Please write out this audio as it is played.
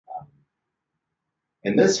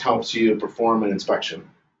And this helps you perform an inspection,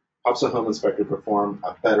 helps a home inspector perform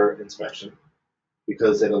a better inspection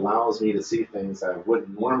because it allows me to see things that I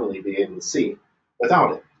wouldn't normally be able to see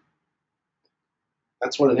without it.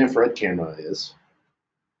 That's what an infrared camera is.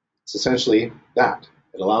 It's essentially that.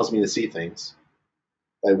 It allows me to see things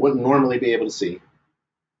that I wouldn't normally be able to see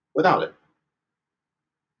without it.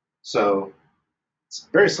 So it's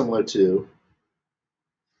very similar to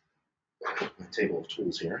my table of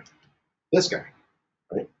tools here. This guy,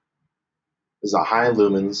 right? This is a high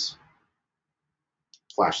lumens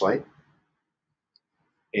flashlight,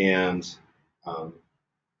 and um,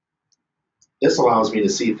 this allows me to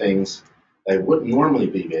see things that I wouldn't normally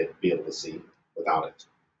be able to see without it.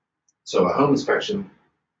 So a home inspection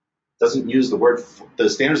doesn't use the word, the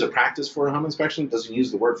standards of practice for a home inspection doesn't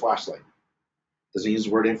use the word flashlight, doesn't use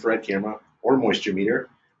the word infrared camera or moisture meter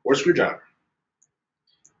or screwdriver.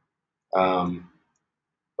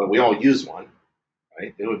 But we all use one,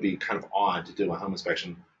 right? It would be kind of odd to do a home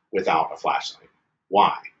inspection without a flashlight.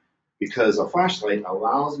 Why? Because a flashlight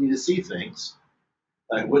allows me to see things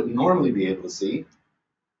that I wouldn't normally be able to see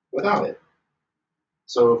without it.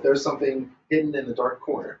 So if there's something hidden in the dark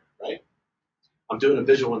corner, right? I'm doing a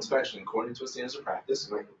visual inspection according to a standards of practice,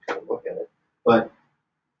 and I can kind of look at it. But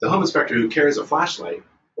the home inspector who carries a flashlight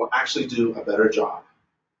will actually do a better job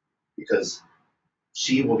because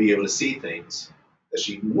she will be able to see things that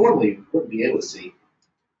she normally wouldn't be able to see if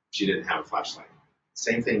she didn't have a flashlight.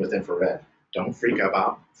 Same thing with infrared. Don't freak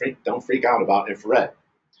out about infrared.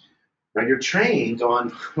 Now you're trained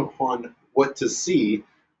on on what to see,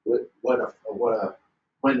 when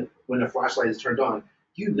a flashlight is turned on.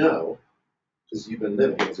 You know, because you've been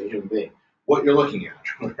living as a human being, what you're looking at,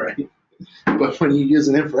 right? But when you use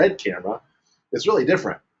an infrared camera, it's really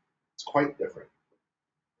different. It's quite different,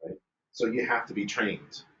 right? So you have to be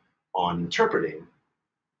trained on interpreting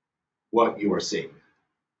what you are seeing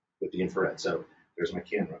with the infrared. So there's my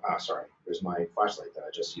camera. There's my flashlight that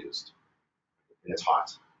I just used, and it's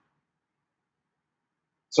hot.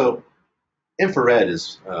 So infrared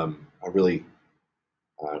is a really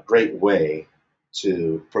great way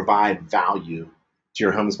to provide value to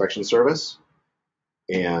your home inspection service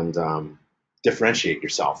and differentiate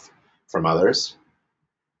yourself from others.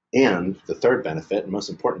 And the third benefit, and most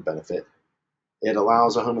important benefit, it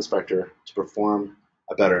allows a home inspector to perform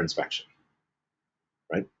a better inspection,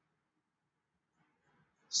 right?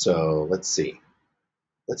 So let's see.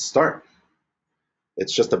 Let's start.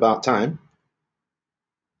 It's just about time.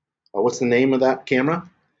 What's the name of that camera?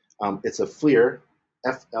 It's a FLIR,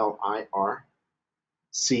 FLIR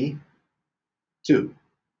C2. FLIR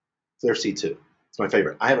C2. It's my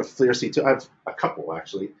favorite. I have a FLIR C2. I have a couple,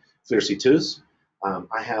 actually, FLIR C2s.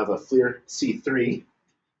 I have a FLIR C3.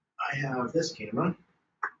 I have this camera.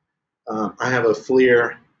 I have a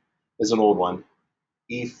FLIR, is an old one,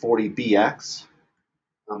 E40BX.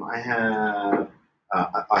 I had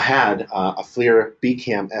a FLIR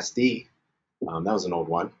BCam SD. That was an old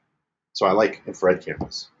one. So I like infrared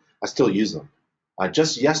cameras. I still use them.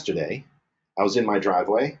 Just yesterday, I was in my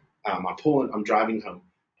driveway. I'm driving home,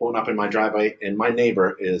 pulling up in my driveway, and my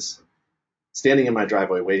neighbor is standing in my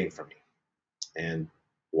driveway waiting for me. And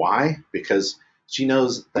why? Because she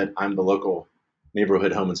knows that I'm the local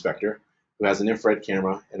neighborhood home inspector who has an infrared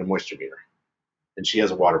camera and a moisture meter. And she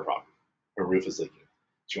has a water problem. Her roof is leaking.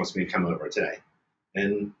 She wants me to come over today.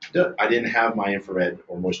 And I didn't have my infrared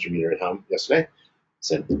or moisture meter at home yesterday. I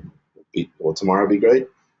said, well, tomorrow will be great.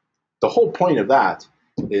 The whole point of that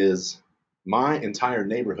is my entire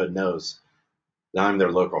neighborhood knows that I'm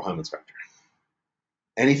their local home inspector.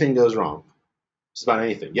 Anything goes wrong, just about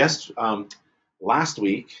anything. Yes, last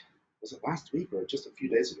week, was it last week or just a few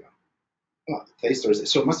days ago? Oh, today's Thursday,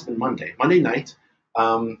 so it must have been Monday. Monday night,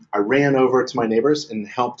 I ran over to my neighbor's and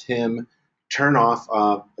helped him turn off,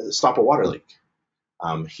 stop a water leak.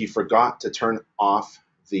 He forgot to turn off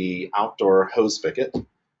the outdoor hose spigot,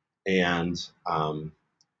 and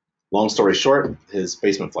long story short, his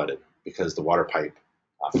basement flooded because the water pipe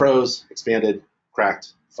froze, expanded,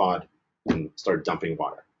 cracked, thawed, and started dumping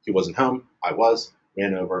water. He wasn't home. I was,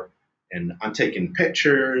 ran over, and I'm taking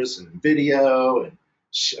pictures and video and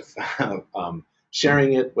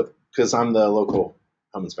sharing it with, because I'm the local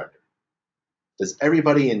home inspector. Does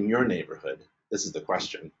everybody in your neighborhood, this is the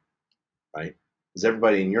question, right? Does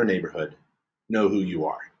everybody in your neighborhood know who you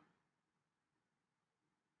are?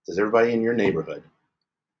 Does everybody in your neighborhood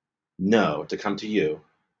know to come to you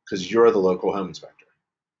because you're the local home inspector?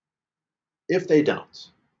 If they don't,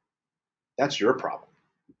 that's your problem.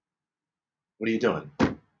 What are you doing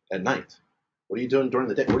at night? What are you doing during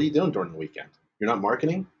the day? What are you doing during the weekend? You're not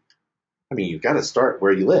marketing? I mean, you've got to start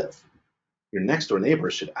where you live. Your next door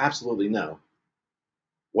neighbors should absolutely know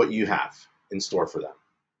what you have in store for them.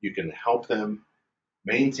 You can help them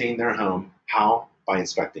maintain their home. How? By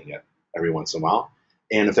inspecting it every once in a while.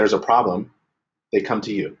 And if there's a problem, they come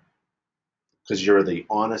to you because you're the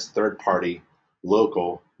honest third party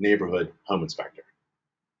local neighborhood home inspector.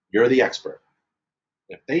 You're the expert.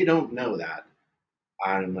 If they don't know that,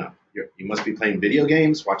 I don't know. You must be playing video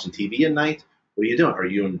games, watching TV at night. What are you doing? Are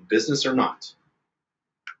you in business or not?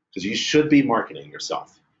 Because you should be marketing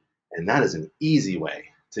yourself. And that is an easy way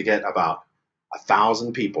to get about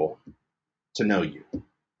 1,000 people to know you,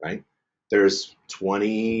 right? There's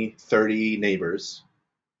 20, 30 neighbors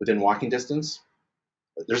within walking distance.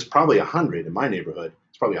 There's probably 100 in my neighborhood.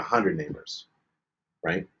 It's probably 100 neighbors,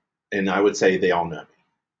 right? And I would say they all know me.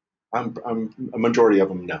 A majority of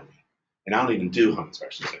them know me. And I don't even do home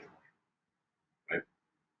inspections anymore, right?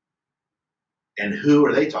 And who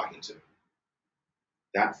are they talking to?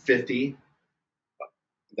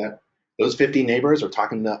 Those 50 neighbors are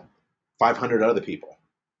talking to 500 other people,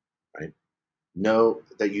 right? Know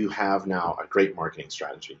that you have now a great marketing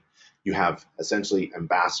strategy. You have essentially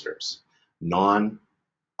ambassadors,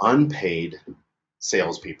 unpaid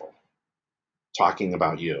salespeople talking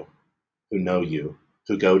about you, who know you,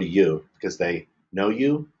 who go to you because they know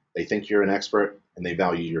you, they think you're an expert, and they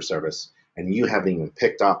value your service. And you haven't even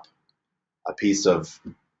picked up a piece of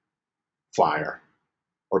flyer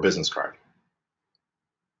or business card.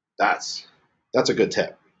 That's a good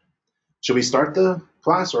tip. Should we start the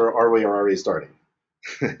class, or are we already starting?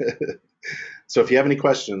 So if you have any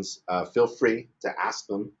questions, feel free to ask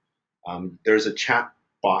them. There's a chat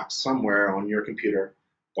box somewhere on your computer,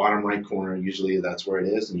 bottom right corner. Usually that's where it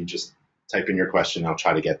is, and you just type in your question. I'll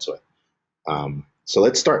try to get to it. So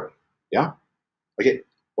let's start. Yeah? Okay.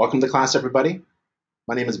 Welcome to class, everybody.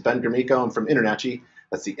 My name is Ben Gromyko. I'm from INTERNACHI.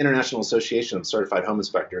 That's the International Association of Certified Home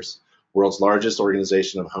Inspectors, world's largest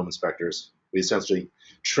organization of home inspectors. We essentially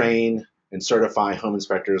train and certify home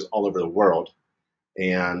inspectors all over the world.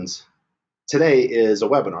 And today is a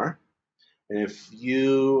webinar. And if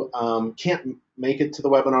you can't make it to the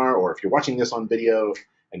webinar, or if you're watching this on video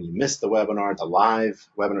and you missed the webinar, the live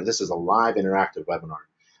webinar, this is a live interactive webinar.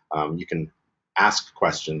 You can ask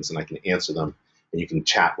questions and I can answer them, and you can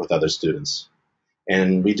chat with other students.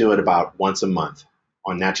 And we do it about once a month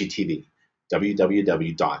on NACHI TV,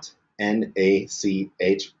 www.nachi,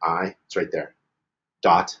 it's right there,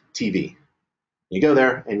 .tv. You go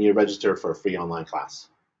there and you register for a free online class,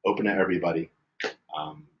 open to everybody,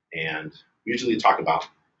 and we usually talk about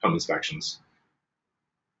home inspections.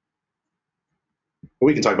 But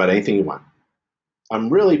we can talk about anything you want. I'm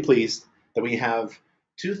really pleased that we have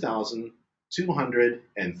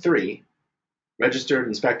 2,203 registered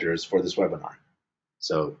inspectors for this webinar.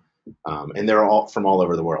 So, and they're all from all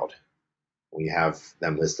over the world. We have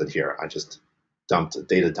them listed here. I just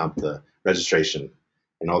data dumped the registration,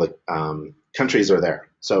 and all the countries are there.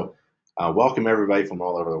 So welcome everybody from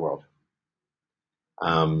all over the world.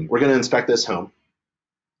 We're going to inspect this home.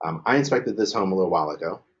 I inspected this home a little while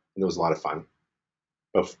ago, and it was a lot of fun.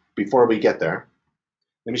 But before we get there,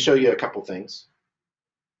 let me show you a couple things.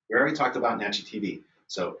 We already talked about NACHI TV.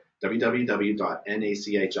 So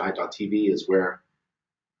www.nachi.tv is where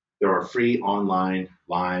there are free online,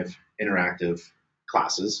 live, interactive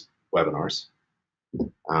classes, webinars.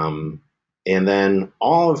 And then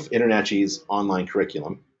all of INTERNACHI's online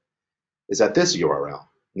curriculum is at this URL,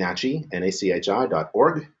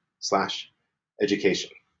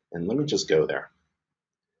 nachi.org/education. And let me just go there.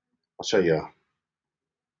 I'll show you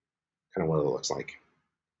kind of what it looks like.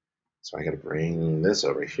 So I got to bring this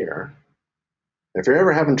over here. If you're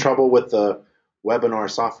ever having trouble with the webinar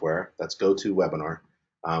software, that's GoToWebinar.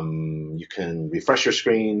 You can refresh your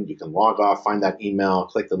screen, you can log off, find that email,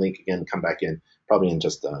 click the link again, come back in, probably in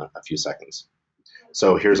just a few seconds.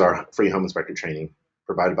 So here's our free home inspector training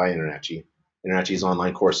provided by INTERNACHI. INTERNACHI's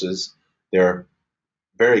online courses, they're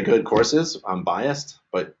very good courses. I'm biased,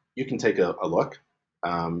 but you can take a look.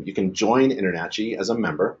 You can join INTERNACHI as a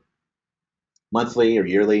member, monthly or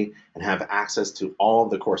yearly, and have access to all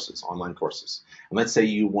of the courses, online courses. And let's say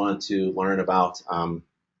you want to learn about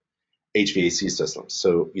HVAC systems.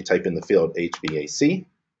 So you type in the field HVAC,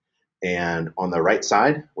 and on the right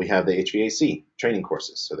side, we have the HVAC training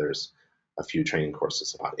courses. So there's a few training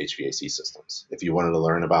courses about HVAC systems. If you wanted to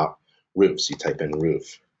learn about roofs, you type in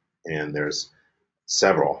roof, and there's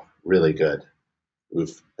several really good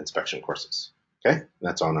roof inspection courses. Okay, and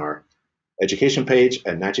that's on our education page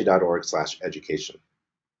at nachi.org/education.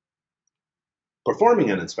 Performing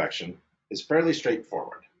an inspection is fairly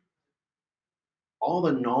straightforward. All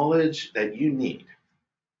the knowledge that you need,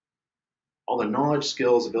 all the knowledge,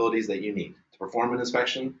 skills, abilities that you need to perform an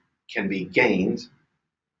inspection can be gained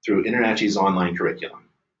through INTERNACHI's online curriculum.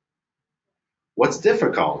 What's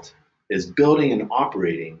difficult is building and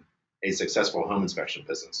operating a successful home inspection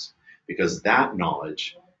business because that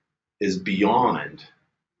knowledge is beyond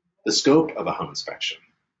the scope of a home inspection.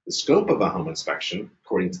 The scope of a home inspection,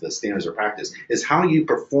 according to the standards of practice, is how you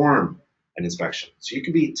perform an inspection. So you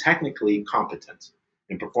can be technically competent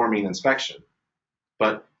in performing an inspection,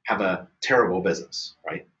 but have a terrible business,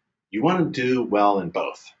 right? You want to do well in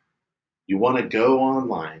both. You want to go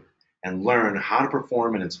online and learn how to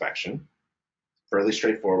perform an inspection, fairly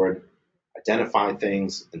straightforward, identify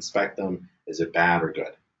things, inspect them. Is it bad or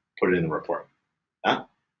good? Put it in the report. Huh?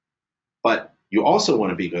 But you also want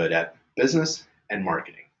to be good at business and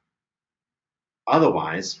marketing.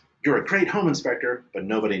 Otherwise, you're a great home inspector, but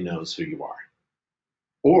nobody knows who you are.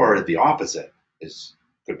 Or the opposite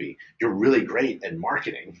could be you're really great at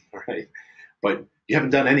marketing, right? But you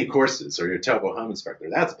haven't done any courses or you're a terrible home inspector.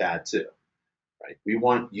 That's bad too, right? We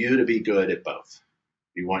want you to be good at both.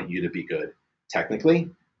 We want you to be good technically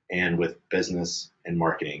and with business and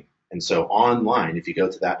marketing. And so online, if you go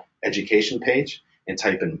to that education page and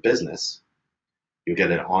type in business, you'll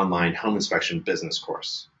get an online home inspection business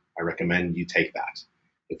course. I recommend you take that.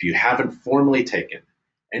 If you haven't formally taken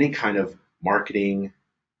any kind of marketing,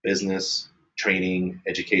 business, training,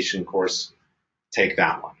 education course, take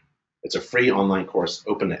that one. It's a free online course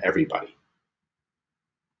open to everybody.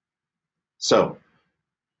 So,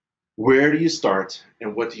 where do you start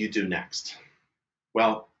and what do you do next?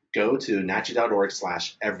 Well, go to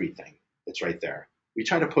NACHI.org/everything. It's right there. We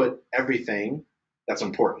try to put everything that's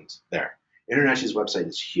important there. InterNACHI's website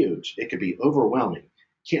is huge. It could be overwhelming.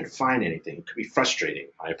 Can't find anything. It could be frustrating.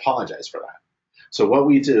 I apologize for that. So what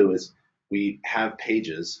we do is we have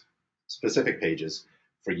pages, specific pages,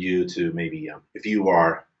 for you to maybe, if you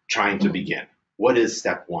are trying to begin, what is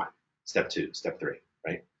step 1, step 2, step 3,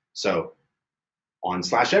 right? So on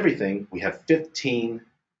 /everything, we have 15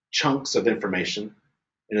 chunks of information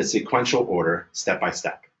in a sequential order, step by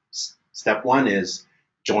step. Step 1 is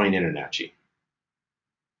join InterNACHI.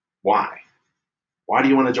 Why? Why do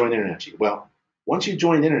you want to join InterNACHI? Well, once you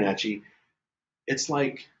join InterNACHI, it's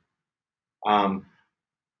like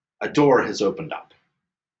a door has opened up,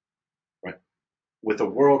 right, with a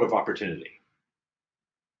world of opportunity.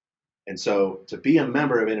 And so to be a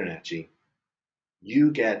member of InterNACHI,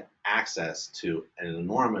 you get access to an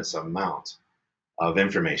enormous amount of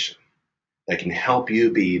information that can help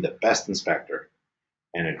you be the best inspector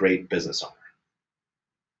and a great business owner.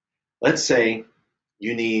 Let's say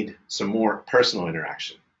you need some more personal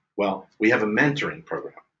interaction. Well, we have a mentoring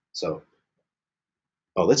program. So,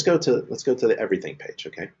 let's go to the everything page,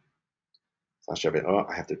 okay? /everything. Oh,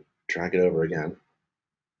 I have to drag it over again. And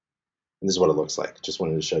this is what it looks like. Just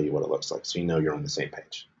wanted to show you what it looks like so you know you're on the same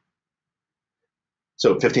page.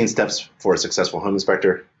 So 15 steps for a successful home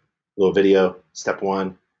inspector. Little video. Step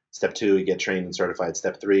 1. Step 2, you get trained and certified.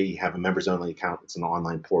 Step 3, you have a members only account. It's an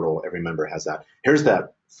online portal. Every member has that. Here's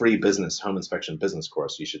that free business home inspection business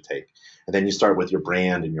course you should take. And then you start with your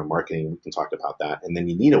brand and your marketing. We can talk about that. And then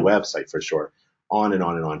you need a website for sure. On and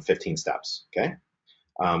on and on, 15 steps. Okay.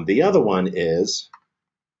 The other one is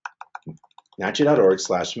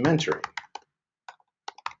NACHI.org/mentoring.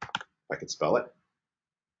 If I could spell it.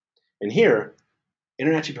 And here,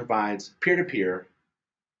 InterNACHI provides peer-to-peer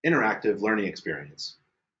interactive learning experiences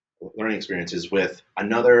with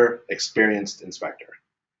another experienced inspector.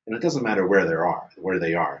 And it doesn't matter where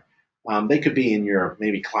they are. They could be in your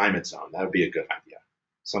maybe climate zone. That would be a good idea.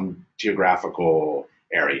 Some geographical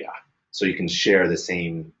area. So you can share the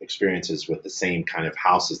same experiences with the same kind of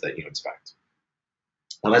houses that you inspect.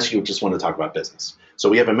 Unless you just want to talk about business. So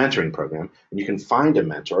we have a mentoring program, and you can find a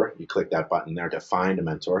mentor. You click that button there to find a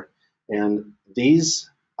mentor. And these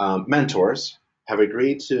mentors have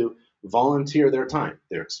agreed to volunteer their time.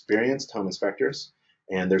 They're experienced home inspectors,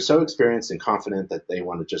 and they're so experienced and confident that they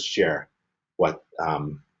want to just share what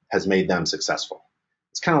has made them successful.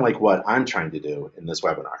 It's kind of like what I'm trying to do in this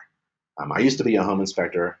webinar. I used to be a home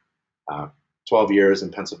inspector, 12 years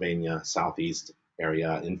in Pennsylvania, Southeast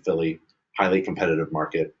area, in Philly, highly competitive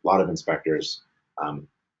market, a lot of inspectors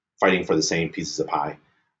fighting for the same pieces of pie.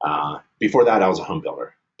 Before that, I was a home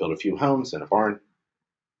builder, built a few homes and a barn.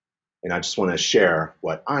 And I just want to share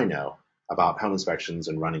what I know about home inspections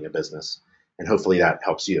and running a business. And hopefully that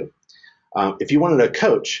helps you. If you wanted a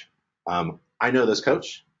coach, I know this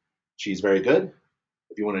coach. She's very good.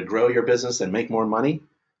 If you want to grow your business and make more money,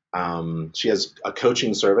 she has a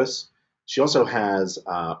coaching service. She also has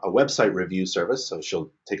a website review service, so she'll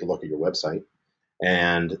take a look at your website.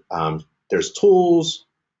 And there's tools.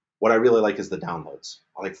 What I really like is the downloads.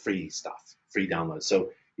 I like free stuff, free downloads. So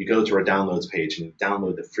you go to our downloads page and you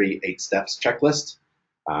download the free 8 steps checklist.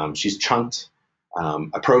 She's chunked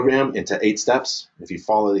a program into 8 steps. If you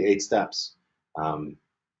follow the 8 steps,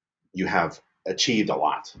 you have achieved a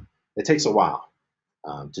lot. It takes a while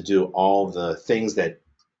to do all the things that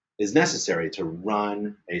is necessary to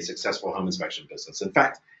run a successful home inspection business. In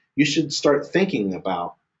fact, you should start thinking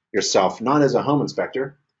about yourself not as a home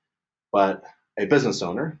inspector, but a business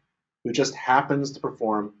owner who just happens to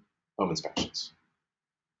perform home inspections,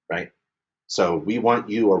 right? So we want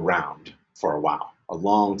you around for a while, a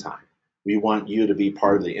long time. We want you to be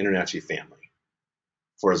part of the InterNACHI family.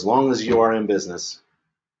 For as long as you are in business,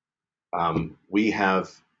 we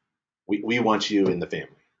want you in the family,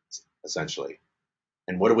 essentially.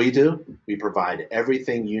 And what do? We provide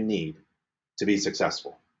everything you need to be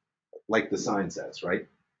successful, like the sign says, right?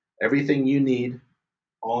 Everything you need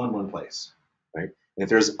all in one place, right? And if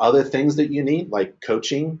there's other things that you need, like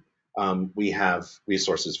coaching, we have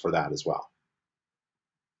resources for that as well.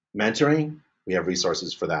 Mentoring, we have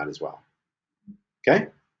resources for that as well. Okay?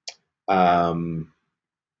 The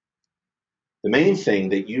main thing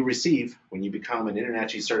that you receive when you become an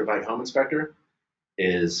InterNACHI certified home inspector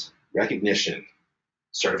is recognition,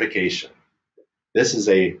 certification. This is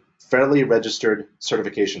a federally registered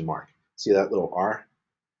certification mark. See that little R?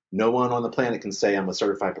 No one on the planet can say I'm a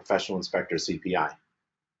certified professional inspector CPI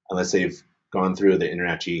unless they've gone through the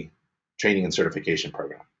InterNACHI training and certification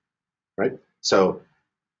program, right? So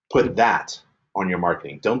put that on your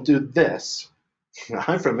marketing. Don't do this.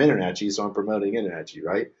 I'm from InterNACHI, so I'm promoting InterNACHI,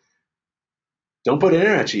 right? Don't put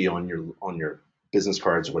InterNACHI on your business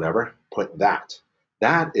cards or whatever. Put that.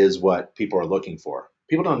 That is what people are looking for.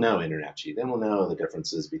 People don't know InterNACHI. They don't know the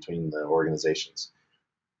differences between the organizations.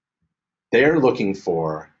 They're looking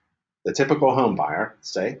for, the typical home buyer,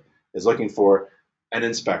 say, is looking for an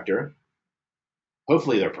inspector.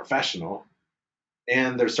 Hopefully they're professional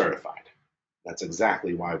and they're certified. That's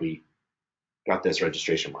exactly why we got this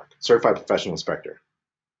registration mark, certified professional inspector.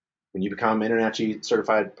 When you become InterNACHI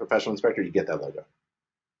certified professional inspector, you get that logo.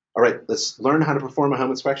 All right, let's learn how to perform a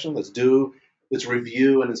home inspection. Let's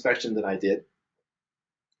review an inspection that I did.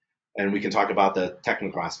 And we can talk about the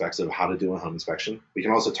technical aspects of how to do a home inspection. We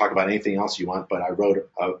can also talk about anything else you want, but I wrote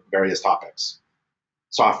various topics: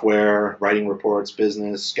 software, writing reports,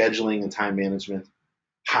 business, scheduling and time management,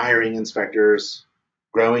 hiring inspectors,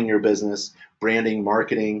 growing your business, branding,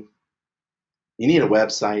 marketing. You need a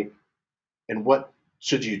website. And what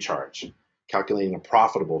should you charge? Calculating a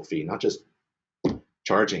profitable fee, not just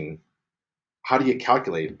charging. How do you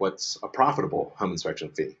calculate what's a profitable home inspection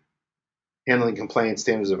fee? Handling complaints,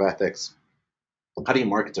 standards of ethics. How do you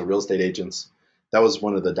market to real estate agents? That was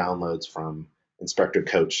one of the downloads from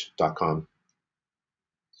inspectorcoach.com.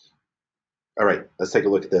 All right, let's take a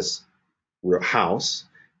look at this house.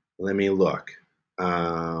 Let me look.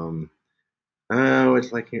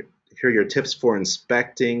 It's like here are your tips for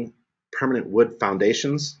inspecting permanent wood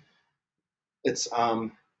foundations. It's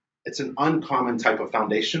an uncommon type of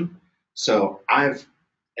foundation, so I've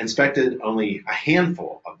inspected only a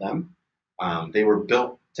handful of them. They were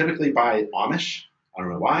built typically by Amish. I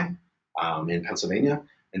don't know why, in Pennsylvania.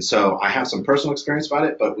 And so I have some personal experience about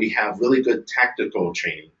it, but we have really good tactical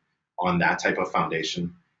training on that type of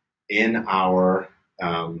foundation in our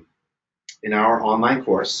online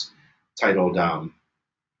course titled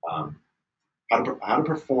How to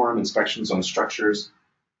Perform Inspections on Structures,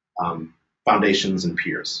 Foundations, and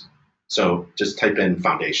Piers. So just type in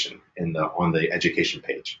foundation on the education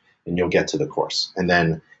page, and you'll get to the course. And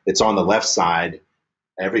then it's on the left side.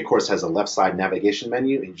 Every course has a left side navigation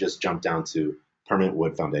menu, and you just jump down to permanent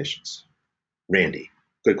wood foundations. Randy,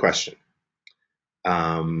 good question.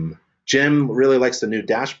 Jim really likes the new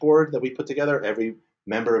dashboard that we put together. Every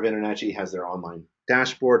member of InterNACHI has their online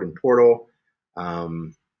dashboard and portal.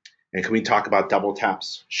 And can we talk about double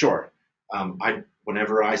taps? Sure.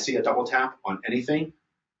 Whenever I see a double tap on anything,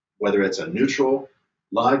 whether it's a neutral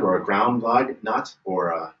lug or a ground lug nut or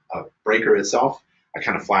a breaker itself, I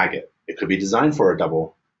kind of flag it. It could be designed for a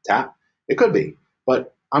double tap. It could be,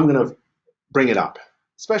 but I'm going to bring it up,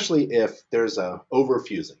 especially if there's a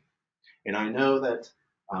overfusing. And I know that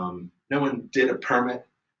no one did a permit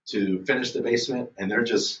to finish the basement, and they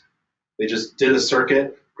just did a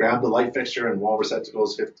circuit, grabbed the light fixture and wall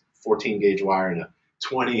receptacles, 14 gauge wire and a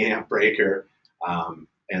 20 amp breaker,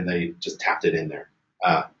 and they just tapped it in there.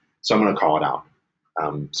 So I'm going to call it out.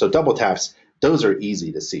 So double taps, those are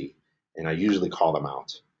easy to see, and I usually call them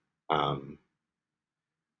out.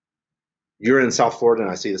 You're in South Florida,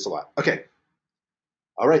 and I see this a lot. Okay.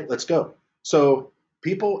 All right, let's go. So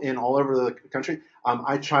people in all over the country,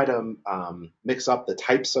 I try to mix up the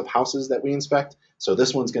types of houses that we inspect. So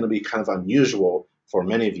this one's going to be kind of unusual for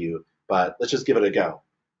many of you, but let's just give it a go.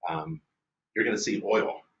 You're going to see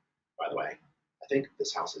oil, by the way. I think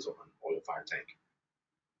this house is an oil fire tank.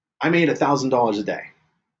 I made $1,000 a day.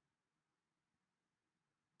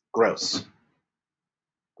 Gross.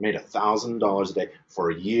 I made $1,000 a day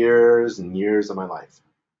for years and years of my life.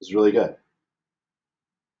 It was really good.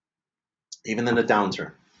 Even in a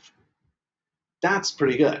downturn. That's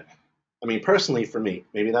pretty good. I mean, personally for me,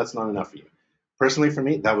 maybe that's not enough for you. Personally for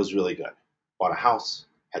me, that was really good. Bought a house,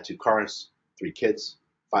 had 2 cars, 3 kids,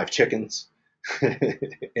 5 chickens.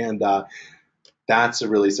 And that's a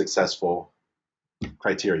really successful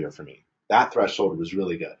criteria for me. That threshold was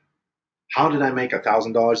really good. How did I make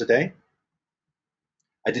 $1,000 a day?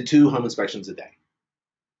 I did 2 home inspections a day.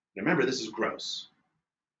 Remember, this is gross.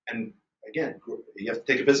 And again, you have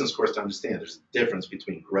to take a business course to understand there's a difference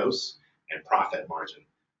between gross and profit margin,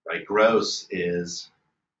 right? Gross is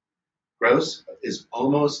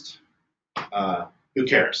almost who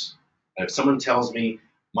cares? If someone tells me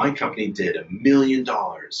my company did $1 million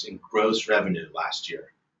in gross revenue last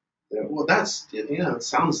year, well, that's, it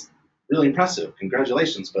sounds really impressive.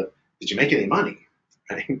 Congratulations, but did you make any money?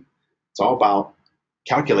 Right? It's all about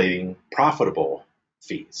calculating profitable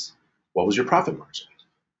fees. What was your profit margin?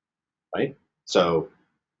 Right? So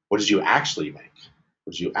what did you actually make?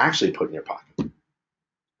 What did you actually put in your pocket?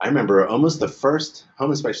 I remember almost the first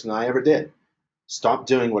home inspection I ever did. Stopped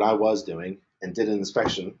doing what I was doing and did an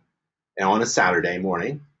inspection on a Saturday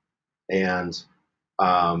morning, and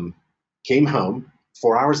came home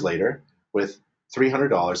 4 hours later with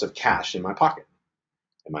 $300 of cash in my pocket.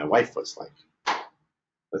 And my wife was like,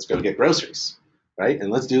 let's go get groceries, right?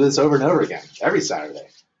 And let's do this over and over again, every Saturday,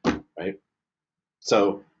 right?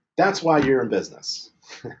 So that's why you're in business.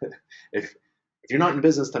 If you're not in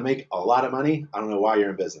business to make a lot of money, I don't know why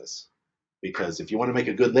you're in business. Because if you want to make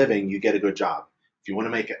a good living, you get a good job. If you want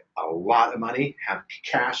to make a lot of money, have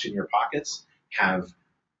cash in your pockets, have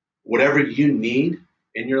whatever you need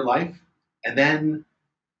in your life, and then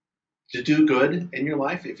to do good in your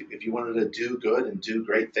life, if you wanted to do good and do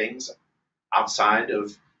great things outside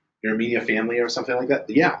of your immediate family or something like that,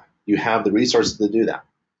 yeah, you have the resources to do that.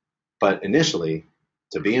 But initially,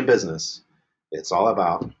 to be in business, it's all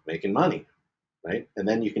about making money, right? And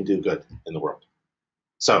then you can do good in the world.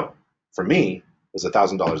 So for me, it was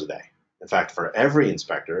 $1,000 a day. In fact, for every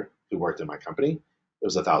inspector who worked in my company, it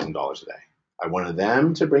was $1,000 a day. I wanted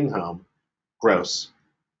them to bring home gross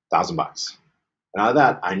 $1,000. And out of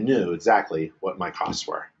that, I knew exactly what my costs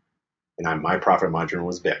were. And my profit margin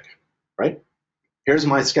was big, right? Here's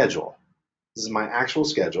my schedule. This is my actual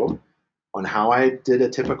schedule on how I did a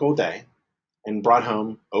typical day and brought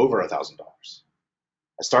home over $1,000.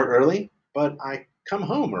 I start early, but I come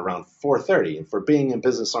home around 4:30. And for being in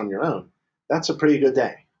business on your own, that's a pretty good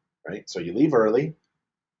day, right? So you leave early,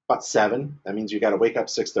 about 7. That means you got to wake up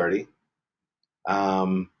 6:30.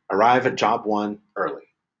 Arrive at job 1 early.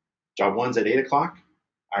 Job 1's at 8 o'clock.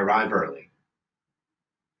 I arrive early.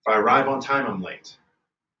 If I arrive on time, I'm late.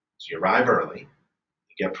 So you arrive early,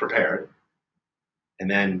 you get prepared, and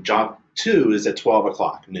then job 2 is at 12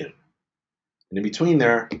 o'clock, noon. And in between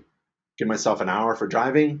there, give myself an hour for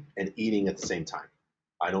driving and eating at the same time.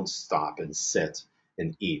 I don't stop and sit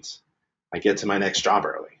and eat. I get to my next job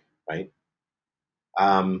early, right?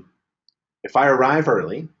 If I arrive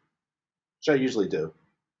early, which I usually do,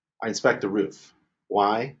 I inspect the roof.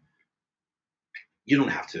 Why? You don't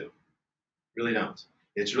have to. Really don't.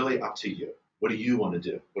 It's really up to you. What do you want to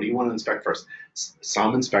do? What do you want to inspect first?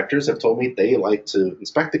 Some inspectors have told me they like to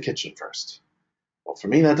inspect the kitchen first. Well, for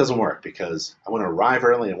me, that doesn't work because I want to arrive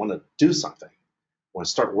early. I want to do something. I want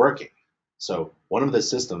to start working. So one of the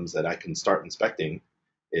systems that I can start inspecting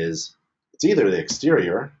is it's either the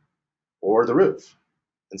exterior or the roof.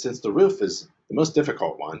 And since the roof is the most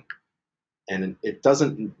difficult one, and it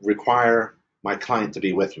doesn't require my client to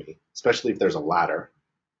be with me, especially if there's a ladder,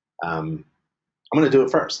 I'm going to do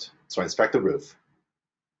it first. So I inspect the roof,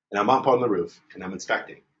 and I'm up on the roof, and I'm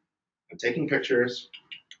inspecting. I'm taking pictures.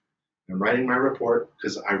 I'm writing my report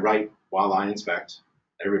because I write while I inspect.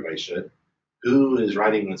 Everybody should. Who is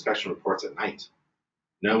writing inspection reports at night?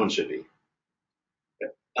 No one should be.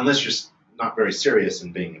 Unless you're not very serious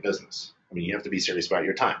in being a business. I mean, you have to be serious about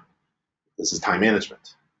your time. This is time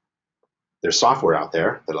management. There's software out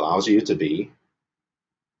there that allows you to be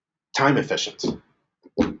time efficient.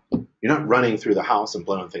 You're not running through the house and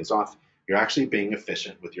blowing things off. You're actually being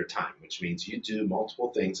efficient with your time, which means you do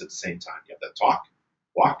multiple things at the same time. You have to talk,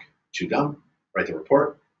 walk, chew gum, write the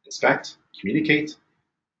report, inspect, communicate,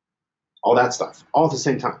 all that stuff, all at the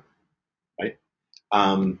same time, right?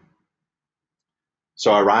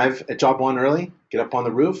 So I arrive at job 1 early, get up on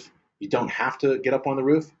the roof. You don't have to get up on the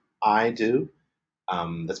roof. I do.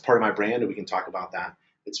 That's part of my brand, and we can talk about that.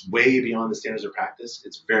 It's way beyond the standards of practice.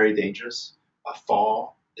 It's very dangerous. a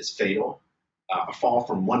fall is fatal. A fall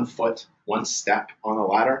from 1 foot, one step on a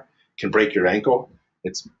ladder can break your ankle.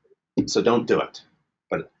 So don't do it.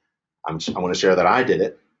 But I want to share that I did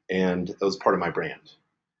it, and it was part of my brand.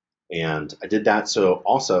 And I did that so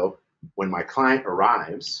also when my client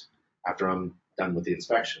arrives after I'm done with the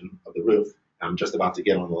inspection of the roof, I'm just about to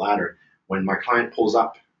get on the ladder. When my client pulls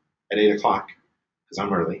up at 8 o'clock, because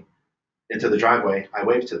I'm early, into the driveway, I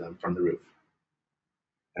wave to them from the roof.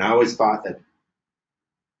 And I always thought that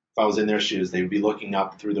if I was in their shoes, they would be looking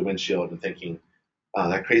up through the windshield and thinking, oh,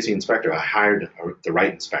 that crazy inspector, I hired the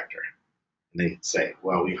right inspector. And they say,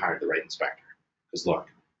 well, we hired the right inspector because look,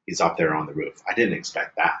 he's up there on the roof. I didn't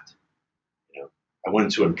expect that. I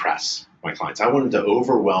wanted to impress my clients. I wanted to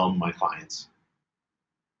overwhelm my clients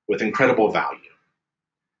with incredible value.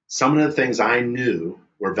 Some of the things I knew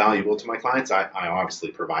were valuable to my clients, I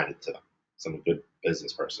obviously provided to them. So I'm a good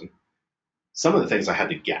business person. Some of the things I had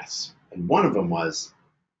to guess. And one of them was,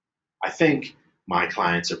 I think my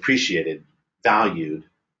clients appreciated, valued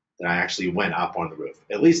that I actually went up on the roof,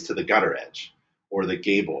 at least to the gutter edge or the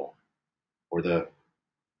gable or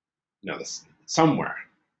somewhere.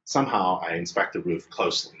 Somehow I inspect the roof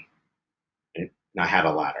closely, and I had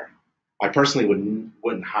a ladder. I personally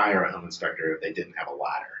wouldn't hire a home inspector if they didn't have a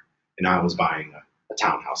ladder, and I was buying a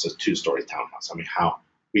townhouse, a 2-story townhouse. I mean, how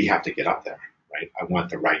we have to get up there, right? I want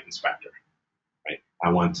the right inspector, right? I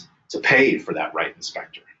want to pay for that right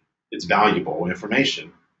inspector. It's valuable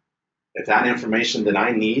information. If that information that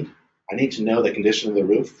I need to know the condition of the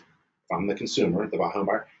roof. If I'm the consumer, the home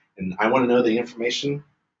buyer, and I want to know the information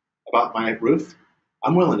about my roof,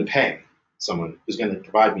 I'm willing to pay someone who's going to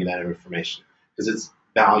provide me that information because it's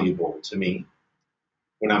valuable to me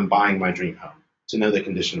when I'm buying my dream home to know the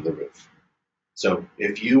condition of the roof. So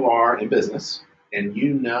if you are in business and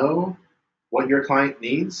you know what your client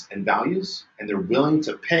needs and values and they're willing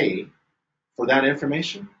to pay for that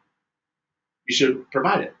information, you should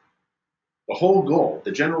provide it. The whole goal,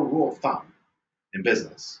 the general rule of thumb in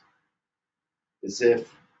business is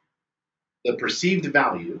if the perceived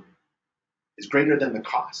value is greater than the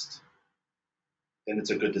cost, then it's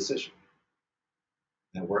a good decision.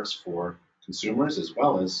 And it works for consumers as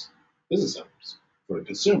well as business owners. For a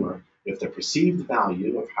consumer, if the perceived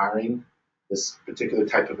value of hiring this particular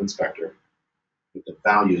type of inspector, if the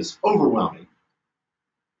value is overwhelming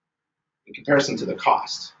in comparison to the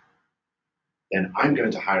cost, then I'm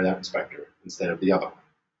going to hire that inspector instead of the other one,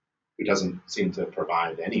 who doesn't seem to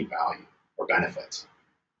provide any value or benefits.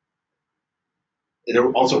 It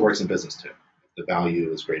also works in business too. If the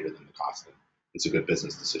value is greater than the cost, then it's a good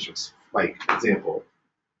business decision. Like example,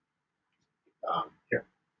 here,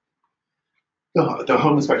 the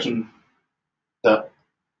home inspection, the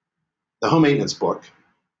home maintenance book.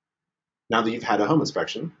 Now that you've had a home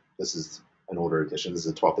inspection, this is an older edition. This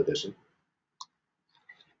is a 12th edition.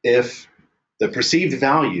 If the perceived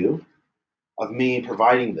value of me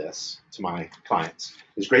providing this to my clients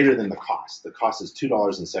is greater than the cost is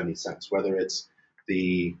 $2.70, whether it's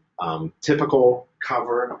the typical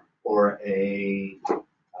cover or a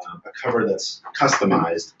cover that's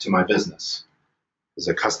customized to my business. This is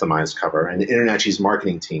a customized cover, and the InterNACHI's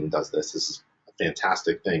marketing team does this. This is a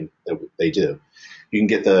fantastic thing that they do. You can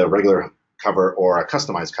get the regular cover or a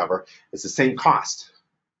customized cover. It's the same cost.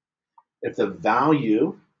 If the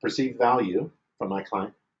value, perceived value from my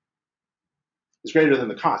client is greater than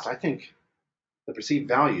the cost, I think the perceived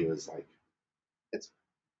value is like, it's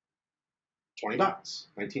 $20,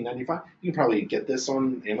 $19.95. You can probably get this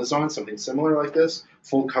on Amazon, something similar like this,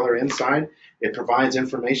 full color inside. It provides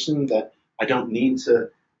information that I don't need to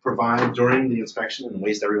provide during the inspection and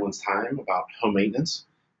waste everyone's time about home maintenance.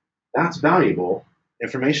 That's valuable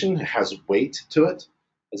information. It has weight to it.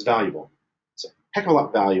 It's valuable. It's a heck of a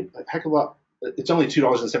lot value. It's only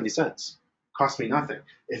 $2.70. Cost me nothing.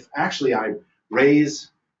 If actually I raise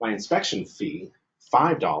my inspection fee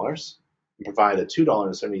 $5 and provide a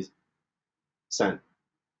 $2.70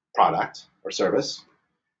 product or service,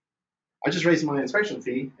 I just raise my inspection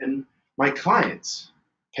fee and my clients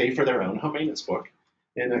pay for their own home maintenance book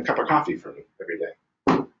and a cup of coffee for me every day.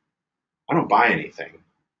 I don't buy anything.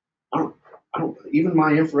 I don't even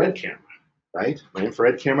my infrared camera, right? My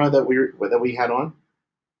infrared camera that we had on,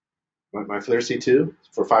 my FLIR C2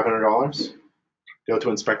 for $500. Go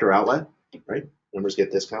to Inspector Outlet, right? Members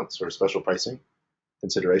get discounts or special pricing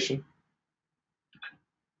consideration.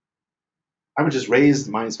 I would just raise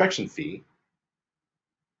my inspection fee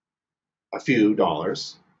a few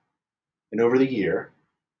dollars, and over the year,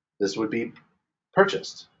 this would be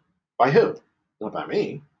purchased. By who? Not by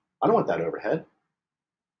me. I don't want that overhead.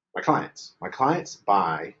 My clients. My clients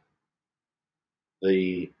buy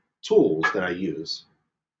the tools that I use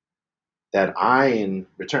that I, in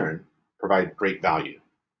return, provide great value.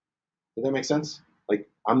 Does that make sense? Like,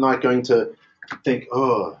 I'm not going to think,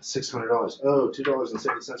 oh, $600, oh,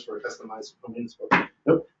 $2.70 for a customized home inspo.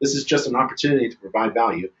 Nope, this is just an opportunity to provide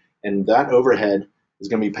value, and that overhead is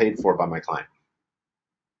going to be paid for by my client.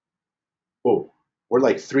 Oh, we're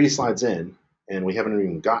like 3 slides in, and we haven't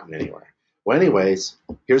even gotten anywhere. Well, anyways,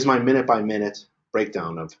 here's my minute-by-minute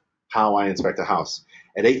breakdown of how I inspect a house.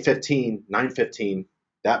 At 8:15, 9:15,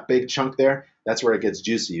 that big chunk there, that's where it gets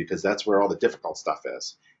juicy because that's where all the difficult stuff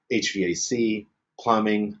is. HVAC,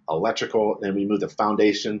 plumbing, electrical, then we move to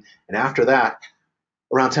foundation. And after that,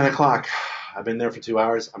 around 10 o'clock, I've been there for 2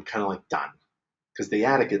 hours, I'm kind of like done. Because the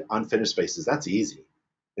attic, unfinished spaces, that's easy.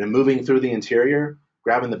 And moving through the interior,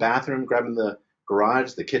 grabbing the bathroom, grabbing the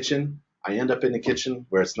garage, the kitchen, I end up in the kitchen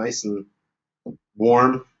where it's nice and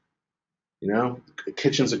warm. You know, the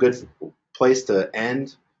kitchen's a good place to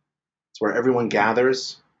end. It's where everyone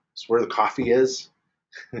gathers. It's where the coffee is.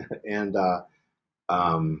 and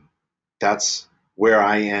that's where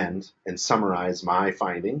I end and summarize my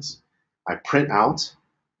findings. I print out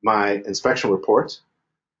my inspection report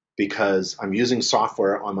because I'm using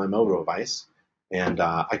software on my mobile device, and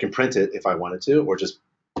I can print it if I wanted to, or just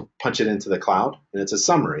punch it into the cloud, and it's a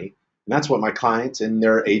summary. And that's what my client and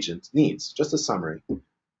their agent needs, just a summary.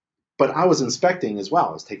 But I was inspecting as well.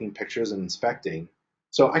 I was taking pictures and inspecting.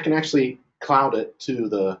 So I can actually cloud it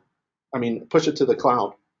to push it to the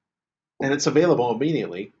cloud, and it's available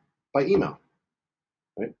immediately by email,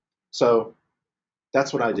 right? So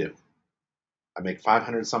that's what I do. I make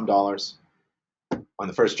 500 some dollars on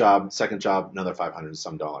the first job, second job, another 500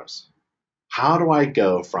 some dollars. How do I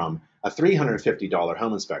go from a $350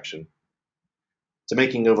 home inspection to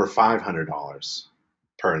making over $500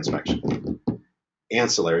 per inspection?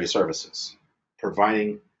 Ancillary services,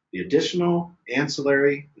 providing the additional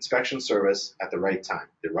ancillary inspection service at the right time,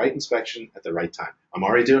 the right inspection at the right time. I'm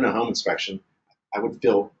already doing a home inspection. I would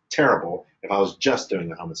feel terrible if I was just doing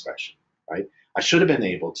the home inspection, right? I should have been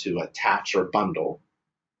able to attach or bundle.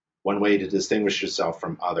 One way to distinguish yourself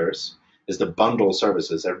from others is to bundle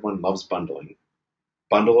services. Everyone loves bundling.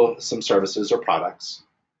 Bundle some services or products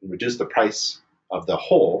and reduce the price of the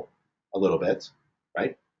whole a little bit,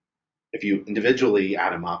 right? If you individually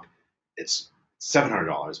add them up, it's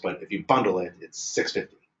 $700, but if you bundle it, it's $650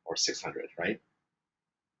 or $600, right?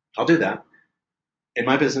 I'll do that. In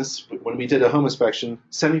my business, when we did a home inspection,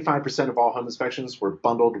 75% of all home inspections were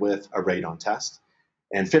bundled with a radon test,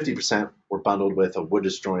 and 50% were bundled with a wood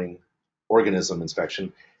destroying organism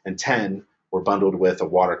inspection, and 10 were bundled with a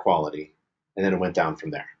water quality, and then it went down from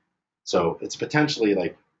there. So it's potentially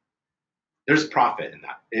like there's profit in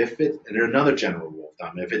that. And there's another general rule of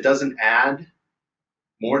thumb, if it doesn't add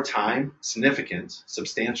more time, significant,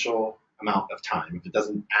 substantial amount of time, if it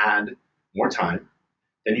doesn't add more time,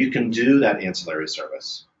 then you can do that ancillary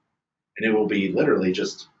service. And it will be literally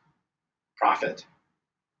just profit.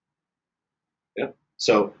 Yep.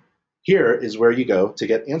 So here is where you go to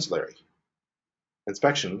get ancillary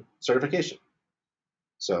inspection certification.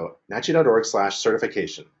 So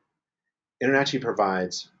NACHI.org/certification. InterNACHI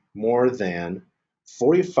provides more than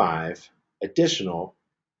 45 additional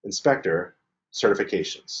inspector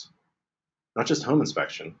certifications. Not just home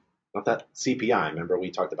inspection, not that CPI. Remember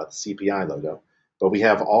we talked about the CPI logo, but we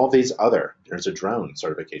have all these other. There's a drone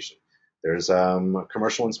certification. There's a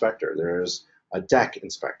commercial inspector. There's a deck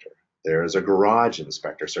inspector. There's a garage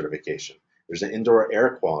inspector certification. There's an indoor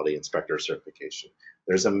air quality inspector certification.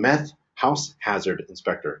 There's a meth house hazard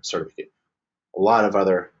inspector certificate. A lot of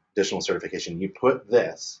other additional certification. You put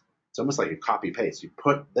this, it's almost like a copy paste. You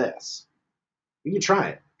put this, you can try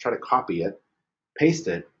it, try to copy it, paste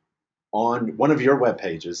it on one of your web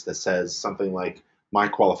pages that says something like my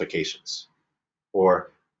qualifications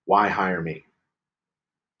or why hire me?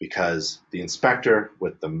 Because the inspector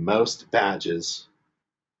with the most badges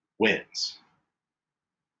wins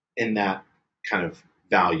in that kind of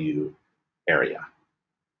value area.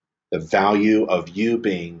 The value of you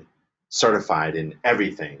being certified in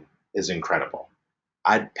everything is incredible.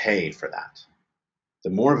 I'd pay for that. The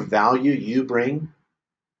more value you bring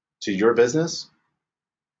to your business,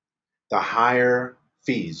 the higher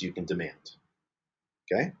fees you can demand.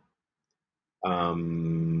 Okay?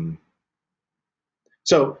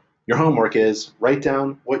 So your homework is write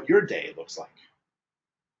down what your day looks like.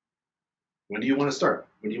 When do you want to start?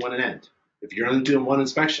 When do you want to end? If you're only doing one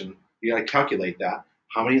inspection, you got to calculate that.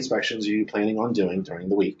 How many inspections are you planning on doing during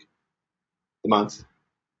the week, the month,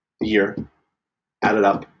 the year? Add it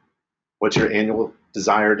up. What's your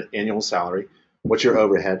desired annual salary? What's your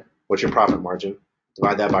overhead? What's your profit margin?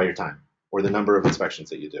 Divide that by your time or the number of inspections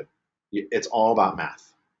that you do. It's all about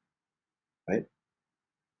math, right?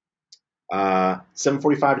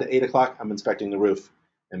 7:45 to 8 o'clock, I'm inspecting the roof.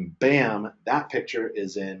 And bam, that picture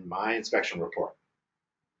is in my inspection report.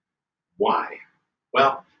 Why?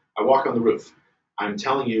 Well, I walk on the roof. I'm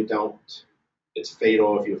telling you, don't. It's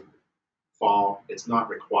fatal if you fall. It's not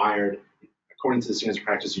required. According to the standards of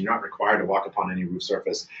practice, you're not required to walk upon any roof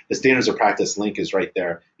surface. The standards of practice link is right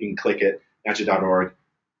there. You can click it, NACHA.org,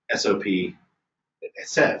 SOP. It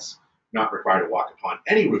says not required to walk upon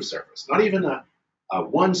any roof surface, not even a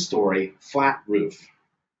one-story flat roof.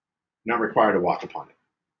 Not required to walk upon it,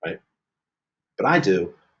 right? But I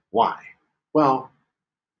do. Why? Well,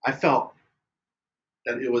 I felt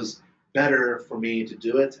that it was better for me to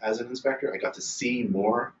do it as an inspector. I got to see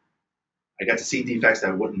more. I got to see defects that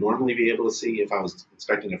I wouldn't normally be able to see if I was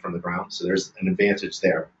inspecting it from the ground. So there's an advantage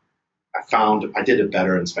there. I found I did a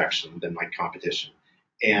better inspection than my competition.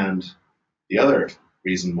 And the other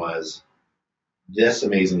reason was this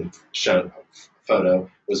amazing photo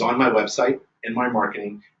was on my website, in my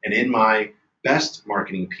marketing, and in my best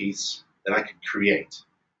marketing piece that I could create,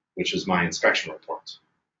 which is my inspection report.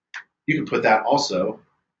 You can put that also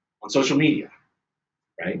on social media,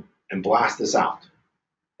 right? And blast this out.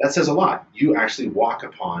 That says a lot. You actually walk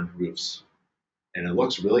upon roofs, and it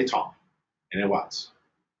looks really tall, and it was.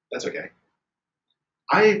 That's okay.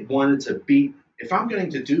 I wanted to beat, if I'm going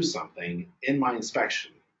to do something in my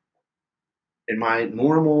inspection, in my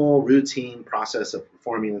normal routine process of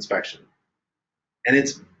performing inspection, and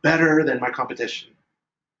it's better than my competition,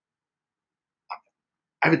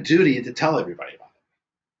 I have a duty to tell everybody about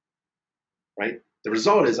it, right? The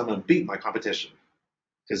result is I'm going to beat my competition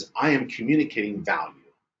because I am communicating value.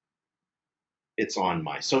 It's on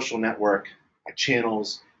my social network, my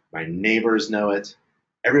channels, my neighbors know it.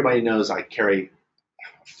 Everybody knows I carry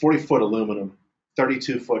 40-foot aluminum,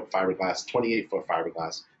 32-foot fiberglass, 28-foot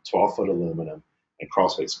fiberglass, 12-foot aluminum, and crawl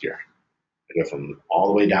space gear. I go from all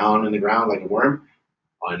the way down in the ground like a worm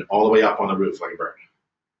and all the way up on the roof like a bird.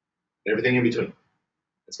 Everything in between.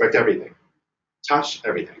 Inspect everything. Touch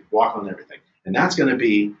everything. Walk on everything. And that's going to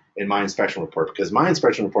be in my inspection report because my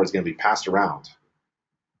inspection report is going to be passed around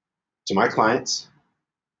to my clients,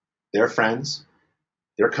 their friends,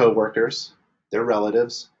 their coworkers, their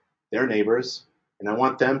relatives, their neighbors, and I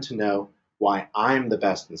want them to know why I'm the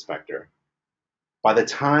best inspector. By the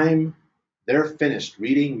time they're finished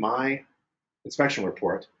reading my inspection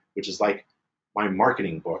report, which is like my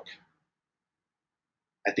marketing book,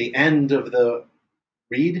 at the end of the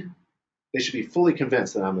read, they should be fully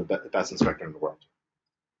convinced that I'm the best inspector in the world.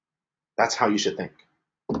 That's how you should think.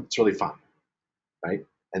 It's really fun, right?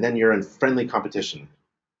 And then you're in friendly competition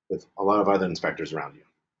with a lot of other inspectors around you.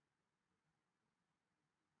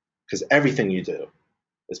 Because everything you do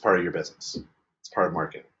is part of your business. It's part of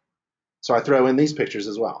marketing. So I throw in these pictures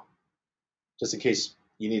as well, just in case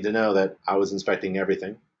you need to know that I was inspecting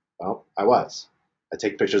everything. Well, I was. I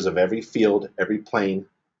take pictures of every field, every plane,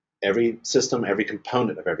 every system, every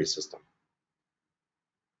component of every system,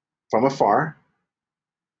 from afar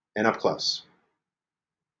and up close,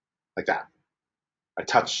 like that. I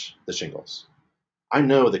touch the shingles. I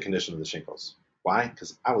know the condition of the shingles. Why?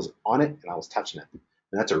 Because I was on it and I was touching it.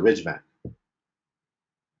 And that's a ridge vent.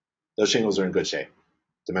 Those shingles are in good shape,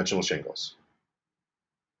 dimensional shingles.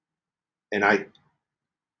 And I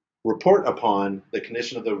report upon the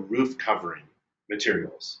condition of the roof covering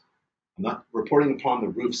materials. I'm not reporting upon the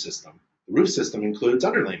roof system. The roof system includes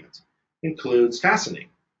underlayment, includes fastening.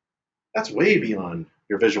 That's way beyond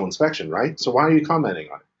your visual inspection, right? So why are you commenting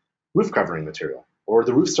on it? Roof covering material, or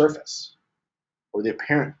the roof surface, or the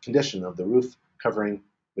apparent condition of the roof covering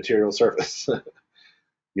material surface.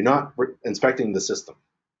 You're not inspecting the system.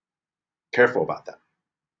 Careful about that.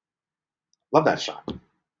 Love that shot.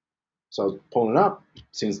 So pulling it up,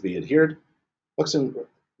 seems to be adhered. Looks in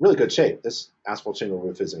really good shape. This asphalt shingle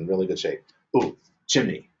roof is in really good shape. Ooh,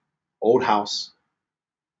 chimney. Old house,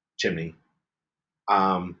 chimney.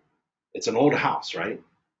 It's an old house, right?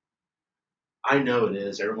 I know it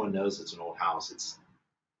is. Everyone knows it's an old house. It's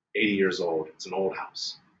 80 years old. It's an old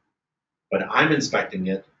house. But I'm inspecting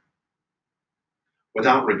it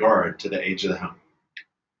without regard to the age of the home.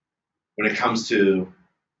 When it comes to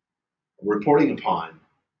reporting upon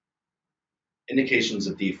indications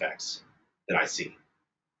of defects that I see.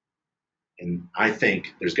 And I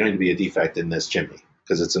think there's going to be a defect in this chimney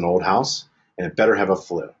because it's an old house and it better have a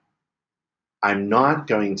flue. I'm not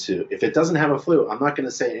going to, if it doesn't have a flue, I'm not going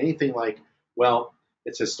to say anything like, well,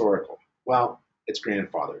 it's historical. Well, it's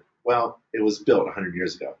grandfathered. Well, it was built 100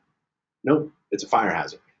 years ago. Nope, it's a fire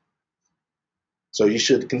hazard. So you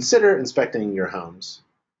should consider inspecting your homes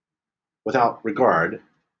without regard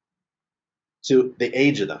to the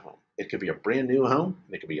age of the home. It could be a brand new home,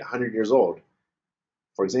 and it could be 100 years old.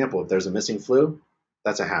 For example, if there's a missing flue,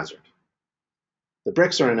 that's a hazard. The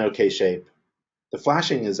bricks are in okay shape. The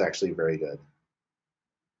flashing is actually very good.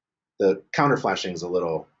 The counter flashing is a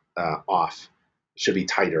little off. It should be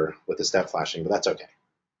tighter with the step flashing, but that's okay.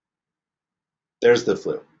 There's the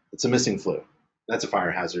flue. It's a missing flue. That's a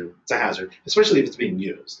fire hazard. It's a hazard, especially if it's being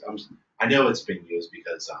used. I know it's being used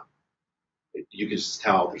because you can just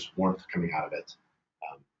tell there's warmth coming out of it.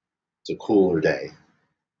 It's a cooler day,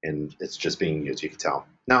 and it's just being used. You can tell.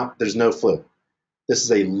 Now, there's no flue. This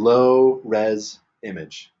is a low res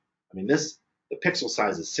image. I mean, the pixel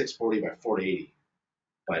size is 640 by 480,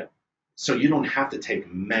 but so you don't have to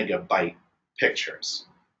take megabyte pictures.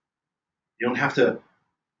 You don't have to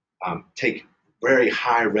take very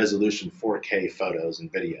high resolution 4K photos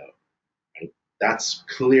and video. Right? That's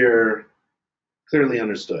clearly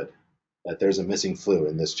understood that there's a missing flue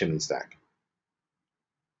in this chimney stack.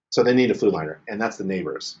 So they need a flue liner, and that's the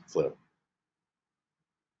neighbor's flue.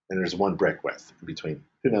 And there's one brick width in between.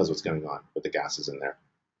 Who knows what's going on with the gases in there.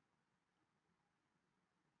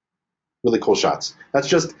 Really cool shots. That's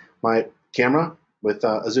just my camera with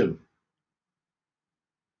a zoom.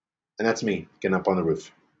 And that's me getting up on the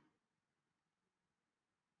roof.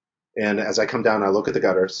 And as I come down, I look at the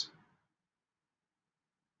gutters,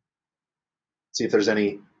 see if there's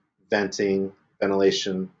any venting,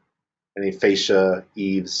 ventilation, any fascia,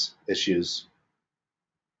 eaves issues.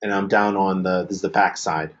 And I'm down on this is the back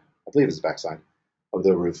side. I believe it's the back side of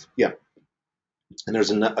the roof. Yeah. And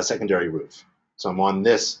there's a secondary roof. So I'm on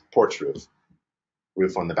this porch roof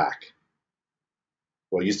on the back.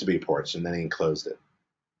 Well, it used to be a porch, and then he enclosed it.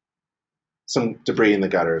 Some debris in the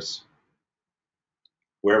gutters.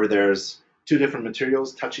 Wherever there's two different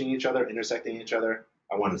materials touching each other, intersecting each other,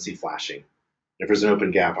 I want to see flashing. If there's an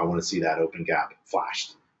open gap, I want to see that open gap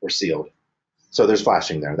flashed or sealed. So there's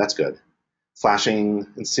flashing there. That's good. Flashing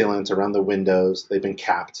and sealant around the windows. They've been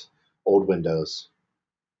capped, old windows.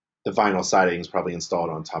 The vinyl siding is probably installed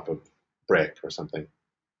on top of brick or something.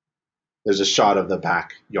 There's a shot of the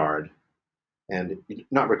backyard. And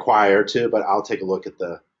not required to, but I'll take a look at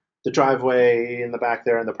the driveway in the back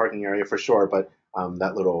there in the parking area for sure, but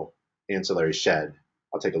that little ancillary shed,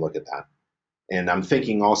 I'll take a look at that. And I'm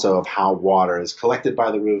thinking also of how water is collected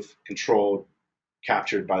by the roof, controlled,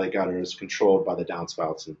 captured by the gutters, controlled by the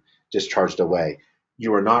downspouts, and discharged away.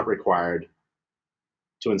 You are not required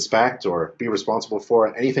to inspect or be responsible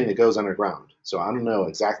for anything that goes underground. So I don't know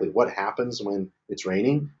exactly what happens when it's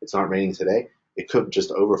raining. It's not raining today. It could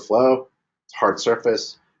just overflow. It's hard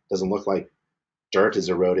surface. Doesn't look like dirt is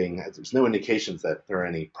eroding. There's no indications that there are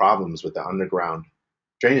any problems with the underground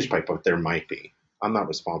drainage pipe, but there might be. I'm not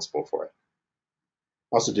responsible for it.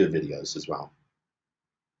 I also do videos as well.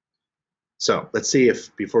 So let's see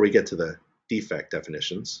if, before we get to the defect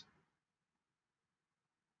definitions,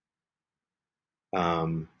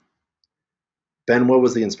 Ben, what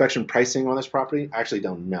was the inspection pricing on this property? I actually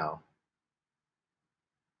don't know.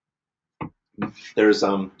 There's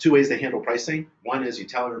two ways to handle pricing. One is you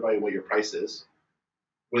tell everybody what your price is,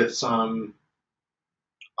 with some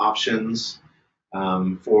options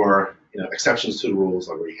for exceptions to the rules,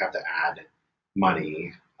 like where you have to add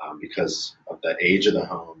money because of the age of the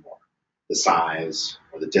home or the size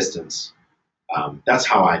or the distance. That's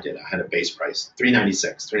how I did it. I had a base price,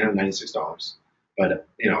 $396. But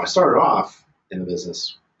I started off in the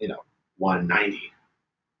business, $190,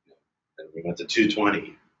 and we went to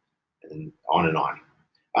 $220, and on and on.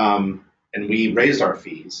 And we raised our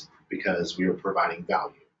fees because we were providing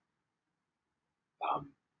value.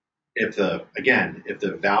 If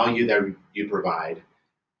the value that you provide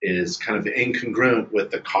is kind of incongruent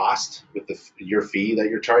with the cost, with your fee that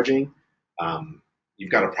you're charging,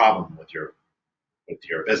 you've got a problem with your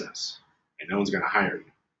business, and no one's going to hire you.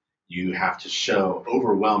 You have to show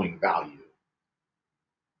overwhelming value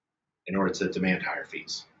in order to demand higher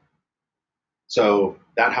fees. So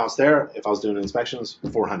that house there, if I was doing inspections,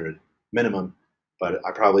 $400 minimum, but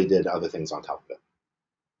I probably did other things on top of it.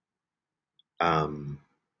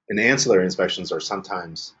 And ancillary inspections are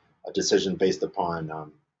sometimes a decision based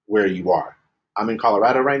upon where you are. I'm in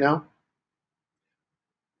Colorado right now.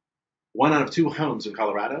 1 out of 2 homes in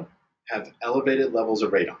Colorado have elevated levels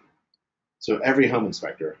of radon. So every home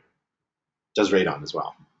inspector does radon as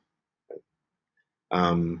well.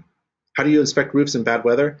 How do you inspect roofs in bad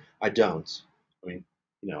weather? I don't. I mean,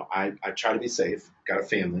 I try to be safe. Got a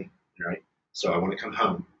family, right? So I want to come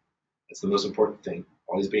home. That's the most important thing.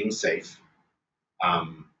 Always being safe.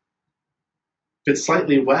 If it's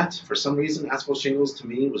slightly wet, for some reason, asphalt shingles to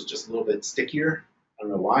me was just a little bit stickier. I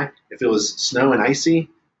don't know why. If it was snow and icy,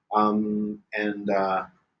 that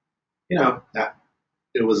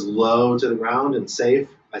it was low to the ground and safe,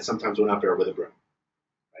 I sometimes went up there with a broom.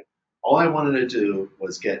 all I wanted to do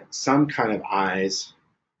was get some kind of eyes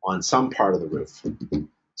on some part of the roof.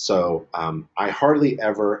 So I hardly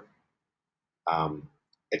ever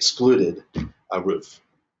excluded a roof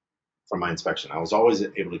from my inspection. I was always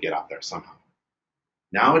able to get out there somehow.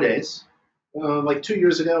 Nowadays, like 2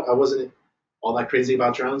 years ago, I wasn't all that crazy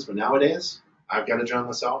about drones, but nowadays, I've got a drone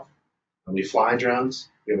myself, and we fly drones.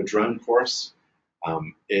 We have a drone course.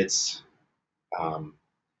 It's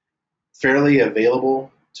fairly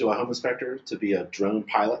available to a home inspector to be a drone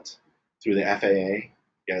pilot through the FAA.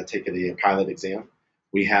 You got to take the pilot exam.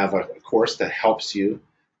 We have a course that helps you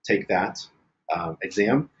take that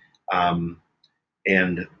exam,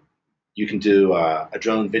 and you can do a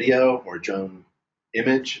drone video or drone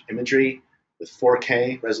imagery with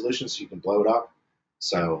 4K resolution, so you can blow it up.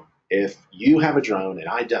 So if you have a drone and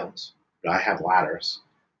I don't, but I have ladders,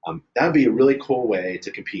 that would be a really cool way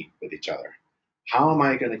to compete with each other. How am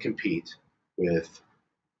I going to compete with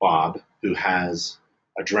Bob, who has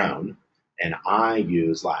a drone, and I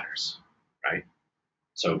use ladders, right?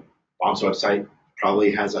 So Bob's website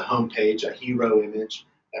probably has a homepage, a hero image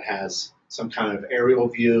that has some kind of aerial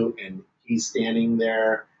view, and he's standing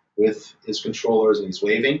there with his controllers and he's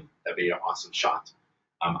waving. That'd be an awesome shot.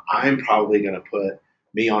 I'm probably going to put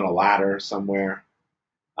me on a ladder somewhere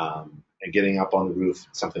and getting up on the roof,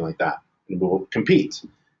 something like that. And we'll compete.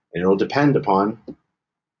 And it'll depend upon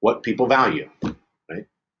what people value, right?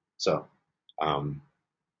 So you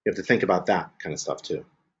have to think about that kind of stuff too.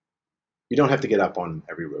 You don't have to get up on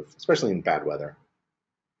every roof, especially in bad weather.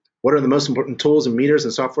 What are the most important tools and meters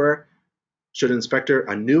and software should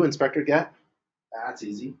a new inspector get? That's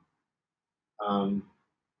easy. You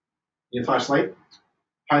need a flashlight,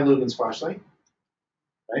 high lumens flashlight,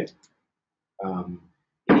 right?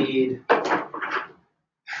 You need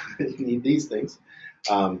you need these things.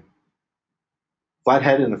 Flathead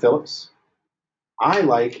and a Phillips. I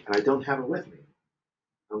like, and I don't have it with me.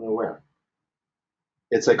 I don't know where.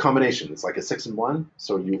 It's a combination. It's like a 6-in-1.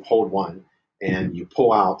 So you hold one and you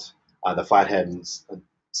pull out the flathead and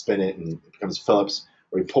spin it, and it becomes Phillips.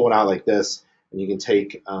 Or you pull it out like this, and you can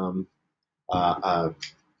take a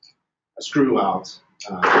screw out,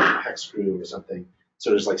 a hex screw or something.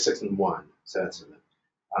 So there's like 6-in-1 sets in it.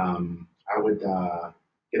 I would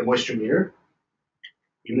get a moisture meter,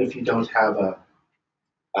 even if you don't have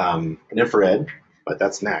an infrared, but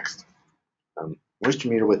that's next. Moisture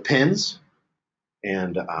meter with pins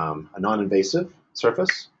and a non-invasive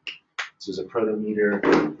surface. This is a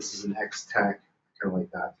Protometer. This is an X-Tech, kind of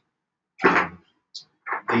like that.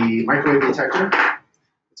 The microwave detector,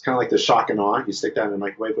 it's kind of like the shock and awe. You stick that in the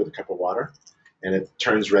microwave with a cup of water, and it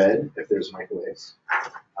turns red if there's microwaves.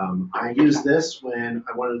 I use this when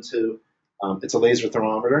I wanted to, it's a laser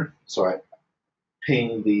thermometer, so I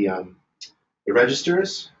ping the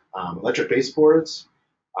registers, electric baseboards,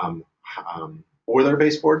 boiler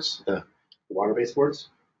baseboards, the water baseboards,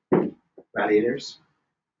 radiators.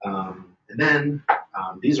 And then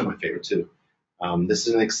these are my favorite too. This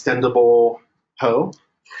is an extendable hoe.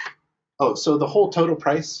 Oh, so the whole total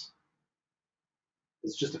price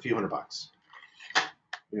is just a few $100.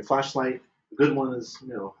 Your flashlight, a good one is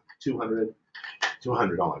 $200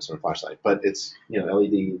 for a flashlight, but it's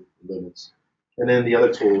LED lumens. And then the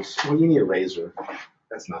other tools, well, you need a razor.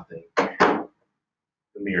 That's nothing. The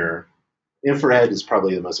mirror. Infrared is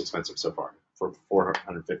probably the most expensive so far, for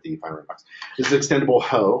 $450, $500. This is an extendable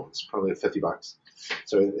hoe. It's probably $50.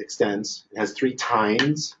 So it extends. It has 3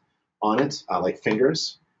 tines on it, like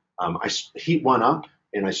fingers. I heat one up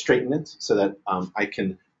and I straighten it so that I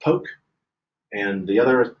can poke, and the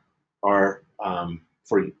other are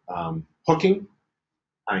for hooking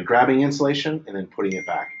and grabbing insulation and then putting it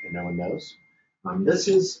back, and no one knows. This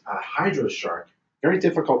is a Hydro Shark. Very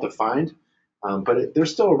difficult to find, but they're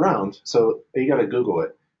still around, so you got to Google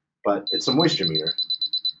it. But it's a moisture meter.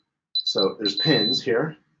 So there's pins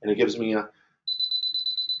here, and it gives me a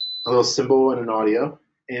little symbol and an audio.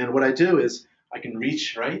 And what I do is I can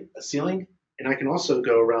reach a ceiling, and I can also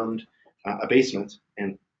go around a basement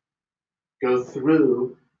and go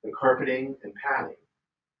through the carpeting and padding,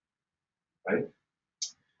 right?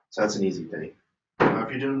 So that's an easy thing. If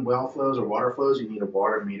you're doing well flows or water flows, you need a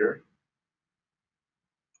water meter.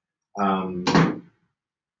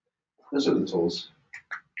 Those are the tools.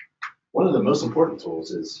 One of the most important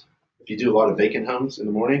tools is if you do a lot of vacant homes in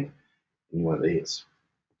the morning, you need one of these.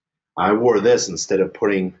 I wore this instead of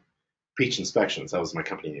putting Peach Inspections. That was my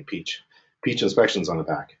company name, Peach. Peach Inspections on the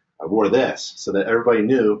back. I wore this so that everybody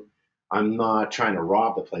knew I'm not trying to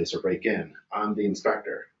rob the place or break in. I'm the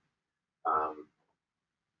inspector.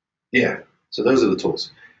 Yeah, so those are the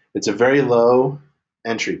tools. It's a very low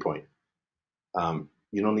entry point.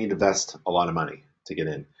 You don't need to invest a lot of money to get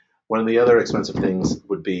in. One of the other expensive things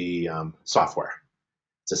would be software.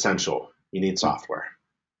 It's essential. You need software.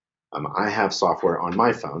 I have software on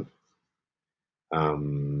my phone.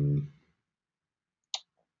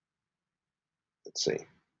 Let's see.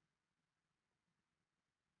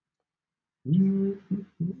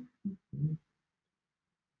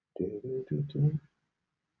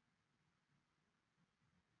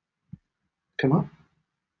 Come on.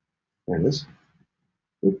 There it is.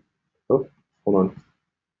 Oh, hold on.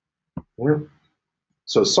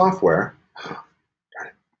 So software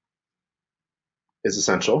is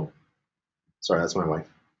essential. Sorry, that's my wife.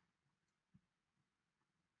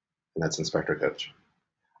 And that's Inspector Coach.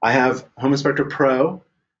 I have Home Inspector Pro.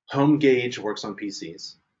 Home Gauge works on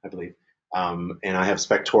PCs, I believe. And I have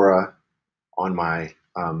Spectora on my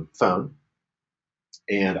phone.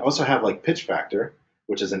 And I also have like Pitch Factor,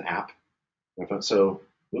 which is an app. So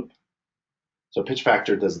Pitch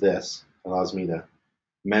Factor does this, allows me to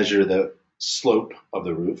measure the slope of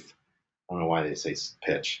the roof. I don't know why they say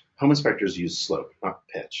pitch. Home inspectors use slope, not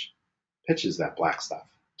pitch. Pitch is that black stuff,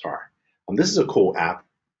 tar. This is a cool app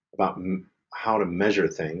about how to measure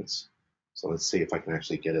things. So let's see if I can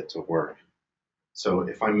actually get it to work. So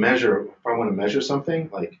if I want to measure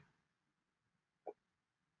something, like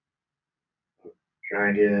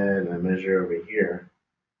drag it and I measure over here,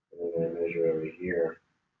 and then I measure over here,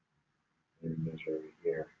 and then measure over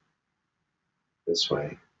here, this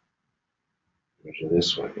way, measure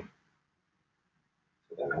this way,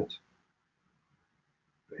 that,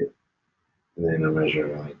 right? And then I measure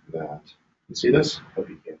like that. You see this? Hope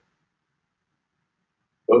you can.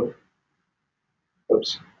 Oh,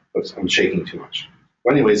 oops, I'm shaking too much.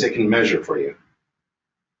 But anyways, it can measure for you.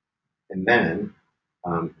 And then,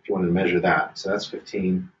 if you want to measure that, so that's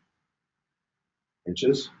 15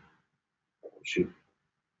 inches. Oh, shoot.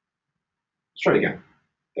 Let's try it again.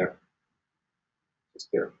 There. It's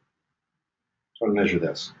there. So I'm going to measure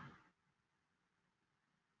this.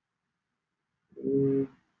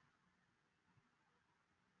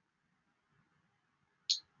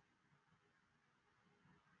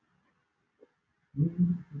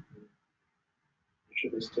 Measure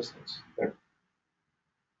this distance. There.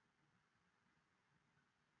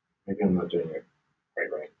 Maybe I'm not doing it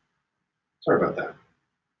quite right. Sorry about that.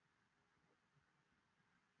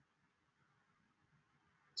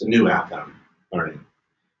 It's a new app that I'm learning.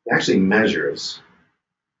 It actually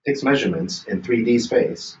takes measurements in 3D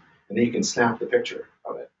space, and then you can snap the picture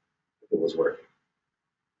of it if it was working.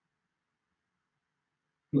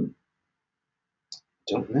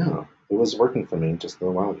 Don't know. It was working for me just a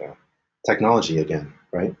little while ago. Technology again,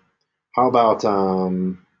 right? How about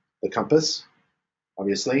the compass?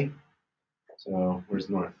 Obviously. So where's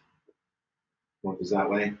north? North is that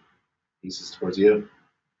way. East is towards you.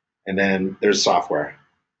 And then there's software.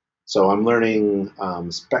 So I'm learning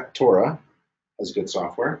Spectora as good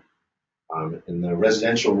software. In the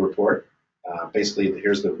residential report, basically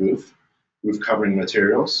here's the roof covering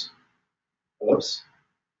materials. Oops.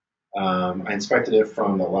 I inspected it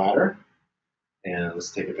from the ladder. And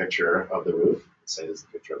let's take a picture of the roof. Let's say this is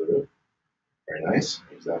a picture of the roof. Very nice.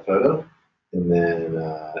 Here's that photo. And then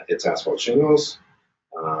it's asphalt shingles.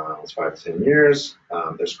 It's 5 to 10 years.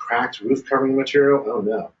 There's cracked roof covering material. Oh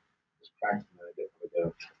no. There's cracked.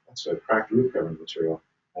 That's a cracked roof covering material.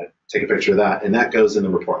 I take a picture of that, and that goes in the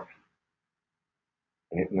report.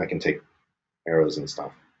 Right? And I can take arrows and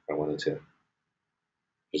stuff if I wanted to.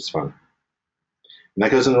 It's fun. And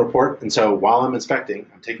that goes in the report. And so while I'm inspecting,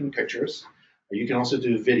 I'm taking pictures. You can also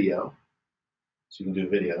do video. So you can do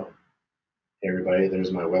video. Hey everybody,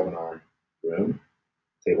 there's my webinar room,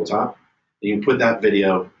 tabletop. You can put that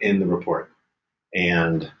video in the report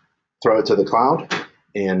and throw it to the cloud.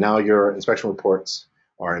 And now your inspection reports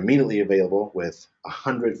are immediately available with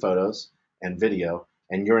 100 photos and video,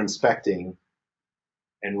 and you're inspecting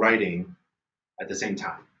and writing at the same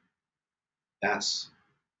time. That's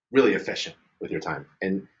really efficient with your time.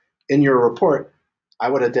 And in your report, I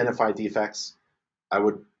would identify defects. I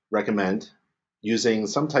would recommend using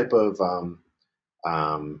some type of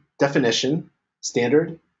definition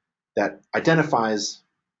standard that identifies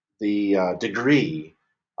the degree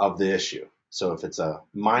of the issue. So if it's a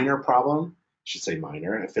minor problem, you should say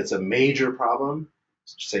minor. If it's a major problem,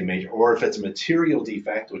 you should say major. Or if it's a material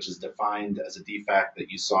defect, which is defined as a defect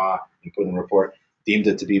that you saw and put in the report, deemed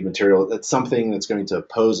it to be material, that's something that's going to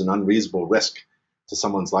pose an unreasonable risk to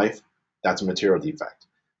someone's life, that's a material defect.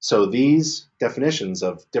 So these definitions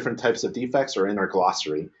of different types of defects are in our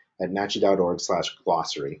glossary at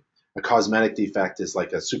nachi.org/glossary. A cosmetic defect is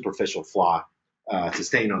like a superficial flaw, it's a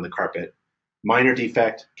stain on the carpet. Minor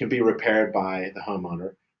defect can be repaired by the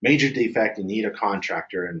homeowner. Major defect, you need a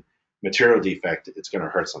contractor, and material defect, it's going to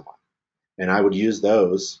hurt someone. And I would use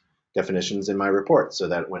those definitions in my report so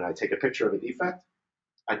that when I take a picture of a defect,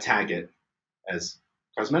 I tag it as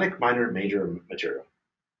cosmetic, minor, major material.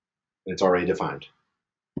 And it's already defined.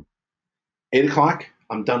 8 o'clock,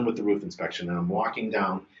 I'm done with the roof inspection and I'm walking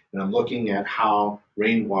down and I'm looking at how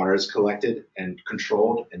rainwater is collected and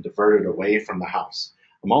controlled and diverted away from the house.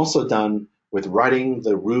 I'm also done with writing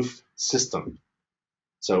the roof system.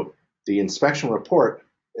 So the inspection report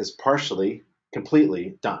is partially,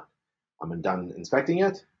 completely done. I'm done inspecting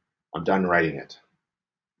it. I'm done writing it.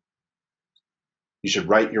 You should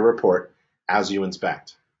write your report as you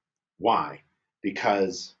inspect. Why?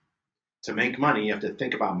 Because to make money, you have to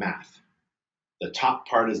think about math. The top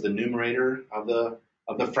part is the numerator of the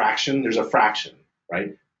fraction. There's a fraction,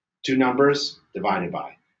 right? 2 numbers divided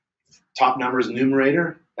by. Top number is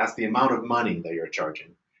numerator. That's the amount of money that you're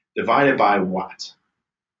charging. Divided by what?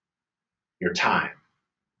 Your time.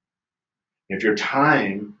 If your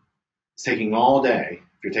time is taking all day,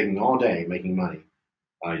 if you're taking all day making money,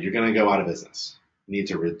 you're going to go out of business. You need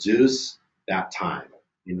to reduce that time.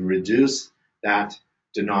 You need to reduce that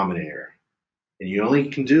denominator. And you only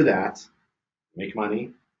can do that, make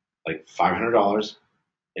money, like $500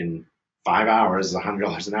 in 5 hours is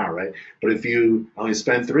 $100 an hour, right? But if you only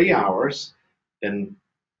spend 3 hours, then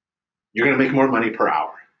you're going to make more money per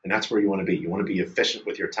hour. And that's where you want to be. You want to be efficient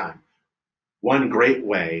with your time. One great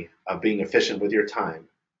way of being efficient with your time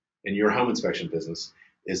in your home inspection business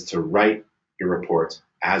is to write your report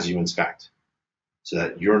as you inspect so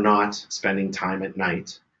that you're not spending time at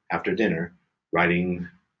night after dinner writing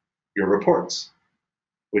your reports,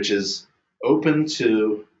 which is open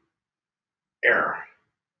to error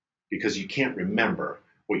because you can't remember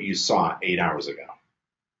what you saw 8 hours ago.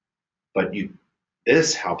 But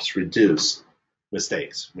this helps reduce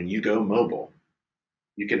mistakes. When you go mobile,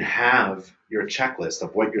 you can have your checklist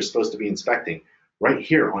of what you're supposed to be inspecting right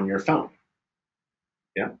here on your phone.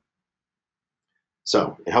 Yeah.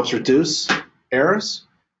 So it helps reduce errors,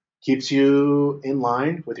 keeps you in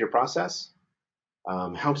line with your process,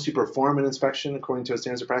 helps you perform an inspection according to a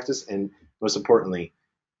standards of practice, and most importantly,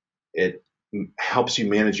 it helps you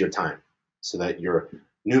manage your time so that your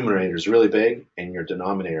numerator is really big and your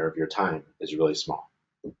denominator of your time is really small.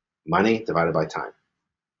 Money divided by time.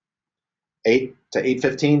 8 to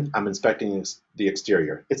 8:15, I'm inspecting the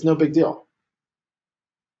exterior. It's no big deal.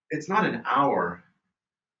 It's not an hour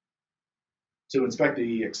to inspect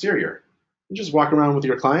the exterior. You just walk around with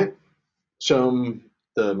your client, show them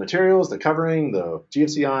the materials, the covering, the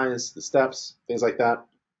GFCIs, the steps, things like that,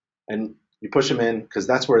 and you push them in because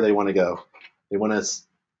that's where they want to go. They want to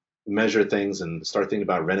measure things and start thinking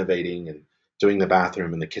about renovating and doing the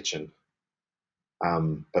bathroom and the kitchen.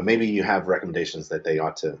 But maybe you have recommendations that they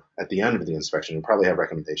ought to, at the end of the inspection, you probably have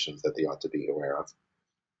recommendations that they ought to be aware of.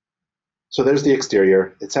 So there's the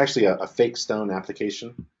exterior. It's actually a fake stone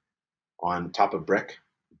application on top of brick.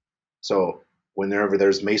 So whenever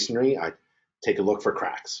there's masonry, I take a look for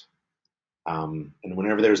cracks. And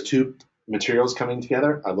whenever there's 2 materials coming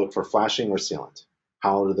together, I look for flashing or sealant.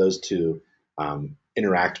 How do those 2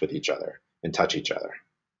 interact with each other and touch each other?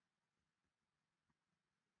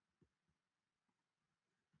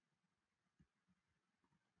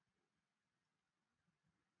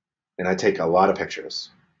 And I take a lot of pictures.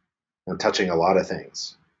 I'm touching a lot of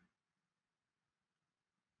things.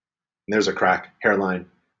 And there's a crack, hairline,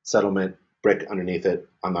 settlement, brick underneath it.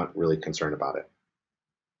 I'm not really concerned about it.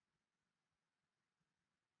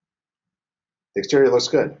 The exterior looks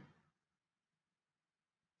good.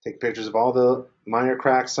 Take pictures of all the minor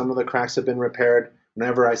cracks. Some of the cracks have been repaired.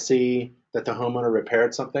 Whenever I see that the homeowner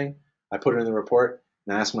repaired something, I put it in the report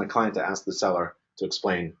and I ask my client to ask the seller to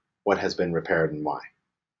explain what has been repaired and why.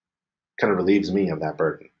 Kind of relieves me of that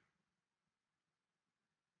burden.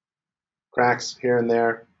 Cracks here and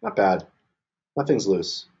there, not bad. Nothing's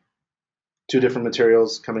loose. 2 different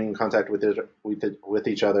materials coming in contact with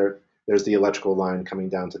each other. There's the electrical line coming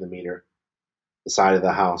down to the meter, the side of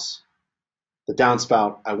the house. The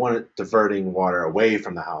downspout, I want it diverting water away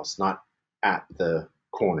from the house, not at the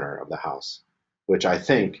corner of the house, which I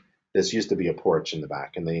think this used to be a porch in the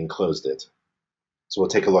back and they enclosed it. So we'll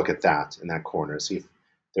take a look at that in that corner, see if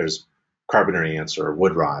there's carpentry ants or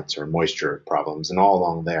wood rots or moisture problems, and all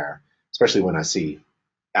along there, especially when I see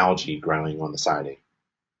algae growing on the siding.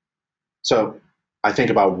 So I think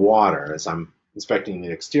about water as I'm inspecting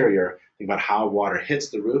the exterior, think about how water hits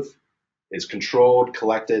the roof, is controlled,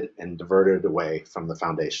 collected, and diverted away from the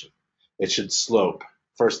foundation. It should slope.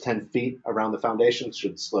 First 10 feet around the foundation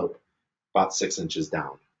should slope about 6 inches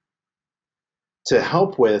down. To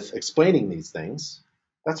help with explaining these things,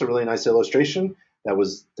 that's a really nice illustration that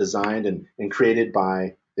was designed and created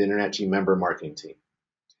by the Internet G member marketing team.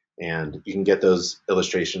 And you can get those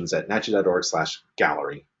illustrations at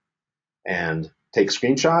netg.org/gallery and take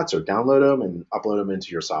screenshots or download them and upload them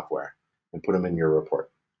into your software and put them in your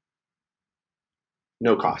report.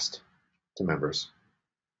 No cost to members.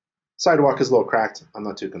 Sidewalk is a little cracked. I'm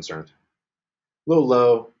not too concerned. A little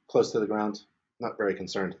low, close to the ground. Not very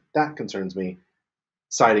concerned. That concerns me.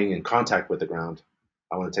 Siding in contact with the ground.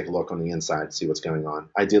 I want to take a look on the inside, see what's going on.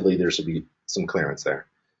 Ideally, there should be some clearance there.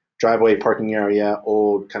 Driveway, parking area,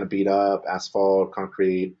 old, kind of beat up, asphalt,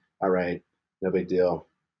 concrete. All right, no big deal.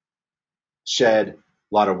 Shed, a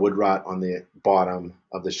lot of wood rot on the bottom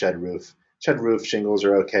of the shed roof. Shed roof shingles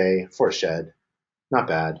are okay for a shed. Not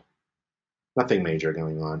bad. Nothing major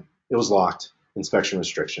going on. It was locked. Inspection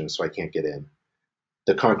restrictions, so I can't get in.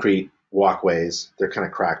 The concrete walkways, they're kind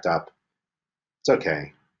of cracked up. It's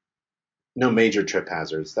okay. No major trip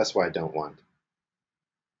hazards. That's what I don't want.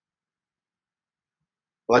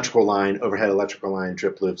 Electrical line, overhead electrical line,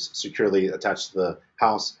 drip loops securely attached to the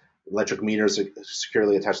house. Electric meters are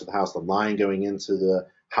securely attached to the house. The line going into the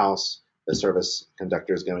house, the service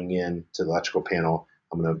conductors going in to the electrical panel.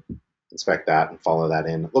 I'm going to inspect that and follow that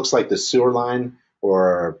in. It looks like the sewer line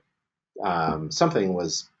or something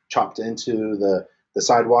was chopped into the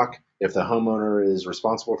sidewalk. If the homeowner is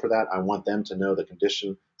responsible for that, I want them to know the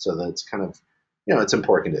condition so that it's kind of, it's in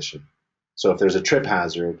poor condition. So if there's a trip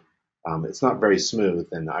hazard, it's not very smooth,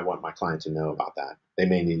 then I want my client to know about that. They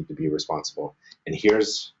may need to be responsible. And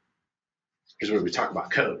here's where we talk about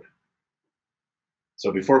code.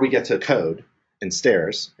 So before we get to code and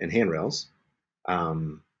stairs and handrails,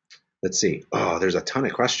 let's see. Oh, there's a ton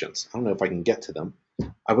of questions. I don't know if I can get to them.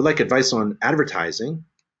 I would like advice on advertising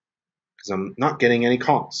because I'm not getting any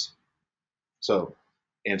calls. So,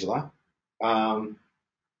 Angela,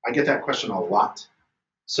 I get that question a lot.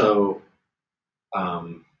 So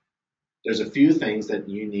there's a few things that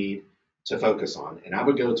you need to focus on. And I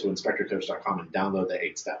would go to inspectorcoach.com and download the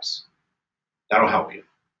 8 steps. That'll help you.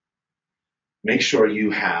 Make sure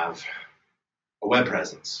you have a web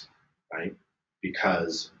presence, right?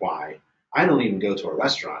 Because why? I don't even go to a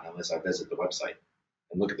restaurant unless I visit the website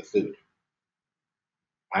and look at the food.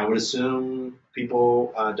 I would assume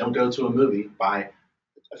people don't go to a movie, buy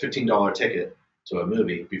a $15 ticket to a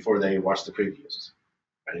movie before they watch the previews.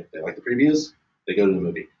 Right? If they like the previews, they go to the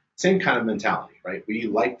movie. Same kind of mentality, right? We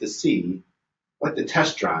like to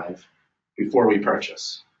test drive before we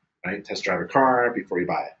purchase, right? Test drive a car before you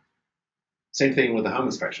buy it. Same thing with a home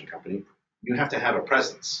inspection company. You have to have a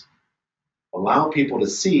presence. Allow people to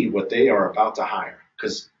see what they are about to hire,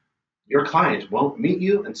 because your client won't meet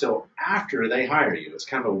you until after they hire you. It's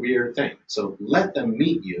kind of a weird thing. So let them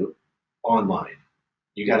meet you online.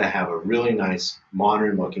 You got to have a really nice,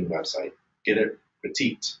 modern-looking website. Get it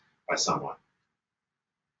critiqued by someone.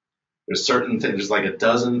 There's certain things, there's like a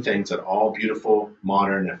dozen things that all beautiful,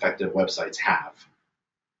 modern, effective websites have.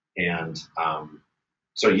 And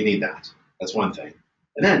so you need that. That's one thing.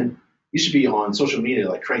 And then you should be on social media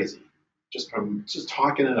like crazy, just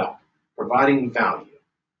talking it up, providing value,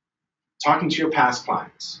 talking to your past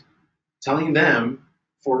clients, telling them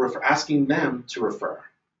asking them to refer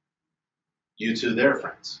you to their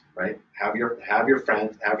friends, right? Have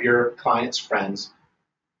your clients' friends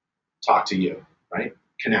talk to you, right?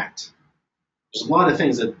 Connect. There's a lot of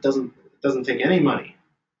things that doesn't take any money.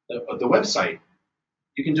 The website,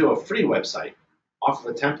 you can do a free website off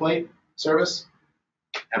of a template service,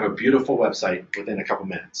 have a beautiful website within a couple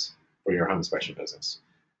minutes for your home inspection business.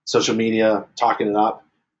 Social media, talking it up,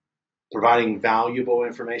 providing valuable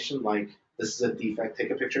information like this is a defect,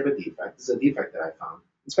 take a picture of a defect. This is a defect that I found.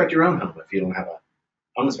 Inspect your own home if you don't have a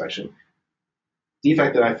home inspection.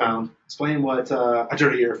 Defect that I found, explain what a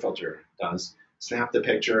dirty air filter does. Snap the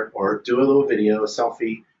picture or do a little video, a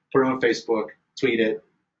selfie, put it on Facebook, tweet it,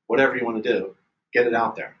 whatever you want to do, get it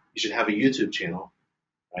out there. You should have a YouTube channel,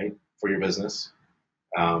 right, for your business.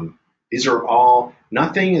 These are all,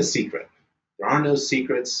 nothing is secret. There are no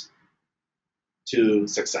secrets to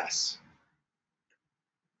success.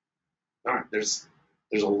 All right, there's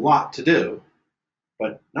a lot to do,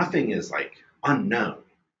 but nothing is like unknown.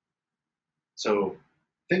 So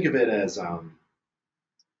think of it as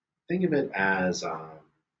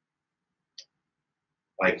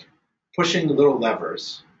like pushing little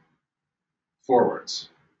levers forwards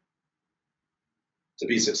to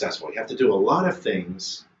be successful. You have to do a lot of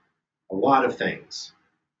things,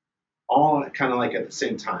 all kind of like at the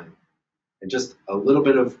same time, and just a little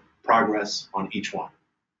bit of progress on each one.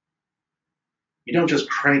 You don't just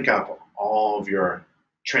crank up all of your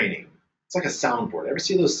training. It's like a soundboard. Ever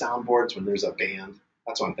see those soundboards when there's a band?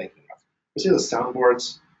 That's what I'm thinking of. Ever see those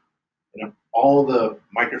soundboards? All the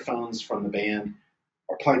microphones from the band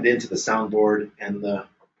are plugged into the soundboard, and the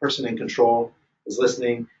person in control is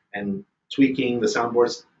listening and tweaking the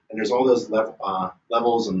soundboards, and there's all those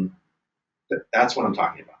levels, and that's what I'm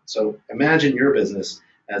talking about. So imagine your business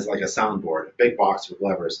as like a soundboard, a big box with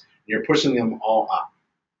levers, and you're pushing them all up.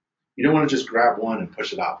 You don't want to just grab one and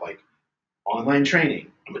push it up, like online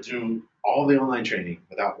training. I'm going to do all the online training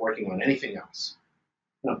without working on anything else.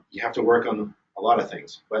 No, you have to work on a lot of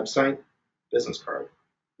things: website, business card,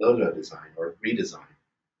 logo design or redesign,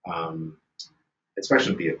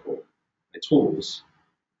 inspection vehicle, tools,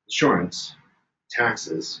 insurance,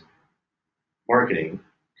 taxes, marketing,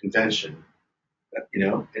 convention,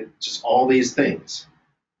 just all these things.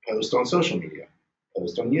 Post on social media,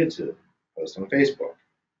 post on YouTube, post on Facebook,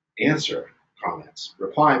 answer comments,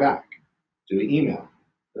 reply back, do an email.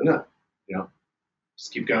 No,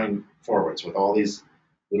 just keep going forwards with all these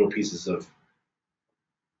little pieces of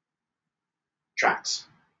tracks.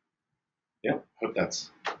 Yeah, hope that's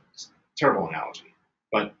a terrible analogy,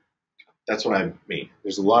 but that's what I mean.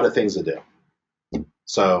 There's a lot of things to do.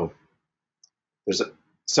 So there's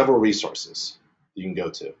several resources you can go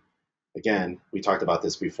to. Again, we talked about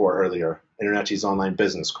this before earlier. InterNACHI's online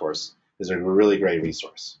business course is a really great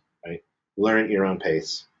resource, right? Learn at your own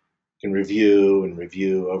pace. You can review and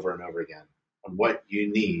review over and over again on what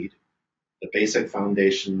you need, the basic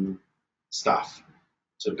foundation stuff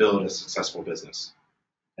to build a successful business.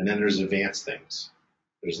 And then there's advanced things.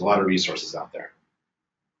 There's a lot of resources out there.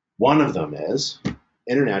 One of them is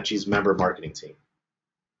InterNACHI's member marketing team.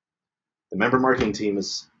 The member marketing team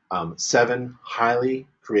is 7 highly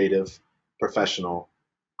creative, professional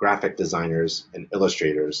graphic designers and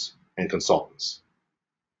illustrators and consultants.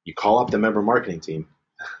 You call up the member marketing team.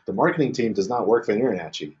 The marketing team does not work for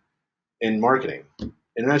InterNACHI in marketing.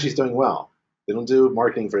 InterNACHI is doing well. They don't do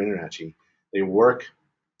marketing for InterNACHI. They work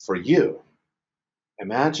for you.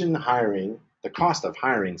 Imagine the cost of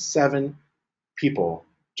hiring 7 people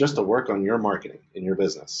just to work on your marketing in your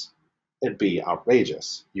business. It'd be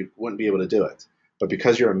outrageous. You wouldn't be able to do it. But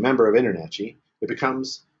because you're a member of InterNACHI, it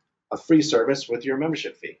becomes a free service with your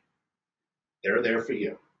membership fee. They're there for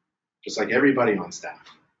you, just like everybody on staff.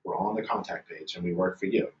 We're all on the contact page, and we work for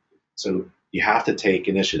you. So you have to take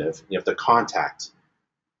initiative. You have to contact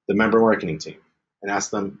the member marketing team and ask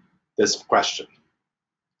them this question: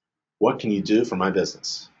 what can you do for my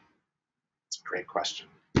business? It's a great question.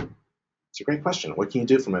 It's a great question. What can you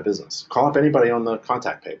do for my business? Call up anybody on the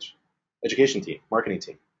contact page. Education team, marketing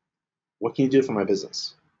team. What can you do for my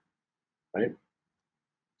business? Right?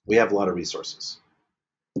 We have a lot of resources.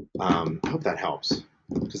 I hope that helps,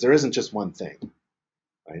 because there isn't just one thing,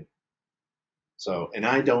 right? So, and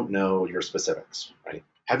I don't know your specifics, right?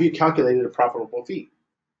 Have you calculated a profitable fee?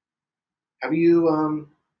 Have you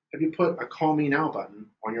put a call me now button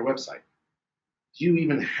on your website? Do you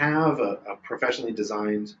even have a professionally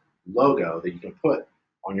designed logo that you can put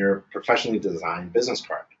on your professionally designed business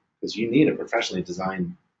card? Because you need a professionally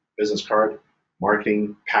designed business card,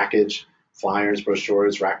 marketing package, flyers,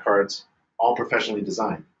 brochures, rack cards, all professionally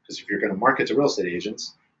designed. Because if you're going to market to real estate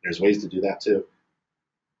agents, there's ways to do that too.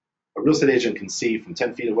 A real estate agent can see from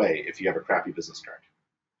 10 feet away if you have a crappy business card.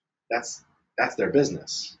 That's their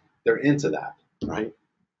business. They're into that, right?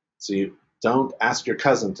 So you don't ask your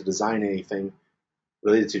cousin to design anything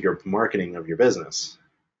related to your marketing of your business.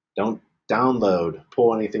 Don't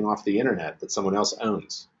pull anything off the internet that someone else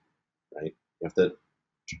owns, right? You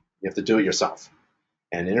have to do it yourself.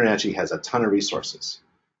 And InterNACHI has a ton of resources.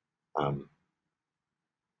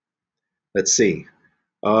 Let's see.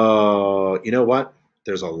 You know what?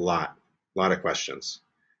 There's a lot of questions.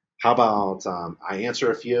 How about I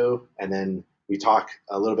answer a few, and then we talk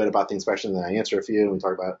a little bit about the inspection, and then I answer a few, and we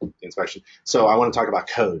talk about the inspection. So I want to talk about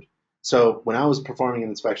code. So when I was performing an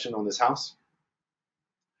inspection on this house,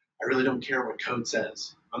 I really don't care what code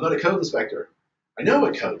says. I'm not a code inspector. I know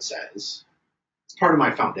what code says. It's part of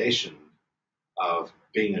my foundation of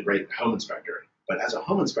being a great home inspector. But as a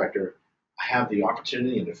home inspector, I have the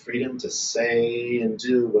opportunity and the freedom to say and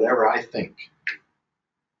do whatever I think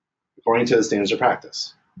according to the standards of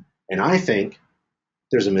practice. And I think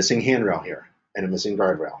there's a missing handrail here and a missing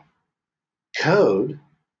guardrail. Code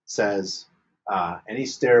says any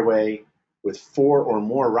stairway with 4 or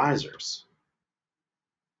more risers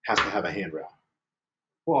has to have a handrail.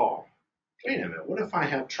 Well, wait a minute. What if I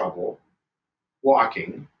have trouble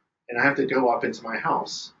walking and I have to go up into my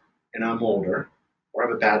house and I'm older or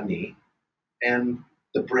have a bad knee and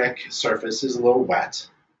the brick surface is a little wet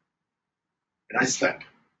and I slip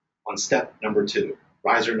on step number 2,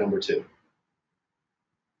 riser number 2?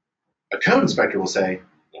 A code inspector will say,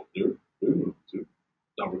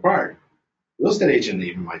 not required. Real estate agent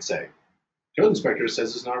even might say, code inspector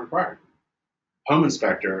says it's not required. Home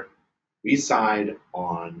inspector, we side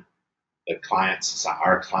on the client's side,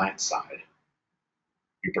 our client's side.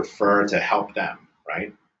 We prefer to help them,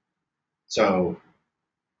 right? So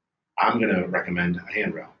I'm going to recommend a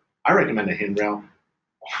handrail. I recommend a handrail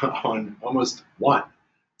on almost one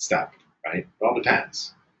step, right? It all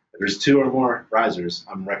depends. If there's 2 or more risers,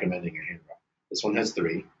 I'm recommending a handrail. This one has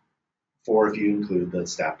 3, 4 if you include the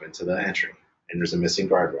step into the entry, and there's a missing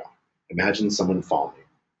guardrail. Imagine someone falling.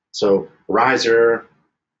 So riser,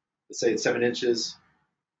 let's say it's 7 inches,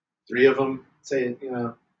 3 of them, say,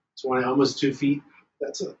 20, almost 2 feet.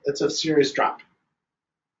 That's a serious drop.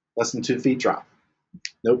 Less than 2 feet drop.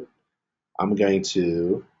 Nope. I'm going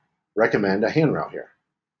to recommend a handrail here.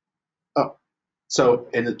 Oh, so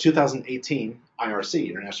in the 2018 IRC,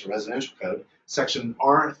 International Residential Code, section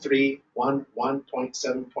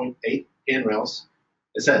R311.7.8, handrails,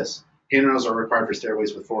 it says, handrails are required for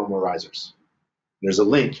stairways with 4 or more risers. There's a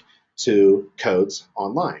link to codes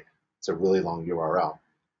online. It's a really long URL.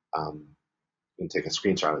 You can take a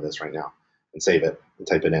screenshot of this right now and save it and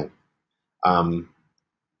type it in.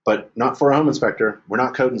 But not for a home inspector. We're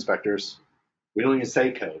not code inspectors. We don't even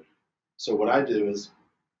say code. So what I do is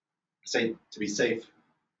say, to be safe,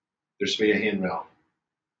 there should be a handrail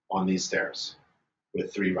on these stairs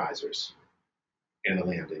with 3 risers and a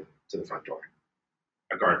landing to the front door,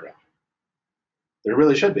 a guardrail. There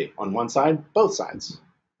really should be on one side, both sides.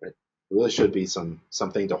 Right? There really should be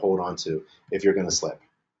something to hold on to if you're going to slip.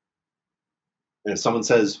 And if someone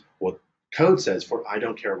says, well, code says, I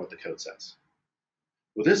don't care what the code says.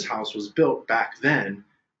 Well, this house was built back then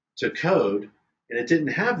to code, and it didn't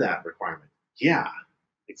have that requirement. Yeah,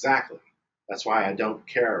 exactly. That's why I don't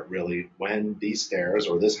care really when these stairs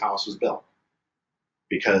or this house was built.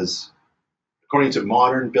 Because according to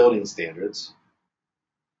modern building standards,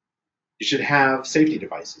 you should have safety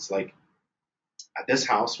devices. Like at this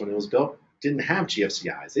house, when it was built, didn't have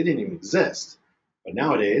GFCIs. They didn't even exist. But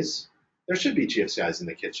nowadays, there should be GFCIs in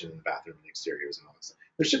the kitchen, and the bathroom, and the exteriors, and all that stuff.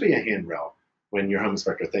 There should be a handrail when your home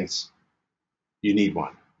inspector thinks you need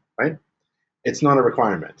one, right? It's not a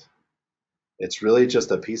requirement. It's really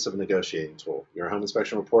just a piece of negotiating tool. Your home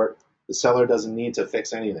inspection report, the seller doesn't need to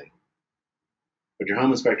fix anything. But your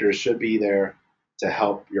home inspector should be there to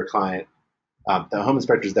help your client. The home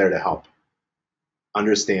inspector is there to help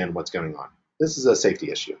understand what's going on. This is a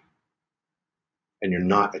safety issue. And you're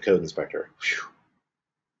not a code inspector. Whew.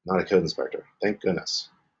 Not a code inspector. Thank goodness.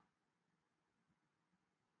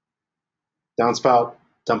 Downspout,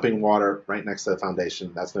 dumping water right next to the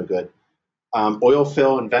foundation. That's no good. Oil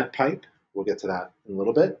fill and vent pipe. We'll get to that in a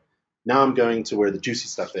little bit. Now I'm going to where the juicy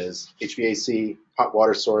stuff is. HVAC, hot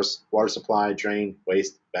water source, water supply, drain,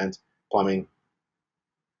 waste, vent, plumbing,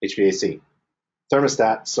 HVAC.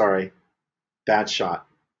 Thermostat, sorry, bad shot,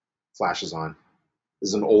 flashes on. This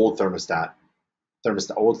is an old thermostat.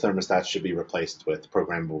 Old thermostats should be replaced with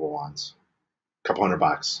programmable ones. A couple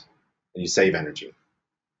 $100, and you save energy.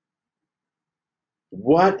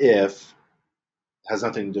 What if, it has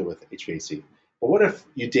nothing to do with HVAC, but what if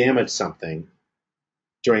you damage something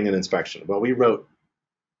during an inspection? Well, we wrote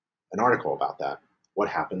an article about that. What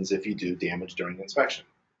happens if you do damage during inspection?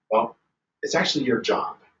 Well, it's actually your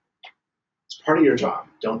job. It's part of your job.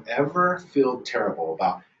 Don't ever feel terrible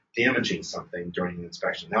about damaging something during an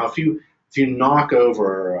inspection. Now, if you knock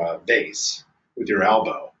over a vase with your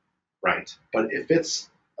elbow, right? But if it's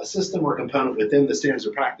a system or component within the standards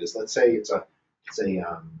of practice, let's say it's a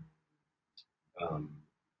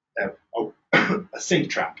sink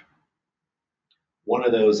trap, one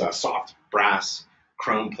of those soft brass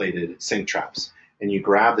chrome-plated sink traps, and you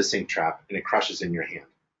grab the sink trap and it crushes in your hand.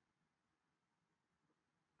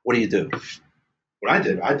 What do? What I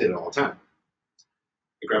did it all the time.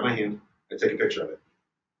 I grab my hand, I take a picture of it,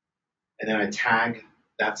 and then I tag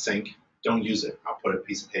that sink. Don't use it. I'll put a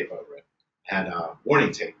piece of tape over it. And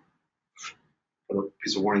warning tape. Put a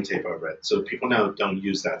piece of warning tape over it so people know don't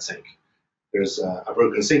use that sink. There's a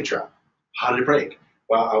broken sink trap. How did it break?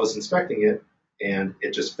 Well, I was inspecting it, and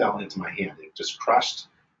it just fell into my hand. It just crushed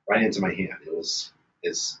right into my hand. It was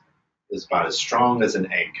about as strong as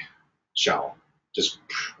an egg shell.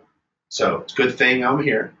 So it's a good thing I'm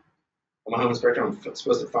here. I'm a home inspector. I'm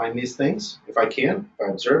supposed to find these things if I can, if I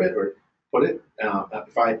observe it or put it.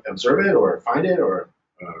 If I observe it or find it or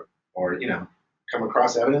come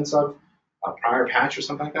across evidence of a prior patch or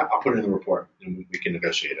something like that, I'll put it in the report and we can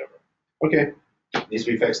negotiate over it. Okay, needs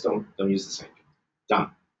to be fixed. Don't use the sink.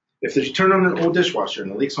 Done. If you turn on an old dishwasher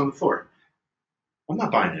and it leaks on the floor, I'm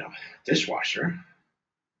not buying a dishwasher.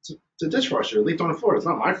 It's a dishwasher. It leaked on the floor. It's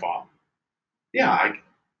not my fault. Yeah, I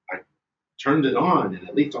turned it on and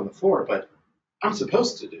it leaked on the floor, but I'm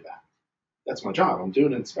supposed to do that. That's my job. I'm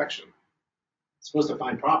doing an inspection. It's supposed to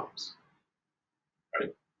find problems,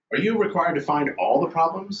 right? Are you required to find all the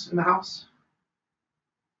problems in the house?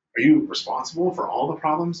 Are you responsible for all the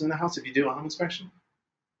problems in the house if you do a home inspection?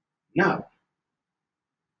 No.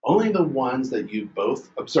 Only the ones that you both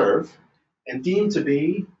observe and deem to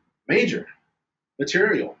be major,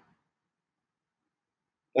 material.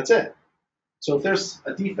 That's it. So if there's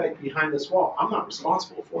a defect behind this wall, I'm not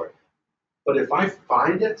responsible for it. But if I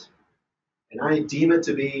find it and I deem it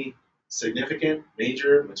to be significant,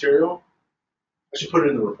 major material, I should put it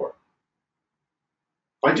in the report.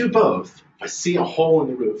 If I do both, if I see a hole in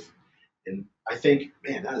the roof and I think,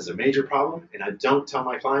 man, that is a major problem, and I don't tell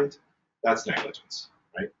my client, that's negligence,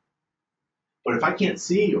 right? But if I can't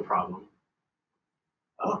see your problem,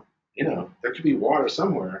 oh, there could be water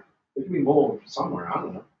somewhere. There could be mold somewhere. I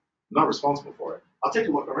don't know. I'm not responsible for it. I'll take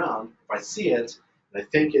a look around. If I see it and I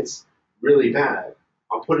think it's really bad,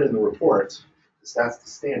 I'll put it in the report because that's the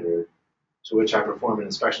standard to which I perform an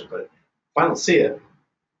inspection. But if I don't see it,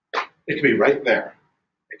 it could be right there.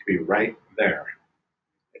 It could be right there.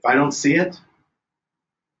 If I don't see it,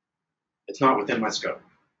 it's not within my scope.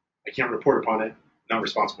 I can't report upon it. I'm not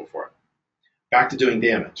responsible for it. Back to doing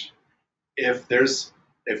damage. If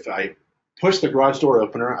I push the garage door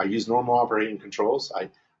opener, I use normal operating controls. I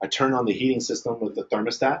turn on the heating system with the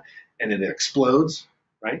thermostat and it explodes,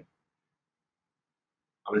 right?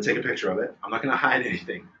 I'm going to take a picture of it. I'm not going to hide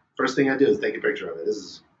anything. First thing I do is take a picture of it. This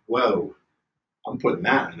is, whoa, I'm putting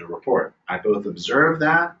that in the report. I both observe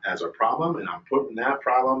that as a problem and I'm putting that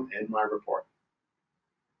problem in my report.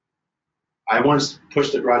 I once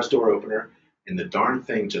pushed the garage door opener and the darn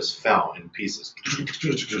thing just fell in pieces.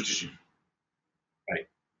 Right?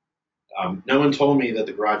 No one told me that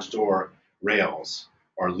the garage door rails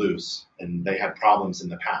are loose and they had problems in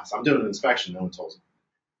the past. I'm doing an inspection, no one told me.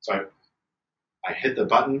 So I hit the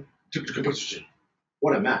button.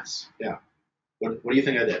 What a mess. Yeah. What do you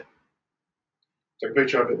think I did? Took a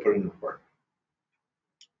picture of it, put it in the report.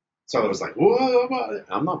 So I was like, whoa,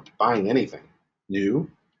 I'm not buying anything new.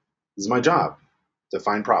 This is my job, to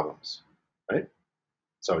find problems, right?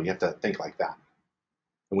 So you have to think like that.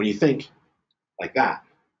 And when you think like that,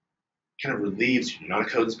 it kind of relieves you. You're not a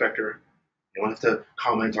code inspector. You don't have to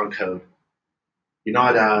comment on code. You're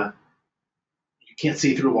not, you can't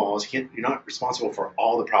see through walls. You're not responsible for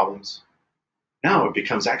all the problems. Now it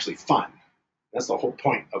becomes actually fun. That's the whole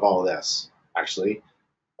point of all of this. Actually,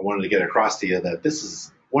 I wanted to get across to you that this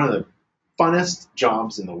is one of the funnest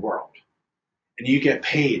jobs in the world. And you get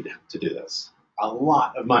paid to do this. A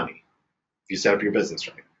lot of money if you set up your business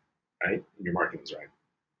right? And your marketing's right.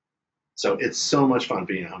 So it's so much fun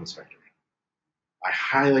being a home inspector. I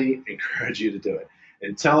highly encourage you to do it.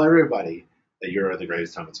 And tell everybody that you're the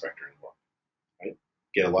greatest home inspector in the world. Right?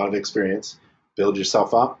 Get a lot of experience, build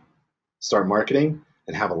yourself up, start marketing,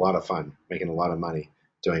 and have a lot of fun, making a lot of money,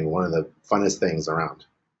 doing one of the funnest things around.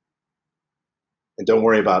 And don't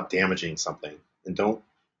worry about damaging something. And don't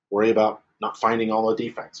worry about not finding all the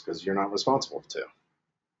defects because you're not responsible to.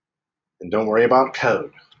 And don't worry about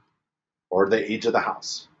code or the age of the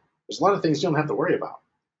house. There's a lot of things you don't have to worry about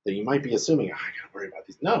that you might be assuming, I gotta worry about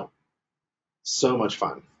these. No. So much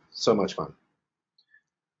fun. So much fun.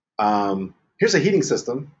 Here's a heating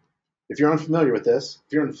system. If you're unfamiliar with this,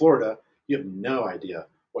 if you're in Florida, you have no idea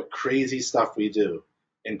what crazy stuff we do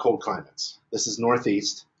in cold climates. This is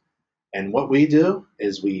Northeast. And what we do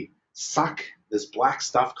is we suck this black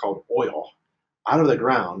stuff called oil out of the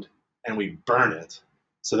ground and we burn it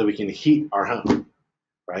so that we can heat our home,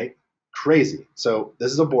 right? Crazy. So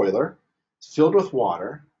this is a boiler. It's filled with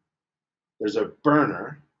water. There's a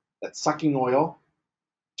burner that's sucking oil,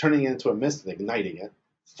 turning it into a mist and igniting it.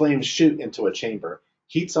 Flames shoot into a chamber,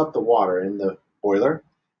 heats up the water in the boiler,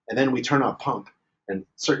 and then we turn on a pump and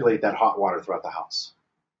circulate that hot water throughout the house.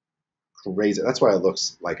 Crazy. That's why it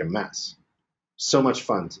looks like a mess. So much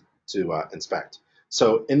fun to inspect.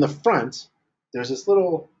 So in the front, there's this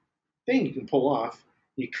little thing you can pull off.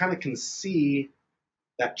 You kind of can see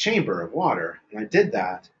that chamber of water, and I did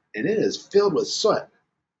that, and it is filled with soot.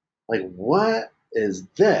 Like, what is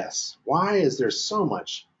this? Why is there so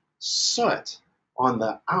much soot on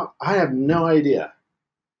the out? I have no idea.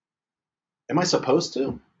 Am I supposed to?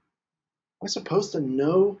 Am I supposed to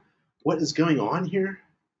know what is going on here?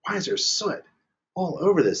 Why is there soot all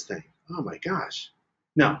over this thing? Oh my gosh.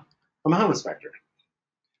 No, I'm a home inspector.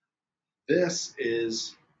 This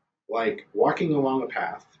is like walking along a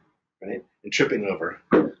path, right, and tripping over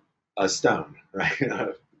a stone, right,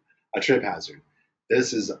 a trip hazard.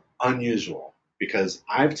 This is unusual because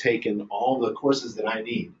I've taken all the courses that I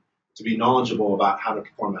need to be knowledgeable about how to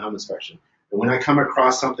perform a home inspection. And when I come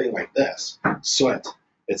across something like this, soot,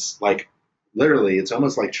 it's like literally, it's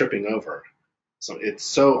almost like tripping over So it's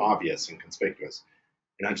so obvious and conspicuous.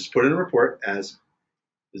 And I just put in a report as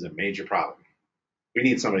is a major problem. We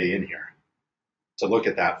need somebody in here to look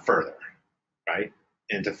at that further, right?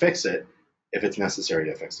 And to fix it if it's necessary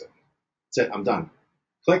to fix it. That's it, I'm done.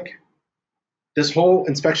 Click. This whole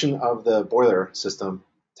inspection of the boiler system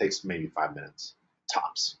takes maybe 5 minutes,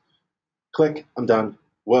 tops. Click, I'm done.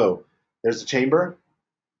 Whoa, there's the chamber,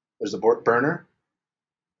 there's the burner.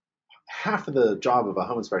 Half of the job of a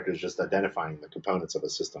home inspector is just identifying the components of a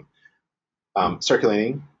system.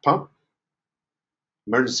 Circulating pump,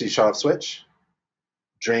 emergency shut-off switch,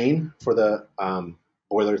 drain for the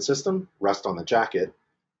boiler system, rust on the jacket,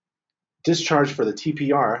 discharge for the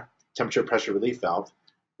TPR, temperature pressure relief valve.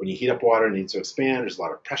 When you heat up water, it needs to expand. There's a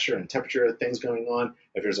lot of pressure and temperature things going on.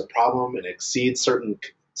 If there's a problem and it exceeds certain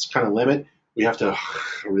kind of limit, we have to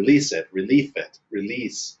release it,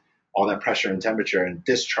 release all that pressure and temperature and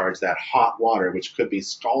discharge that hot water, which could be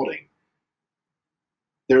scalding.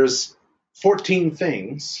 There's 14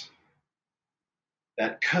 things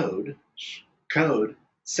that code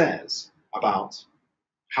says about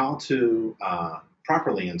how to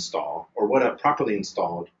properly install, or what a properly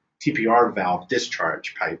installed TPR valve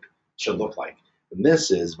discharge pipe should look like. And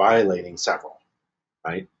this is violating several,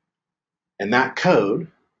 right? And that code,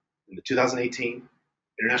 in the 2018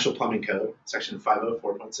 International Plumbing Code, section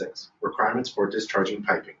 504.6, requirements for discharging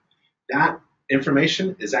piping. That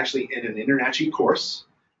information is actually in an InterNACHI course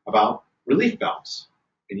about relief valves,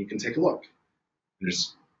 and you can take a look.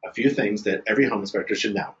 There's a few things that every home inspector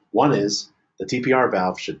should know. One is the TPR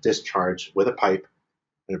valve should discharge with a pipe,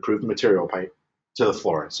 an approved material pipe, to the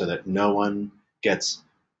floor so that no one gets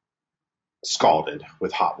scalded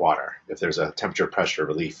with hot water if there's a temperature pressure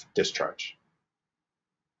relief discharge.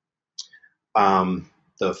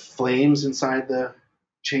 The flames inside the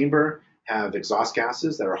chamber have exhaust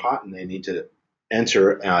gases that are hot, and they need to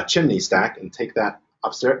enter a chimney stack and take that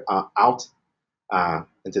upstairs out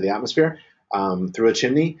into the atmosphere through a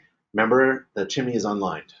chimney. Remember, the chimney is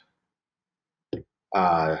unlined.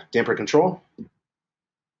 Damper control,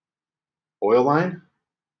 oil line,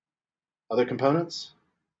 other components.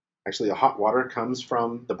 Actually, the hot water comes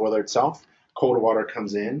from the boiler itself. Cold water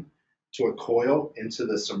comes in to a coil into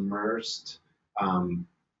the submerged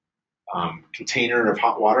container of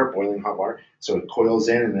hot water, boiling hot water. So it coils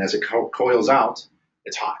in, and as it coils out,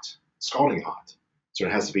 it's hot, scalding hot. So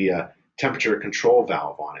it has to be a temperature control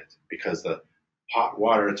valve on it, because the hot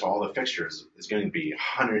water to all the fixtures is going to be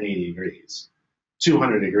 180 degrees,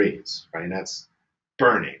 200 degrees, right? And that's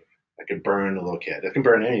burning. That can burn a little kid. It can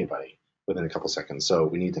burn anybody within a couple seconds. So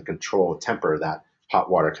we need to temper that hot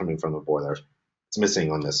water coming from the boiler. It's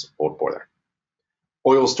missing on this old boiler.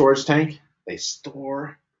 Oil storage tank. They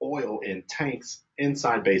store oil in tanks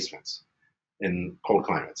inside basements in cold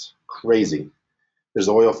climates. Crazy. There's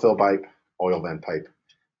the oil fill pipe, oil vent pipe.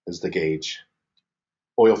 There's the gauge.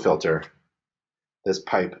 Oil filter. This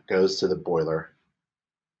pipe goes to the boiler,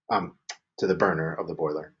 to the burner of the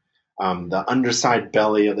boiler. The underside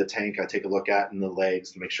belly of the tank I take a look at, and the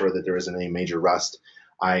legs, to make sure that there isn't any major rust.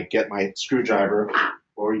 I get my screwdriver,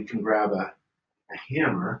 or you can grab a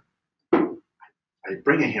hammer. I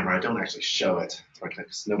bring a hammer. I don't actually show it,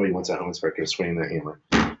 because nobody wants a home inspector swinging the hammer.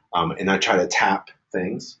 And I try to tap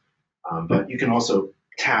things. But you can also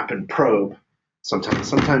tap and probe.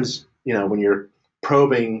 Sometimes, when you're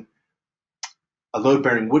probing a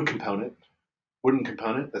load-bearing wooden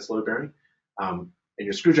component that's load-bearing, and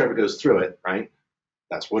your screwdriver goes through it, right?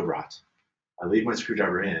 That's wood rot. I leave my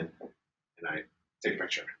screwdriver in, and I take a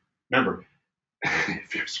picture. Remember,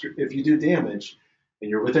 if you do damage, and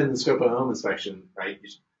you're within the scope of a home inspection, right,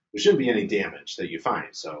 there shouldn't be any damage that you find.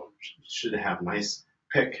 So you should have nice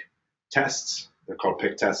pick tests. They're called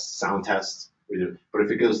pick tests, sound tests. But if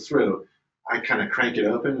it goes through, I kind of crank it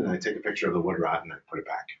open, and I take a picture of the wood rot, and I put it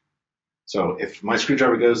back. So if my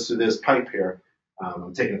screwdriver goes through this pipe here,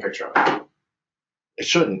 I'm taking a picture of it. It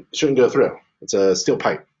shouldn't go through. It's a steel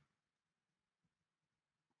pipe.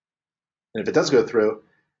 And if it does go through,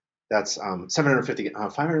 that's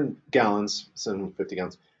 500 gallons, 750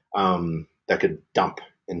 gallons, that could dump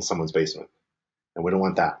in someone's basement. And we don't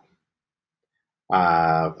want that.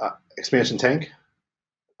 Expansion tank,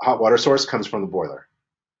 hot water source comes from the boiler.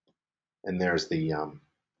 And there's the, let's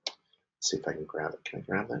see if I can grab it. Can I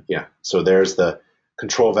grab that? Yeah. So there's the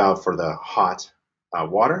control valve for the hot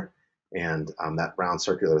water. And that round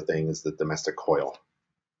circular thing is the domestic coil.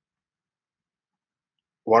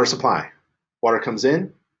 Water supply. Water comes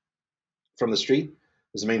in from the street.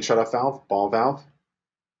 There's a main shutoff valve, ball valve,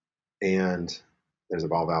 and there's a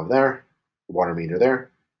ball valve there, water meter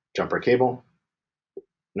there, jumper cable,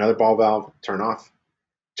 another ball valve, turn off,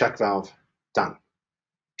 check valve, done.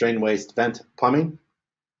 drain waste vent plumbing,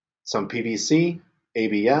 some PVC,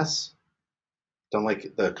 ABS. Don't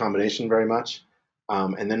like the combination very much.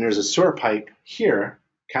 And then there's a sewer pipe here,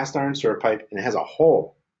 cast iron sewer pipe, and it has a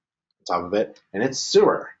hole on top of it, and it's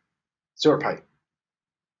sewer pipe.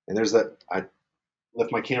 And there's that. I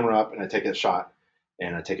lift my camera up and I take a shot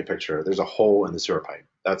and I take a picture. There's a hole in the sewer pipe.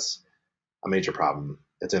 That's a major problem.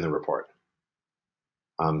 It's in the report.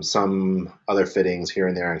 Some other fittings here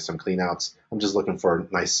and there and some clean outs. I'm just looking for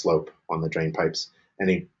nice slope on the drain pipes.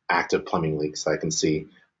 Any active plumbing leaks so I can see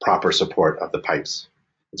proper support of the pipes.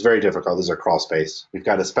 It's very difficult. These are crawl space. We've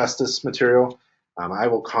got asbestos material. I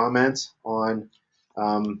will comment on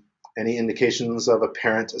any indications of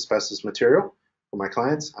apparent asbestos material for my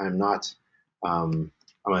clients. I'm an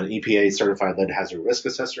EPA certified lead hazard risk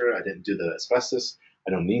assessor. I didn't do the asbestos.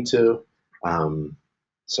 I don't need to.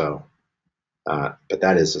 But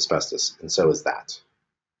that is asbestos, and so is that.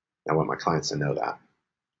 I want my clients to know that.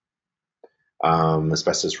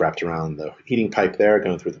 Asbestos wrapped around the heating pipe there,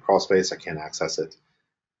 going through the crawl space. I can't access it.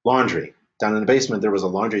 Laundry. Down in the basement, there was a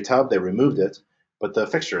laundry tub. They removed it, but the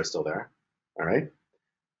fixture is still there. All right.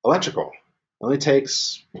 Electrical. Only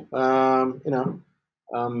takes, 15,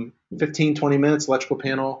 20 minutes, electrical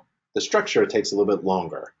panel. The structure takes a little bit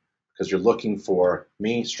longer because you're looking for,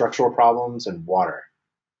 structural problems and water.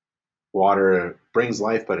 Water brings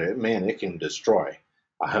life, but it can destroy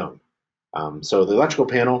a home. So the electrical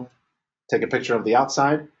panel, take a picture of the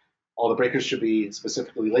outside. All the breakers should be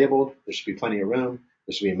specifically labeled. There should be plenty of room.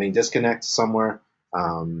 There should be a main disconnect somewhere.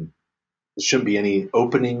 There shouldn't be any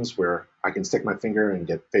openings where I can stick my finger and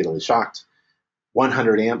get fatally shocked.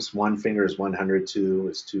 100 amps, one finger is 100, two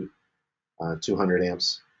is 200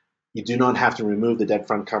 amps. You do not have to remove the dead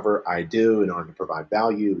front cover. I do in order to provide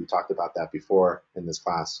value. We talked about that before in this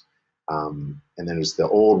class. And then there's the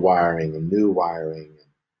old wiring and new wiring.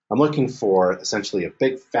 I'm looking for essentially a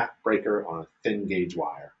big fat breaker on a thin gauge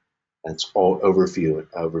wire. That's all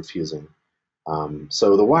overfusing.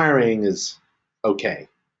 So the wiring is okay.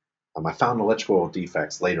 I found electrical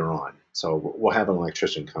defects later on, so we'll have an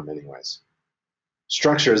electrician come anyways.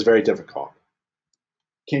 Structure is very difficult.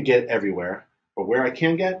 Can't get everywhere, but where I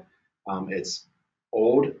can get, it's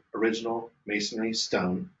old, original masonry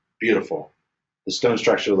stone, beautiful. The stone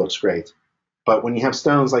structure looks great. But when you have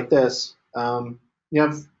stones like this, you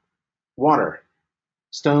have water.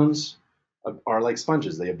 Stones are like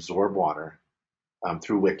sponges. They absorb water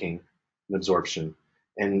through wicking and absorption.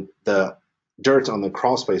 And the dirt on the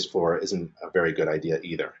crawl space floor isn't a very good idea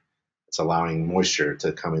either. It's allowing moisture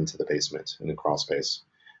to come into the basement in the crawl space.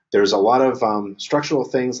 There's a lot of structural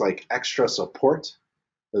things like extra support.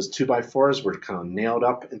 Those 2x4s were kind of nailed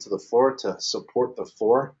up into the floor to support the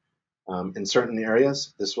floor in certain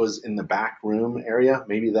areas. This was in the back room area,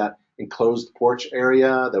 maybe that enclosed porch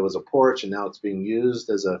area. There was a porch and now it's being used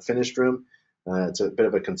as a finished room. It's a bit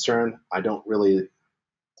of a concern. I don't really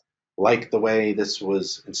like the way this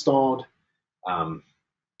was installed.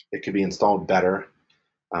 It could be installed better.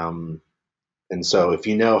 And so if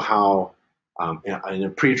you know how, in a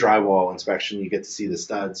pre-drywall inspection, you get to see the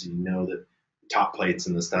studs, you know that the top plates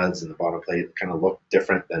and the studs and the bottom plate kind of look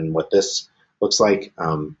different than what this looks like.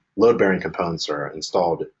 Load-bearing components are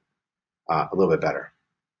installed a little bit better.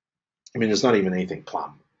 I mean, there's not even anything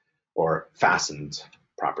plumb or fastened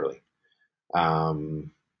properly. So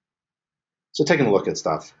taking a look at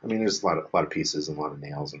stuff, I mean, there's a lot of pieces and a lot of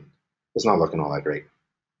nails, and it's not looking all that great.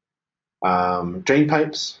 Drain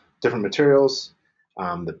pipes, different materials.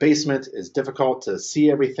 The basement is difficult to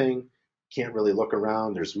see everything. Can't really look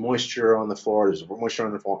around. There's moisture on the floor. There's moisture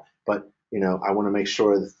on the floor. But, I want to make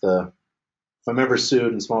sure that if I'm ever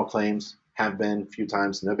sued in small claims, have been a few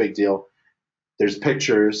times, no big deal. There's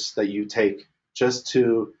pictures that you take just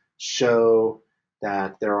to show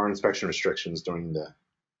that there are inspection restrictions during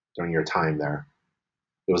your time there.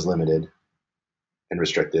 It was limited and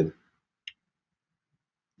restricted.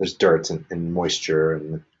 There's dirt and moisture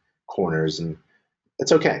and corners, and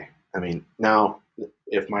it's okay. I mean, now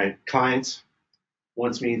if my client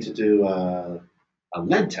wants me to do a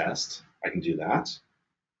lead test, I can do that.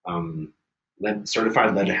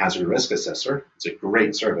 Certified lead hazard risk assessor. It's a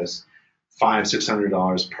great service.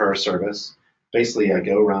 $500-600 per service. Basically, I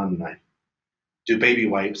go around and I do baby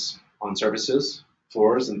wipes on surfaces,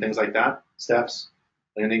 floors, and things like that. Steps,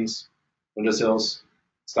 landings, windowsills,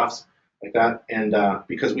 stuffs like that. And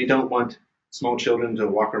because we don't want small children to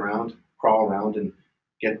walk around, crawl around, and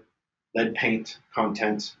get lead paint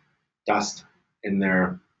content, dust in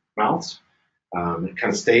their mouths. It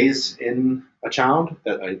kind of stays in a child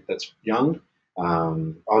that's young.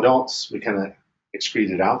 Adults, we kind of excrete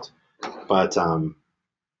it out. But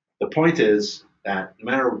the point is that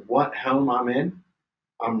no matter what home I'm in,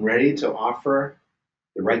 I'm ready to offer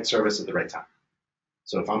the right service at the right time.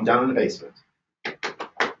 So if I'm down in the basement,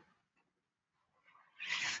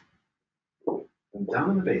 I'm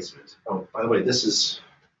down in the basement. Oh, by the way, that's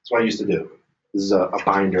what I used to do. This is a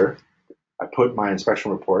binder. I put my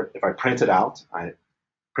inspection report. If I print it out, I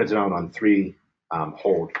print it out on three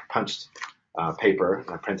hold punched paper, and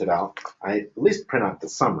I print it out. I at least print out the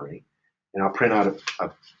summary, and I'll print out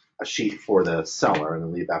a sheet for the seller and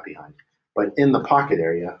then leave that behind. But in the pocket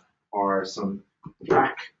area are some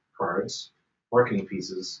rack cards, marketing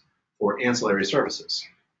pieces for ancillary services.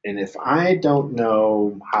 And if I don't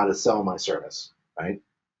know how to sell my service, right?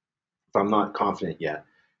 If I'm not confident yet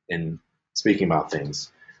in speaking about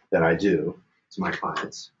things that I do to my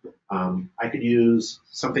clients, I could use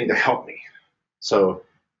something to help me. So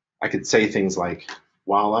I could say things like,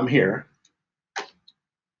 while I'm here,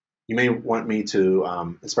 you may want me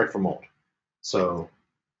to inspect for mold. So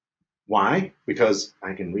why? Because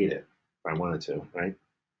I can read it if I wanted to, right?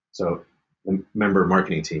 So the member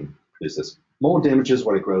marketing team produced this. Mold damages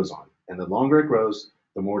what it grows on, and the longer it grows,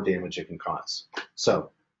 the more damage it can cause.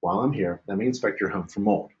 So while I'm here, let me inspect your home for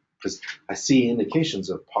mold, because I see indications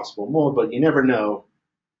of possible mold, but you never know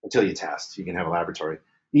until you test. You can have a laboratory.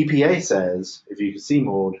 EPA says if you can see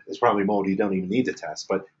mold, it's probably mold. You don't even need to test,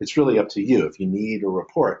 but it's really up to you. If you need a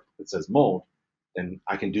report that says mold, then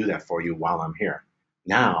I can do that for you while I'm here.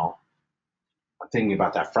 Now, I'm thinking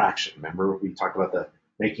about that fraction. Remember, we talked about the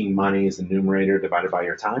making money is the numerator divided by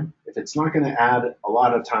your time. If it's not going to add a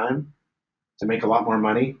lot of time to make a lot more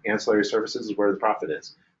money, ancillary services is where the profit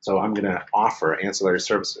is. So I'm going to offer ancillary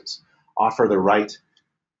services, offer the right.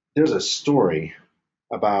 There's a story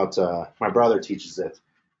about my brother teaches it,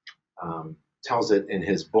 tells it in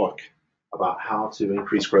his book about how to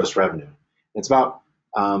increase gross revenue. It's about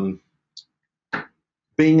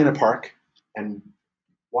being in a park and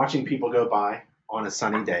watching people go by on a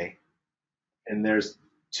sunny day. And there's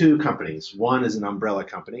two companies. One is an umbrella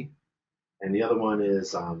company, and the other one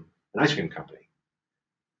is an ice cream company.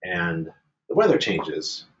 And the weather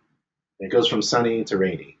changes. And it goes from sunny to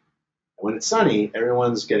rainy. And when it's sunny,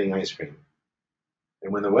 everyone's getting ice cream.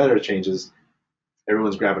 And when the weather changes,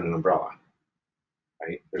 everyone's grabbing an umbrella.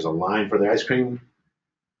 Right? There's a line for the ice cream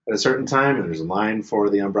at a certain time, and there's a line for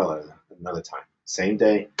the umbrella at another time. Same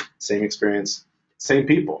day, same experience, same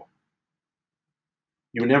people.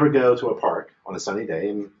 You would never go to a park on a sunny day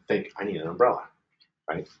and think, I need an umbrella,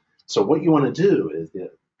 right? So what you want to do is,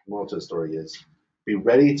 the moral to the story is, be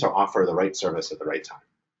ready to offer the right service at the right time.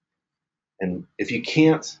 And if you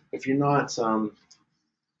can't, if you're not,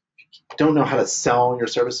 don't know how to sell your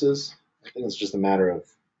services, I think it's just a matter of,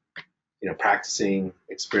 practicing,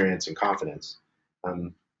 experience, and confidence.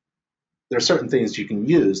 There are certain things you can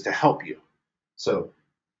use to help you. So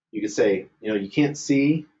you could say, you can't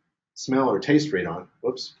see, smell, or taste radon.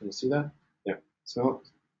 Whoops, can you see that? Yeah, smell,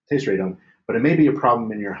 taste radon, but it may be a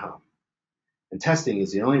problem in your home. And testing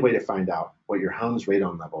is the only way to find out what your home's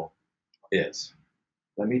radon level is.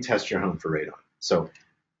 Let me test your home for radon. So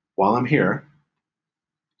while I'm here,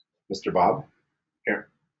 Mr. Bob, here,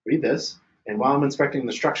 read this. And while I'm inspecting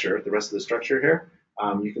the structure, the rest of the structure here,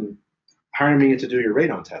 you can hire me to do your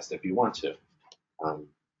radon test if you want to.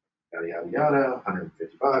 Yada, yada, yada,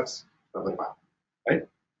 $150, blah, blah, blah, right?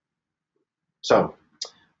 So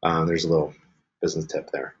there's a little business tip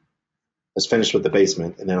there. Let's finish with the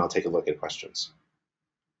basement, and then I'll take a look at questions.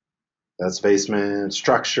 That's basement,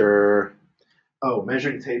 structure. Oh,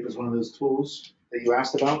 measuring tape is one of those tools that you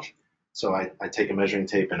asked about. So I take a measuring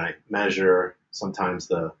tape and I measure sometimes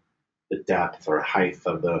the depth or height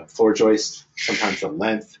of the floor joist, sometimes the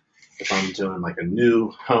length. If I'm doing like a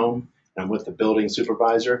new home and I'm with the building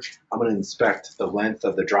supervisor, I'm going to inspect the length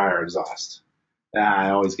of the dryer exhaust. I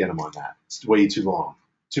always get them on that. It's way too long,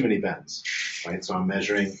 too many bends, right? So I'm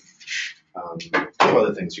measuring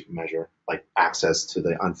other things you can measure, like access to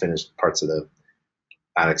the unfinished parts of the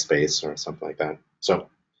attic space or something like that. So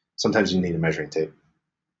sometimes you need a measuring tape.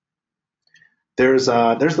 There's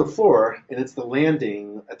the floor, and it's the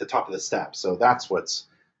landing at the top of the steps. So that's what's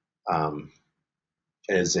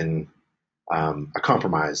is in a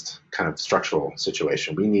compromised kind of structural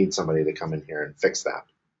situation. We need somebody to come in here and fix that.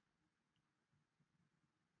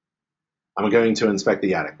 I'm going to inspect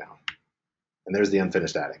the attic now, and there's the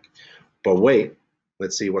unfinished attic. But wait,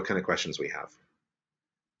 let's see what kind of questions we have.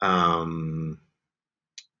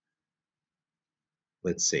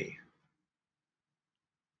 Let's see.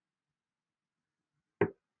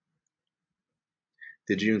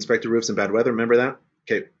 Did you inspect the roofs in bad weather? Remember that?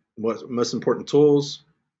 Okay. Most important tools.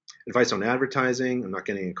 Advice on advertising. I'm not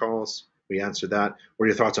getting any calls. We answered that. What are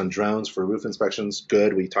your thoughts on drones for roof inspections?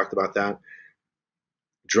 Good. We talked about that.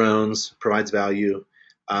 Drones provides value.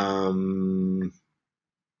 How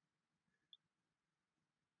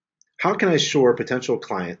can I assure potential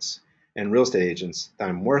clients and real estate agents that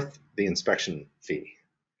I'm worth the inspection fee?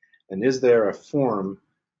 And is there a form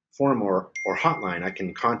or hotline I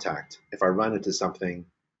can contact if I run into something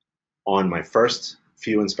on my first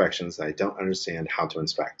few inspections that I don't understand how to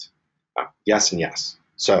inspect? Yes and yes.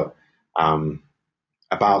 So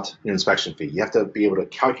about an inspection fee, you have to be able to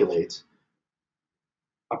calculate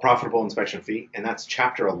a profitable inspection fee, and that's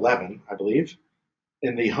chapter 11, I believe,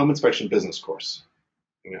 in the home inspection business course.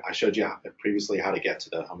 I showed you previously how to get to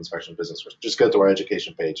the home inspection business course. Just go to our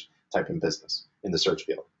education page, type in business in the search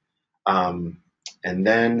field. And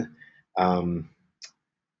then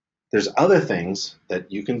there's other things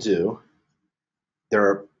that you can do. There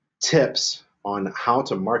are tips on how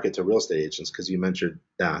to market to real estate agents, because you mentioned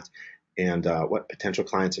that, and what potential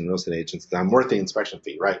clients and real estate agents that I'm worth the inspection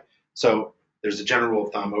fee, right? So there's a general rule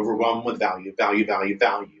of thumb: overwhelm with value, value, value,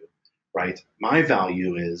 value, right? My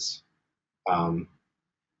value is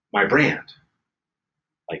my brand.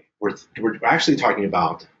 Like we're actually talking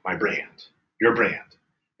about my brand, your brand.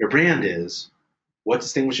 Your brand is what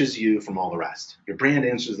distinguishes you from all the rest. Your brand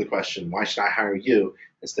answers the question, why should I hire you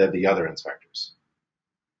instead of the other inspectors?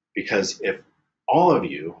 Because if all of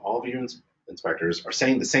you inspectors are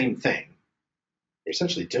saying the same thing, you're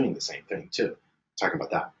essentially doing the same thing too. Talking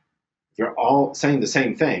about that. If you're all saying the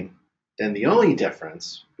same thing, then the only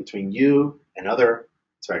difference between you and other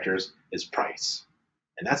inspectors is price.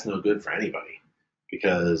 And that's no good for anybody,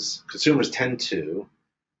 because consumers tend to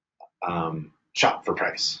shop for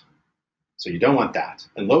price. So you don't want that.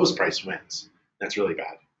 And lowest price wins. That's really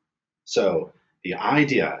bad. So the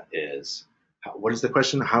idea is, what is the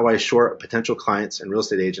question? How I assure potential clients and real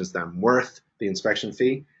estate agents that I'm worth the inspection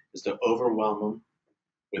fee is to overwhelm them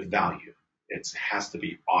with value. It has to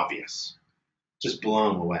be obvious. Just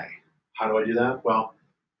blow them away. How do I do that? Well,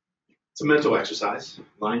 it's a mental exercise.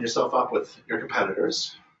 Line yourself up with your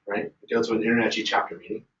competitors, right? Go to an InterNACHI chapter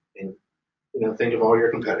meeting and think of all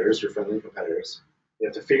your competitors, your friendly competitors. You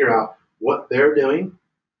have to figure out what they're doing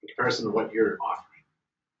in comparison to what you're offering.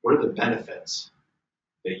 What are the benefits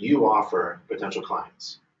that you offer potential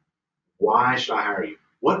clients? Why should I hire you?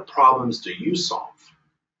 What problems do you solve?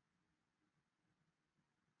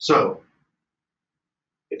 So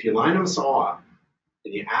if you line them all up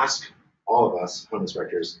and you ask all of us home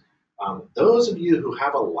inspectors, those of you who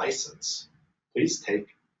have a license, please take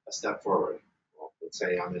a step forward. Well, let's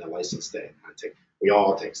say I'm in a license state. We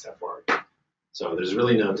all take a step forward. So there's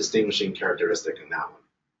really no distinguishing characteristic in that one.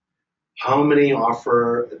 How many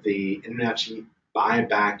offer the InterNACHI buy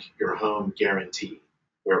back your home guarantee,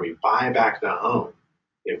 where we buy back the home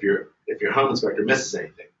if your home inspector misses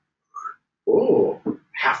anything? Oh,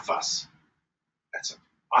 half of us. That's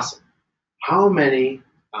awesome. How many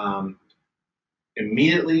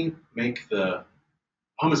immediately make the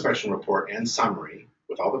home inspection report and summary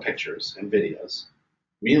with all the pictures and videos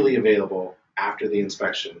immediately available after the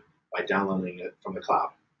inspection by downloading it from the cloud?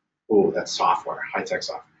 Oh, that's software, high-tech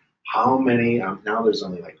software. How many, now there's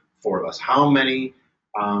only like 4 of us, how many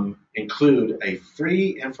include a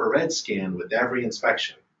free infrared scan with every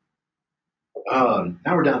inspection? Now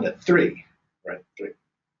we're down to 3, right? 3.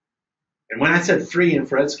 And when I said free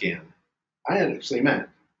infrared scan, I actually meant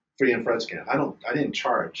free infrared scan. I didn't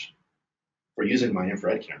charge for using my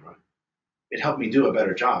infrared camera. It helped me do a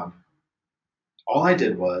better job. All I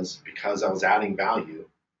did was, because I was adding value,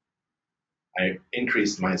 I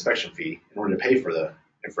increased my inspection fee in order to pay for the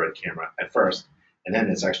infrared camera at first, and then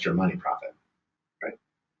it's extra money profit, right?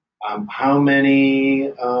 How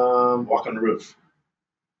many walk on the roof?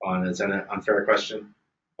 Is that an unfair question?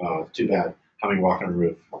 Oh, too bad. How many walk on the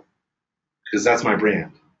roof? Because that's my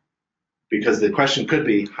brand. Because the question could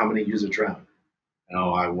be, how many use a drone?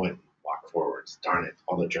 No, I wouldn't walk forwards. Darn it,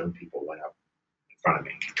 all the drone people went up in front of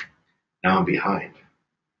me. Now I'm behind.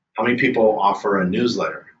 How many people offer a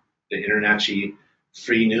newsletter, the InterNACHI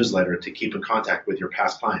free newsletter to keep in contact with your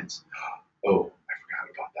past clients? Oh, I forgot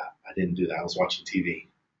about that. I didn't do that. I was watching TV.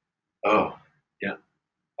 Oh, yeah.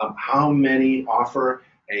 How many offer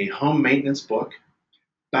a home maintenance book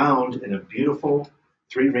bound in a beautiful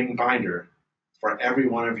 3-ring binder for every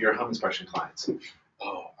one of your home inspection clients?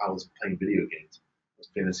 Oh, I was playing video games. It was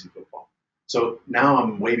fantasy football. So now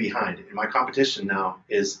I'm way behind, and my competition now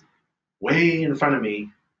is way in front of me.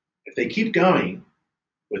 If they keep going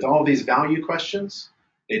with all these value questions,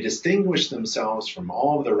 they distinguish themselves from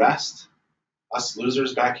all of the rest, us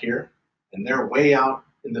losers back here, and they're way out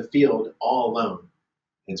in the field all alone.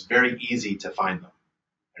 And it's very easy to find them.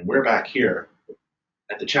 And we're back here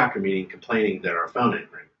at the chapter meeting complaining that our phone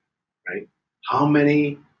ain't ringing, right? How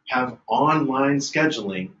many have online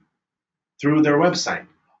scheduling through their website?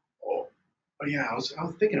 Oh yeah, I was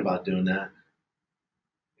thinking about doing that.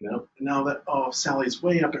 Now that Sally's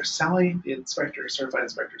way up there. Sally, the inspector, certified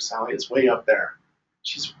inspector, Sally is way up there.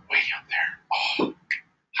 She's way up there. Oh,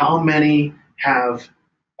 how many have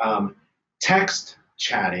um, text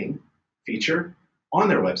chatting feature on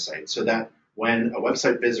their website so that when a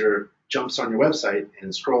website visitor jumps on your website and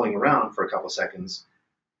is scrolling around for a couple seconds,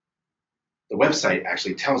 the website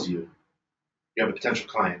actually tells you you have a potential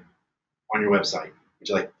client on your website. Would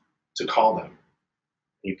you like to call them? And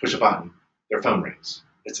you push a button, their phone rings.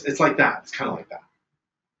 It's like that. It's kind of like that.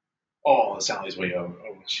 Oh, Sally's way over.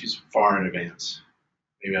 Oh, she's far in advance.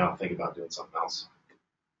 Maybe I'll think about doing something else.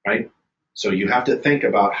 Right? So you have to think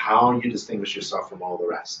about how you distinguish yourself from all the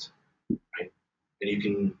rest. Right? And you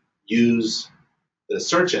can use the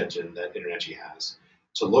search engine that InterNetG has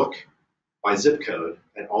to look by zip code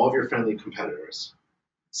at all of your friendly competitors,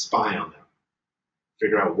 spy on them,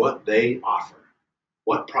 figure out what they offer,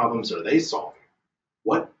 what problems are they solving,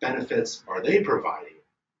 what benefits are they providing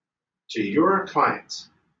to your clients,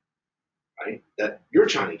 right? That you're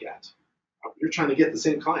trying to get. You're trying to get the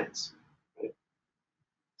same clients, right?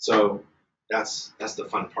 So that's the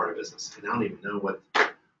fun part of business. And I don't even know what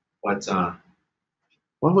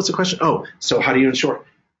was the question? Oh, so how do you ensure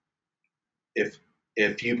if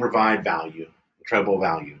you provide value, incredible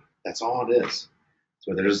value, that's all it is.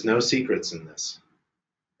 So there's no secrets in this,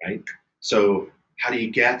 right? So how do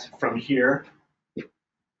you get from here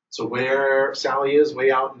to where Sally is,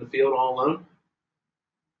 way out in the field all alone,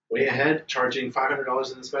 way ahead, charging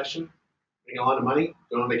 $500 an inspection, making a lot of money,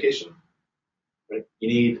 going on vacation? Right? You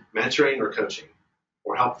need mentoring or coaching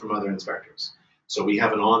or help from other inspectors. So we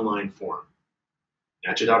have an online forum,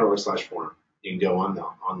 NetJA.org/forum. You can go on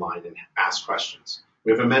online and ask questions.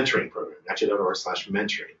 We have a mentoring program,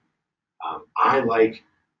 NetJA.org/mentoring. I like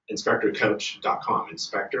inspectorcoach.com,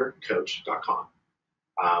 inspectorcoach.com.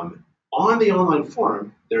 On the online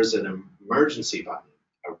forum, there's an emergency button,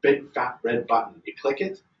 a big fat red button. You click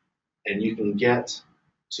it, and you can get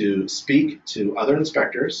to speak to other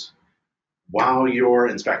inspectors while you're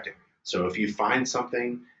inspecting. So if you find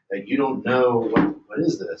something that you don't know, what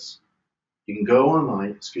is this? You can go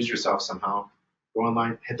online, excuse yourself somehow, go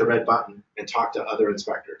online, hit the red button, and talk to other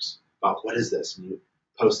inspectors about what is this, and you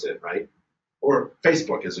post it, right? Or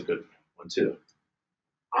Facebook is a good one too.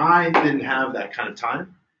 I didn't have that kind of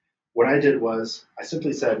time. What I did was I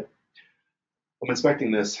simply said, I'm inspecting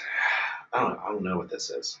this. I don't know what this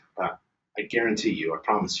is, but I guarantee you, I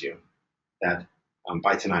promise you, that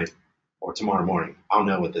by tonight or tomorrow morning, I'll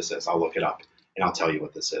know what this is. I'll look it up and I'll tell you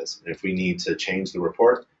what this is. And if we need to change the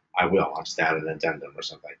report, I will. I'll just add an addendum or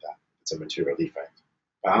something like that. It's a material defect.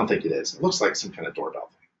 But I don't think it is. It looks like some kind of doorbell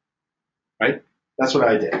thing, right? That's what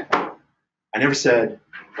I did. I never said,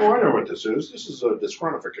 oh, I know what this is. This is a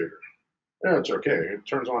disqualificator. Yeah, it's okay. It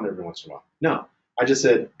turns on every once in a while. No, I just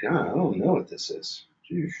said, God, I don't know what this is.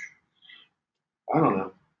 Jeez. I don't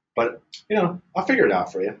know. But, I'll figure it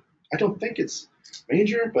out for you. I don't think it's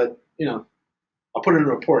major, but, I'll put it in a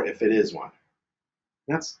report if it is one.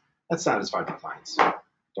 That's satisfied my clients. Don't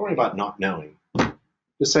worry about not knowing.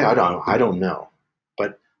 Just say, I don't know.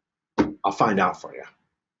 But I'll find out for you.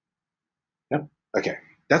 Yep. Okay.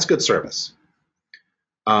 That's good service.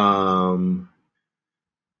 How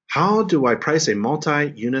do I price a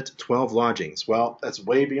multi-unit 12 lodgings? Well, that's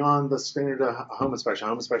way beyond the standard home inspection.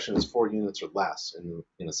 Home inspection is 4 units or less in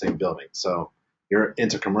the same building. So you're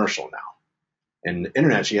into commercial now. And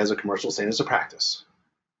InterNetG has a commercial standards of practice.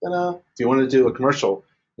 Then if you want to do a commercial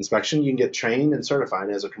inspection, you can get trained and certified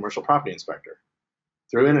as a commercial property inspector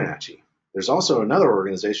through InterNetG. There's also another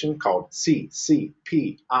organization called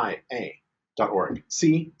CCPIA.org.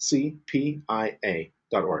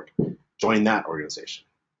 CCPIA.org. Join that organization.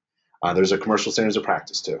 There's a commercial standards of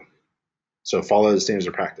practice too. So follow the standards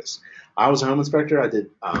of practice. I was a home inspector. I did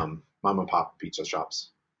mom and pop pizza shops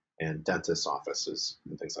and dentist offices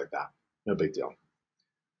and things like that. No big deal.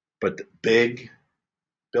 But the big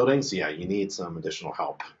buildings, yeah, you need some additional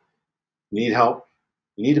help. You need help.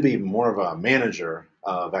 You need to be more of a manager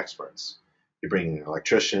of experts. You're bringing an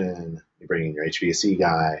electrician, you're bringing your HVAC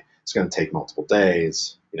guy. It's going to take multiple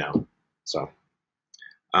days, So,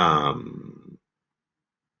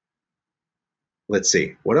 let's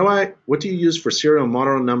see. What do you use for serial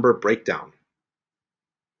model number breakdown?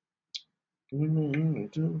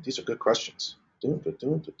 These are good questions.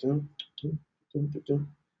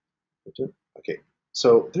 Okay,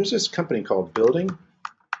 so there's this company called Building.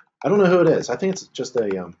 I don't know who it is. I think it's just I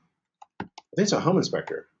think it's a home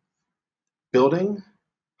inspector.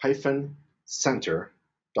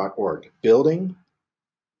 Building-center.org. Building.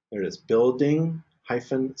 There it is.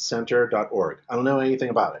 Building-center.org. I don't know anything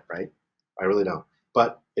about it, right? I really don't.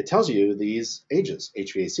 But it tells you these ages: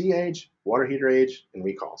 HVAC age, water heater age, and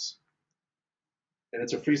recalls. And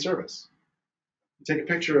it's a free service. You take a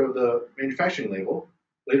picture of the manufacturing label.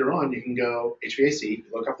 Later on, you can go HVAC,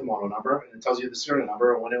 look up the model number, and it tells you the serial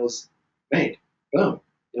number and when it was made. Boom.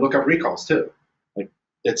 You look up recalls too. Like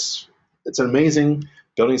it's an amazing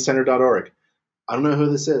buildingcenter.org. I don't know who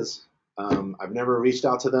this is. I've never reached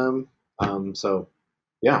out to them. So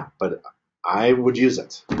yeah, but I would use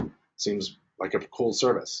it. Seems like a cool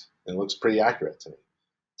service and it looks pretty accurate to me.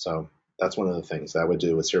 So that's one of the things that I would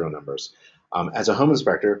do with serial numbers. As a home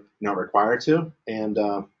inspector, you're not required to, and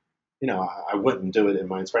I wouldn't do it in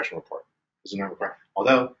my inspection report because you're not required.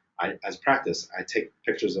 Although, as practice, I take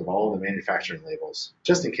pictures of all the manufacturing labels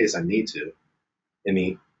just in case I need to in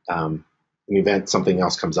the event something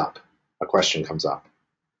else comes up, a question comes up.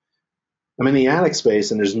 I'm in the attic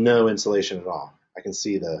space and there's no insulation at all. I can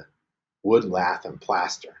see the wood, lath, and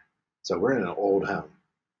plaster. So we're in an old home.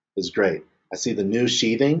 It's great. I see the new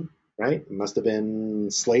sheathing, right? It must have been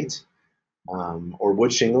slate or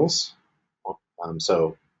wood shingles.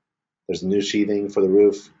 So there's new sheathing for the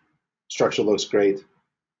roof. Structure looks great.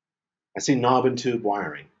 I see knob and tube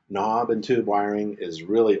wiring. Knob and tube wiring is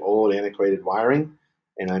really old, antiquated wiring,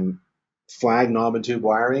 and I'm flag knob and tube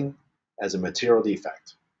wiring as a material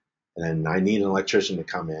defect. And then I need an electrician to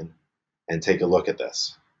come in and take a look at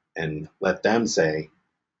this and let them say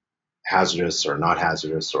hazardous or not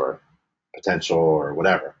hazardous or potential or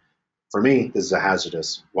whatever. For me, this is a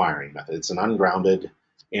hazardous wiring method. It's an ungrounded,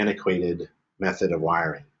 antiquated method of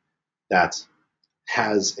wiring that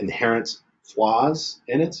has inherent flaws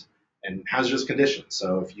in it and hazardous conditions.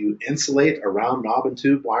 So if you insulate around knob and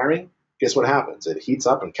tube wiring, guess what happens? It heats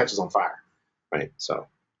up and catches on fire, right? So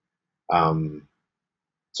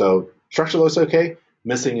structure looks okay,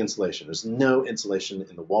 missing insulation. There's no insulation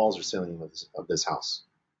in the walls or ceiling of this house.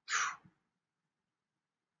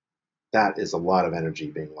 That is a lot of energy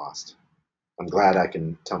being lost. I'm glad I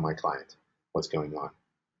can tell my client what's going on.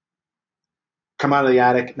 Come out of the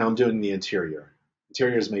attic, now I'm doing the interior.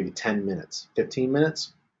 Interior is maybe 10 minutes, 15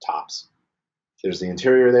 minutes, tops. There's the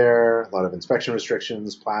interior there, a lot of inspection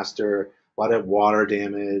restrictions, plaster, a lot of water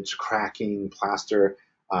damage, cracking, plaster,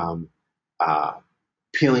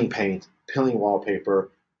 peeling paint, peeling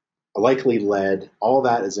wallpaper, likely lead. All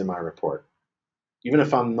that is in my report. Even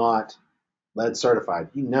if I'm not lead certified,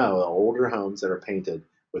 the older homes that are painted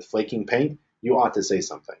with flaking paint, you ought to say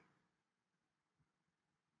something.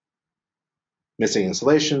 Missing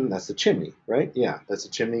insulation, that's the chimney, right? Yeah, that's a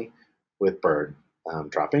chimney with bird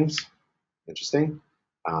droppings. Interesting.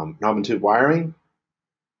 Knob and tube wiring,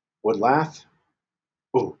 wood lath.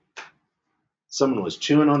 Ooh, someone was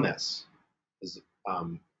chewing on this. This is,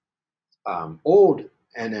 old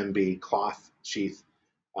NMB cloth sheath,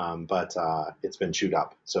 but it's been chewed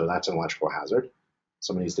up. So that's an electrical hazard.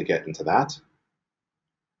 Someone needs to get into that.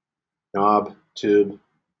 Knob, tube,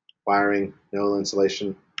 wiring, no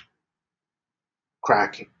insulation,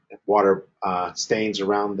 crack, water stains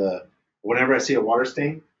around the. Whenever I see a water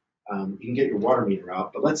stain, you can get your water meter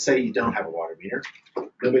out. But let's say you don't have a water meter.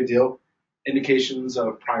 No big deal. Indications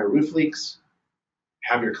of prior roof leaks.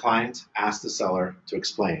 Have your client ask the seller to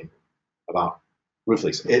explain about roof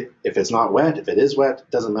leaks. If it's not wet, if it is wet,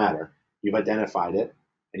 it doesn't matter. You've identified it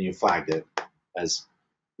and you flagged it as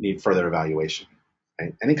need further evaluation.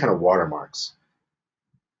 Right? Any kind of watermarks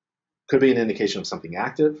could be an indication of something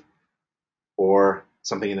active or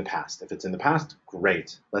something in the past. If it's in the past,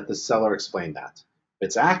 great. Let the seller explain that. If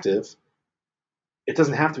it's active, it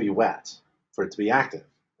doesn't have to be wet for it to be active.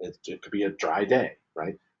 It could be a dry day,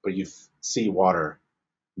 right? But you see water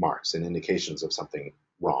marks and indications of something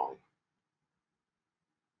wrong.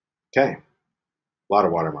 Okay, a lot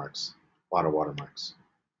of watermarks, a lot of watermarks.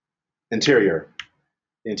 Interior.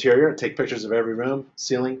 The interior, take pictures of every room,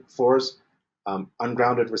 ceiling, floors,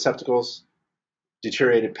 ungrounded receptacles,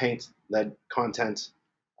 deteriorated paint, lead content,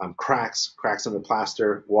 cracks in the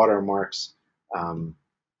plaster, watermarks,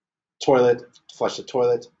 toilet, flush the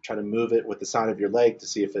toilet, try to move it with the side of your leg to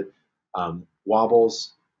see if it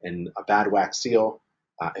wobbles, and a bad wax seal.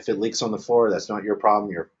 If it leaks on the floor, that's not your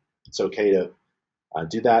problem. It's okay to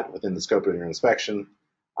do that within the scope of your inspection.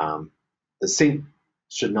 The sink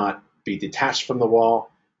should not be detached from the wall.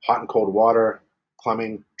 Hot and cold water,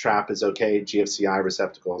 plumbing trap is okay. GFCI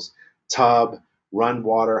receptacles, tub, run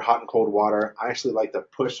water, hot and cold water. I actually like to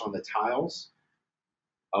push on the tiles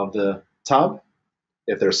of the tub.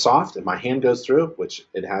 If they're soft and my hand goes through, which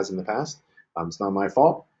it has in the past, it's not my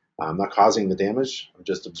fault. I'm not causing the damage. I'm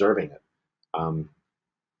just observing it.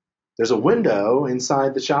 There's a window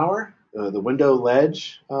inside the shower. The window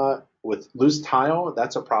ledge with loose tile,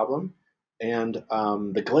 that's a problem. And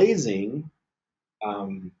the glazing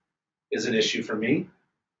is an issue for me.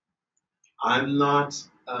 I'm not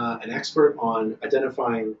an expert on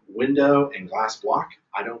identifying window and glass block.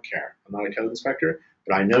 I don't care. I'm not a code inspector,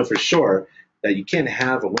 but I know for sure that you can't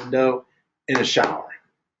have a window in a shower.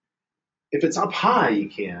 If it's up high, you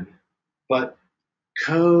can, but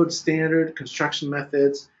code standard construction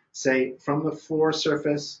methods say from the floor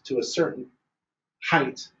surface to a certain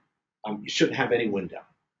height, you shouldn't have any window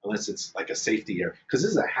unless it's like a safety area, because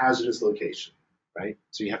this is a hazardous location, right?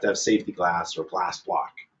 So you have to have safety glass or glass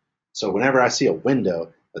block. So whenever I see a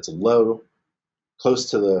window that's low,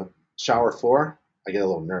 close to the shower floor, I get a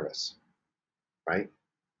little nervous, right?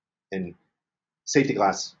 And safety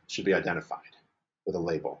glass should be identified with a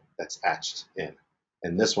label that's etched in,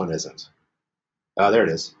 and this one isn't. There it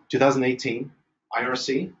is, 2018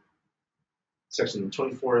 IRC, section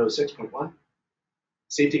 2406.1.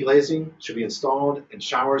 Safety glazing should be installed in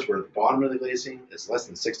showers where the bottom of the glazing is less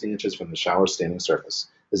than 60 inches from the shower standing surface.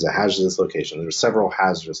 This is a hazardous location. There are several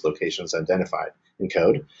hazardous locations identified in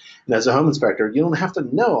code. And as a home inspector, you don't have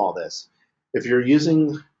to know all this. If you're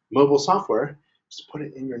using mobile software, just put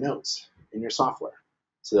it in your notes, in your software,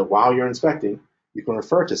 so that while you're inspecting, you can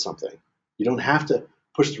refer to something. You don't have to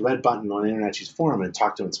push the red button on Internet Cheese Forum and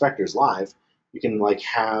talk to inspectors live. You can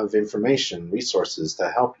have information, resources to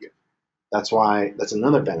help you. That's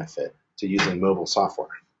another benefit to using mobile software.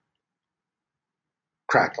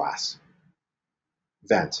 Crack glass,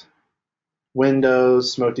 vent,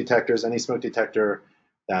 windows, smoke detectors, any smoke detector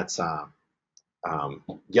that's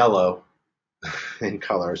yellow in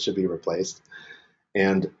color should be replaced.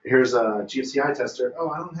 And here's a GFCI tester.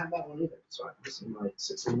 Oh, I don't have that one either. So I'm missing my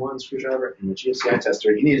 6-in-1 screwdriver and the GFCI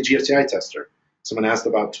tester. You need a GFCI tester. Someone asked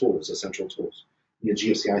about tools, essential tools. You need a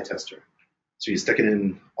GFCI tester. So you stick it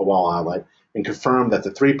in a wall outlet and confirm that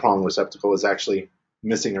the 3-prong receptacle is actually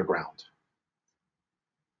missing a ground.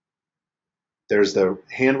 There's the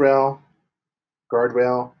handrail,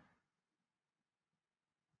 guardrail,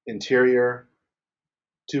 interior,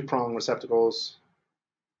 2-prong receptacles,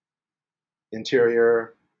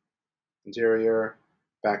 interior,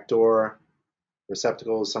 back door,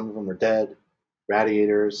 receptacles. Some of them are dead.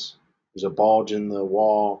 Radiators. There's a bulge in the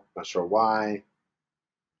wall. Not sure why.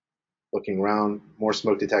 Looking around, more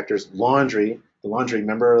smoke detectors. Laundry. The laundry,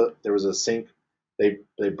 remember there was a sink they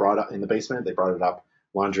brought up in the basement? They brought it up.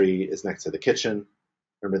 Laundry is next to the kitchen.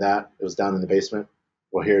 Remember that? It was down in the basement.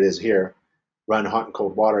 Well, here it is here. Run hot and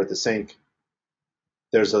cold water at the sink.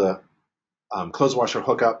 There's a clothes washer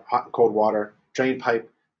hookup, hot and cold water. Drain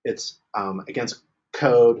pipe. It's against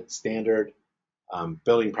code, standard,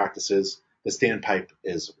 building practices. The standpipe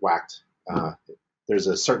is whacked. There's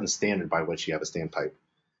a certain standard by which you have a standpipe.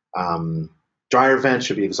 Dryer vent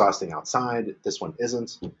should be exhausting outside. This one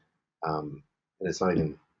isn't, and it's not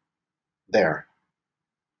even there.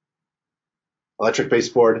 Electric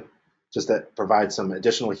baseboard, just that provides some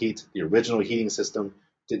additional heat. The original heating system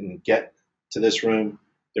didn't get to this room.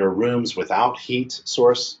 There are rooms without heat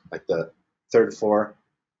source, like the 3rd floor.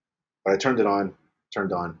 But I turned on.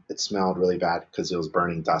 It smelled really bad because it was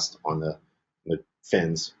burning dust on the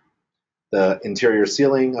fins. The interior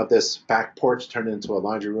ceiling of this back porch turned into a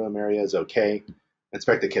laundry room area is okay.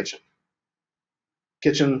 Inspect the kitchen.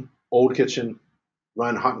 Old kitchen,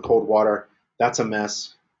 run hot and cold water. That's a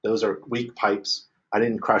mess. Those are weak pipes. I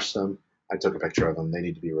didn't crush them. I took a picture of them. They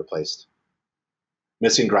need to be replaced.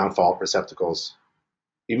 Missing ground fault receptacles.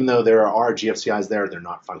 Even though there are GFCIs there, they're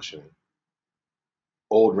not functioning.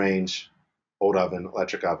 Old range, old oven,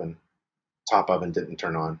 electric oven, top oven didn't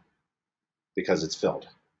turn on because it's filled.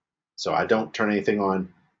 So I don't turn anything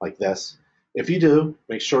on like this. If you do,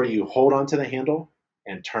 make sure you hold onto the handle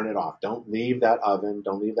and turn it off. Don't leave that oven,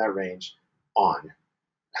 don't leave that range on.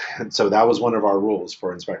 And so that was one of our rules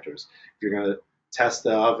for inspectors. If you're going to test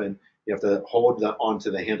the oven, you have to hold onto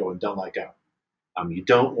the handle and don't let go. You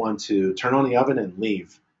don't want to turn on the oven and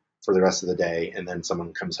leave for the rest of the day, and then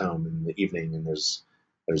someone comes home in the evening and there's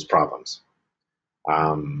problems.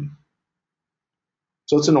 So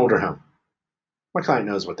it's an older home. My client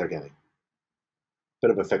knows what they're getting.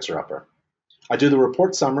 Bit of a fixer-upper. I do the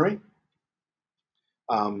report summary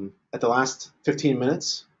at the last 15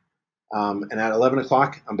 minutes, and at 11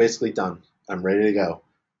 o'clock, I'm basically done. I'm ready to go.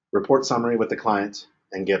 Report summary with the client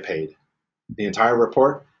and get paid. The entire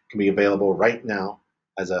report can be available right now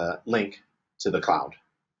as a link to the cloud.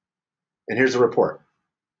 And here's the report.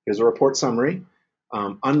 Here's a report summary.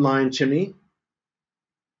 Unlined chimney,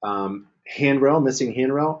 handrail, missing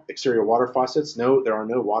handrail, exterior water faucets. No, there are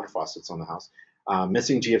no water faucets on the house.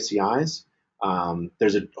 Missing GFCIs.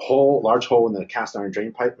 There's a large hole in the cast iron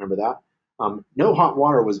drain pipe. Remember that? No hot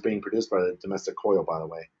water was being produced by the domestic coil, by the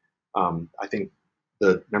way. I think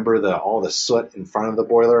remember all the soot in front of the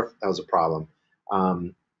boiler? That was a problem.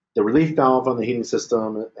 The relief valve on the heating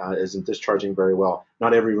system isn't discharging very well.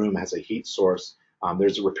 Not every room has a heat source.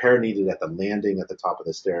 There's a repair needed at the landing at the top of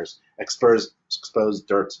the stairs. Exposed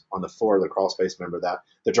dirt on the floor of the crawl space. Remember that.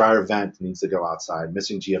 The dryer vent needs to go outside.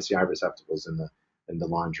 Missing GFCI receptacles in the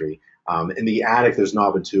laundry. In the attic, there's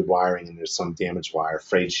knob and tube wiring, and there's some damaged wire,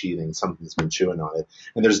 frayed sheathing, something's been chewing on it.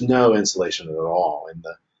 And there's no insulation at all, and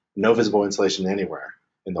no visible insulation anywhere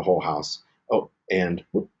in the whole house. Oh, and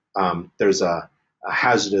there's a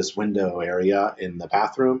hazardous window area in the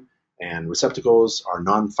bathroom, and receptacles are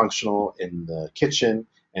non-functional in the kitchen,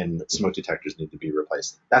 and smoke detectors need to be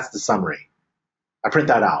replaced. That's the summary. I print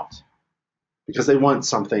that out because they want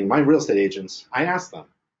something. My real estate agents, I asked them,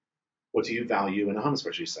 what do you value in a home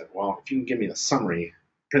inspection? She said, well, if you can give me the summary,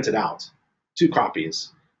 print it out, 2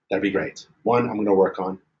 copies, that'd be great. One I'm going to work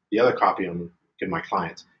on. The other copy I'm going to give my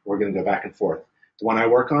client. We're going to go back and forth. The one I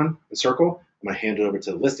work on, the circle, I'm going to hand it over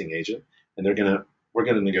to the listing agent, and we're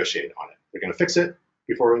going to negotiate on it. They're going to fix it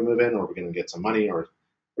before we move in, or we're going to get some money, or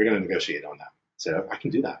we're going to negotiate on that. So I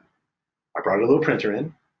can do that. I brought a little printer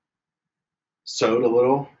in, sewed a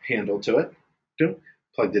little handle to it,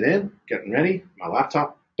 plugged it in, getting ready, my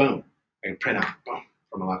laptop, boom. I can print out, boom,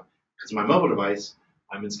 from my laptop. Because my mobile device,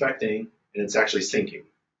 I'm inspecting, and it's actually syncing.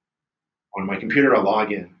 On my computer, I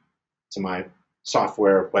log in to my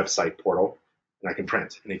software website portal, and I can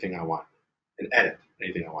print anything I want and edit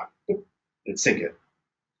anything I want. And sync it.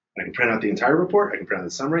 I can print out the entire report. I can print out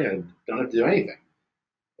the summary. I don't have to do anything.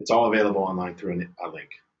 It's all available online through a link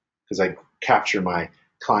because I capture my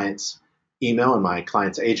client's email and my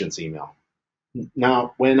client's agent's email.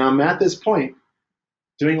 Now, when I'm at this point,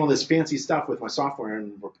 doing all this fancy stuff with my software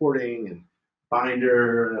and reporting and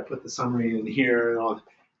binder, and I put the summary in here and all,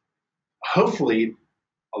 hopefully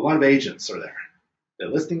a lot of agents are there. The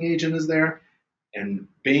listing agent is there, and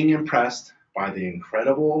being impressed by the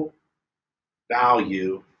incredible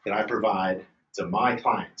value that I provide to my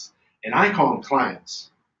clients. And I call them clients.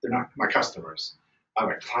 They're not my customers. I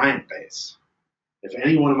have a client base. If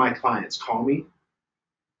any one of my clients call me,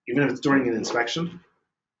 even if it's during an inspection,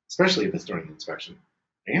 especially if it's during an inspection,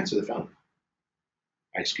 I answer the phone.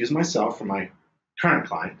 I excuse myself from my current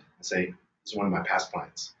client. I say, this is one of my past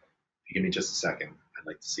clients. If you give me just a second, I'd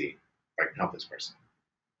like to see if I can help this person.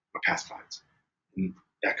 My past clients. And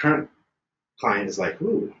that current client is like,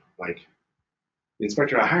 ooh, like the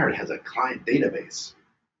inspector I hired has a client database.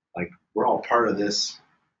 Like we're all part of this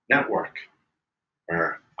network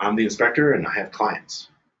where I'm the inspector and I have clients.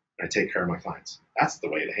 And I take care of my clients. That's the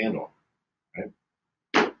way to handle it,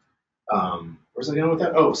 right? Where's I going with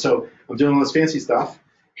that? Oh, so I'm doing all this fancy stuff,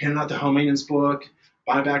 handing out the home maintenance book,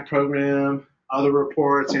 buyback program, other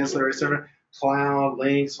reports, ancillary server, cloud,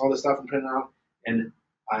 links, all this stuff I'm printing out. And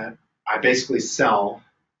I basically sell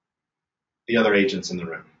the other agents in the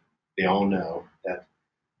room. They all know that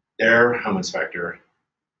their home inspector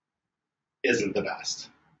isn't the best.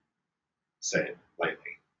 Say it lightly.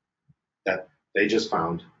 That they just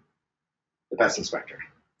found the best inspector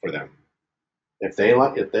for them. If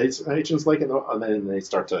agents like it, then they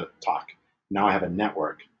start to talk. Now I have a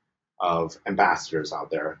network of ambassadors out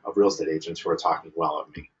there, of real estate agents who are talking well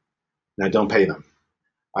of me. And I don't pay them.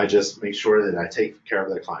 I just make sure that I take care of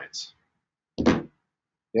their clients.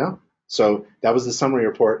 Yeah? So that was the summary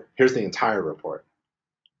report. Here's the entire report.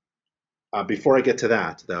 Before I get to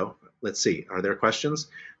that, though, let's see. Are there questions?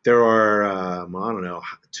 There are, I don't know,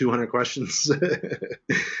 200 questions.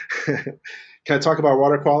 Can I talk about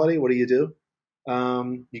water quality? What do?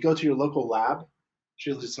 You go to your local lab. It's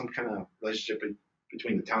usually some kind of relationship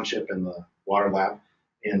between the township and the water lab,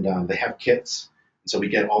 and they have kits. And so we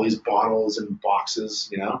get all these bottles and boxes,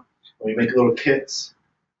 and we make little kits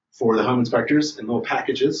for the home inspectors in little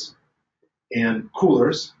packages and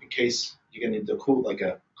coolers in case you're going to need to cool like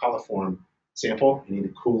a coliform sample. You need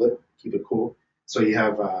to cool it, keep it cool. So you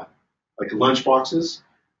have like lunch boxes,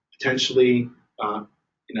 potentially,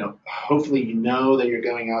 hopefully that you're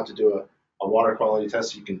going out to do a water quality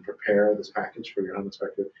test. So you can prepare this package for your home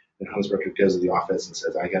inspector. And the home inspector goes to the office and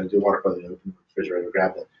says, I got to do water quality. Open the refrigerator,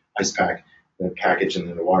 grab the ice pack, the package, and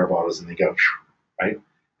then the water bottles, and they go, right?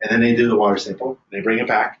 And then they do the water sample, and they bring it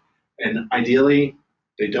back. And ideally,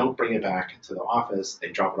 they don't bring it back to the office. They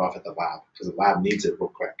drop it off at the lab because the lab needs it real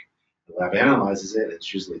quick. The lab analyzes it.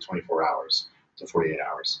 It's usually 24 hours to 48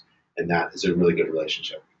 hours. And that is a really good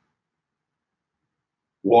relationship.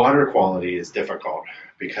 Water quality is difficult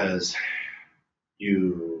because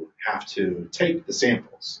you have to take the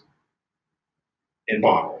samples in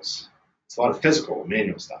bottles. It's a lot of physical,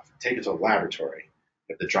 manual stuff. Take it to a laboratory.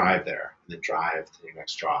 You have to drive there and then drive to your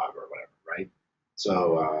next job or whatever, right?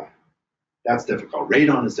 So That's difficult.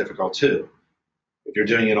 Radon is difficult too. If you're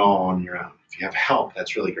doing it all on your own. If you have help,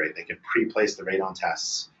 that's really great. They can pre-place the radon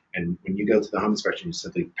tests, and when you go to the home inspection, you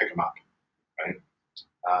simply pick them up, right?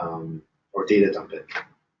 Or data dump it.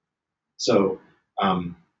 So,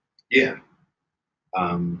 yeah,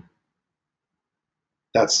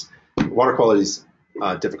 that's water quality is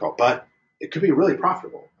difficult, but it could be really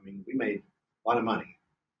profitable. I mean, we made a lot of money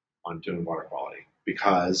on doing water quality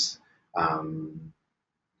because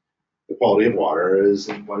the quality of water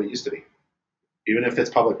isn't what it used to be, even if it's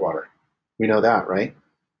public water. We know that, right?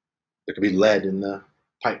 There could be lead in the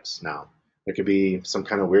pipes now. There could be some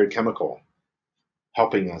kind of weird chemical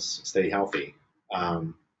helping us stay healthy.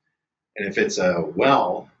 And if it's a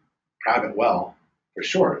well, private well, for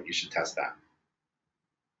sure, you should test that.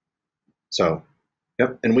 So,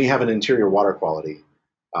 yep. And we have an interior water quality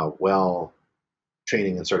well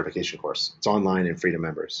training and certification course. It's online and free to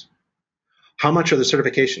members. How much are the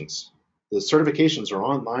certifications? The certifications are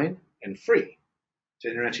online and free to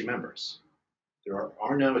InterNACHI members. There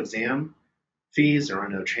are no exam fees. There are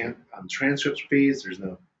no transcript fees. There's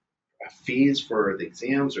no fees for the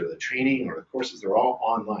exams or the training or the courses. They're all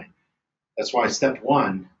online. That's why step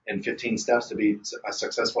 1 in 15 steps to be a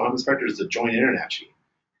successful home inspector is to join InterNACHI,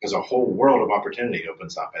 because a whole world of opportunity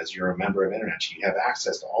opens up as you're a member of InterNACHI. You have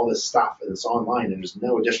access to all this stuff, and it's online, and there's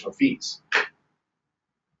no additional fees.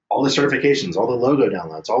 All the certifications, all the logo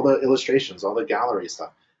downloads, all the illustrations, all the gallery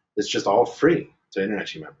stuff, it's just all free to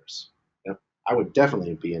InterNACHI members. Yep. I would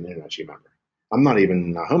definitely be an InterNACHI member. I'm not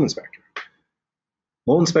even a home inspector.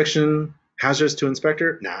 Mold inspection, hazardous to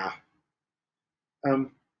inspector? Nah.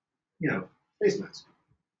 Face mask,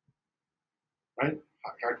 right?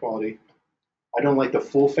 High quality. I don't like the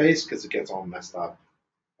full face because it gets all messed up.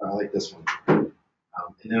 I like this one. And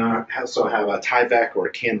then I also have a Tyvek or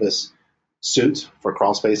a canvas suit for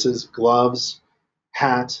crawl spaces, gloves,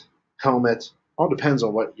 hat, helmet. All depends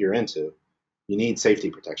on what you're into. You need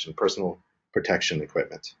safety protection, personal protection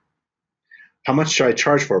equipment. How much should I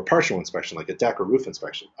charge for a partial inspection, like a deck or roof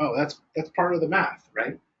inspection? Oh, that's part of the math,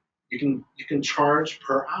 right? You can charge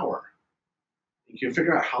per hour. You can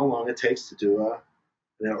figure out how long it takes to do a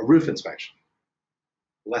roof inspection.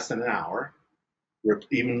 Less than an hour,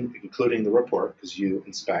 even including the report, because you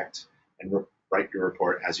inspect and write your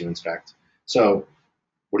report as you inspect. So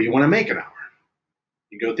what do you want to make an hour?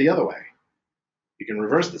 You go the other way. You can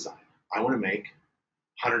reverse design. I want to make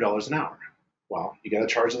 $100 an hour. Well, you got to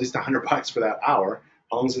charge at least $100 for that hour.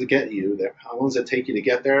 How long does it get you there? How long does it take you to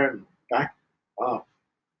get there and back?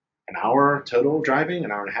 An hour total driving,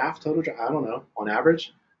 an hour and a half total. I don't know, on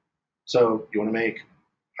average. So you want to make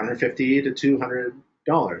 $150 to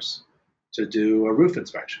 $200 to do a roof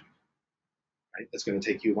inspection, right? That's going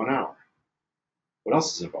to take you 1 hour. What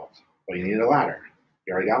else is involved? Well, you need a ladder.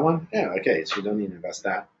 You already got one? Yeah, okay, so you don't need to invest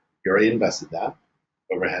that. You already invested that.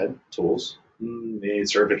 Overhead, tools. You need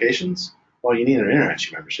certifications? Well, you need an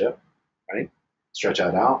InterNACHI membership, right? Stretch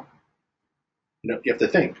that out. You have to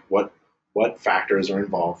think, what factors are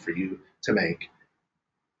involved for you to make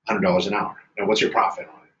 $100 an hour? And what's your profit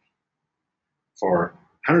on it? For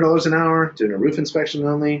 $100 an hour, doing a roof inspection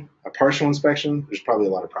only, a partial inspection, there's probably a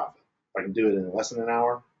lot of profit. If I can do it in less than an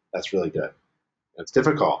hour, that's really good. It's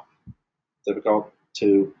difficult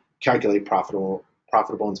to calculate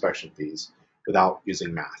profitable inspection fees without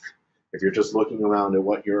using math. If you're just looking around at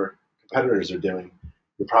what your competitors are doing,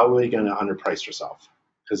 you're probably going to underprice yourself,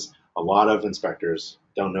 because a lot of inspectors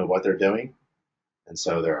don't know what they're doing, and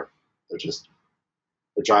so they're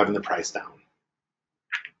driving the price down.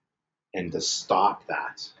 And to stop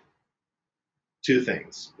that, 2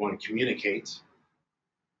 things. 1, communicate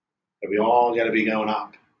that we all got to be going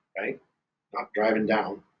up, right? Not driving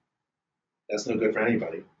down. That's no good for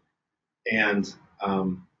anybody. And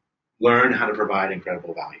learn how to provide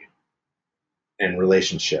incredible value and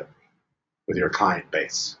relationship with your client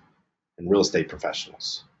base and real estate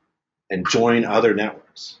professionals. And join other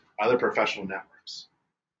networks, other professional networks.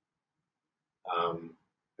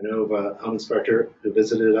 I know of a home inspector who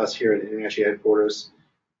visited us here at InterNACHI headquarters,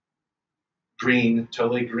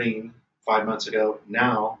 totally green, 5 months ago.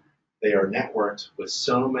 Now they are networked with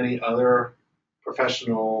so many other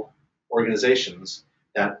professional organizations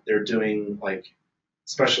that they're doing like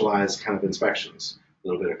specialized kind of inspections. A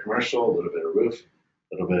little bit of commercial, a little bit of roof,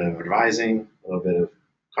 a little bit of advising, a little bit of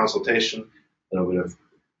consultation, a little bit of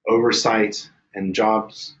oversight and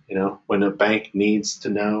jobs. When a bank needs to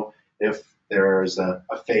know if there's a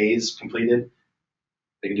phase completed,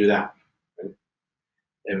 they can do that. Right?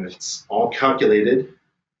 And it's all calculated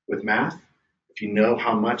with math. If you know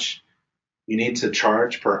how much you need to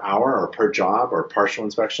charge per hour or per job or partial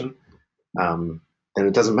inspection, then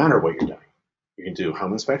it doesn't matter what you're doing. You can do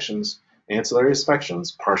home inspections, ancillary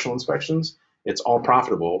inspections, partial inspections, it's all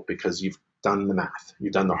profitable because you've done the math,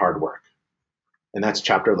 you've done the hard work. And that's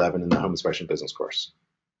chapter 11 in the home inspection business course.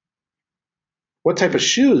 What type of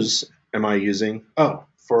shoes am I using? Oh,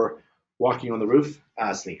 for walking on the roof,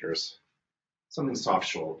 sneakers. Something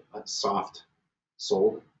soft-soled,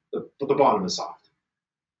 the bottom is soft.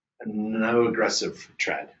 And no aggressive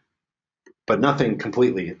tread, but nothing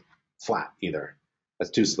completely flat either.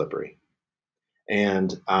 That's too slippery.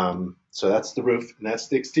 And so that's the roof, and that's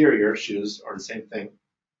the exterior. Shoes are the same thing,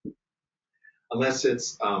 unless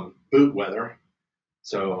it's boot weather.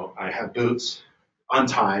 So I have boots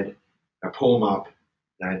untied, I pull them up,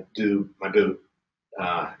 and I do my boot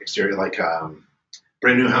exterior, like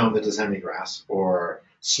brand new home that doesn't have any grass or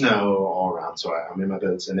snow all around. So I'm in my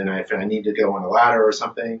boots, and then if I need to go on a ladder or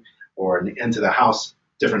something or into the house,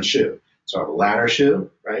 different shoe. So I have a ladder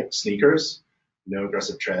shoe, right? Sneakers, no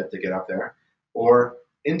aggressive tread to get up there, or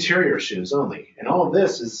interior shoes only. And all of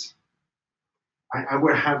this is, I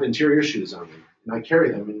would have interior shoes only, and I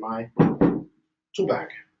carry them in my tool bag.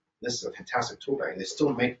 This is a fantastic tool bag. They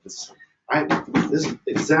still make this. This is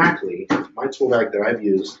exactly my tool bag that I've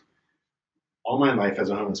used all my life as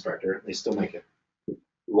a home inspector. They still make it.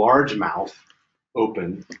 Large mouth,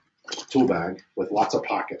 open tool bag with lots of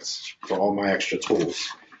pockets for all my extra tools,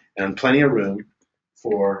 and plenty of room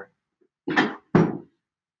for. I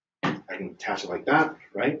can attach it like that,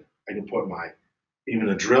 right? I can put even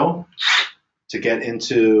a drill to get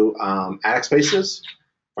into attic spaces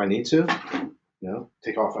if I need to.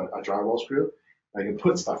 Take off a drywall screw. I can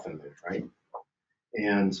put stuff in there, right?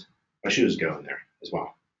 And my shoes go in there as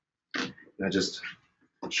well. And I just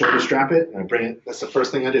shoulder strap it, and I bring it. That's the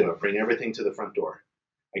first thing I do. I bring everything to the front door.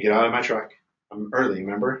 I get out of my truck. I'm early,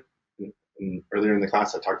 remember? Earlier in the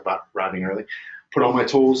class, I talked about arriving early. Put all my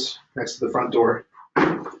tools next to the front door.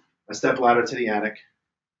 My step ladder to the attic.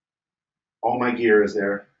 All my gear is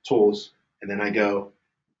there, tools, and then I go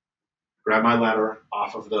grab my ladder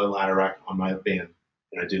off of the ladder rack on my van,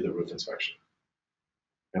 and I do the roof inspection.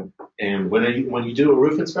 And when you do a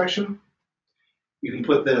roof inspection, you can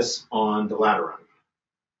put this on the ladder rung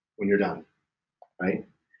when you're done, right?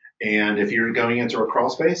 And if you're going into a crawl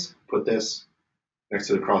space, put this next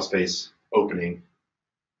to the crawl space opening,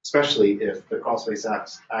 especially if the crawl space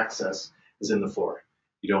access is in the floor.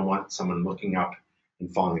 You don't want someone looking up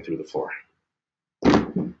and falling through the floor. I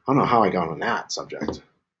don't know how I got on that subject.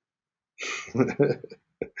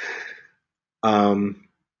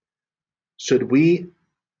 Should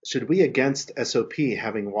we against SOP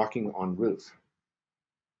having walking on roof?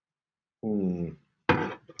 I'm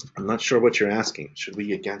not sure what you're asking. Should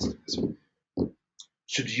we against?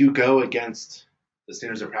 Should you go against the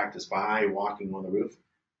standards of practice by walking on the roof?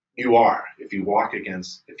 You are. If you walk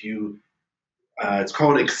against, it's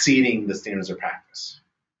called exceeding the standards of practice,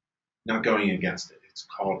 not going against it. It's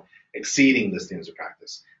called exceeding the standards of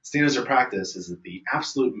practice. Standards of practice is the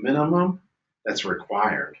absolute minimum that's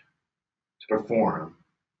required to perform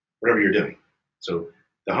whatever you're doing. So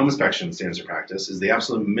the home inspection standards of practice is the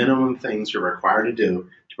absolute minimum things you're required to do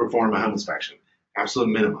to perform a home inspection. Absolute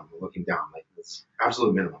minimum. We're looking down like this.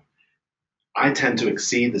 Absolute minimum. I tend to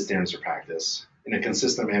exceed the standards of practice in a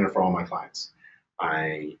consistent manner for all my clients.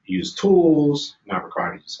 I use tools, not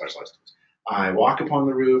required to use specialized tools. I walk upon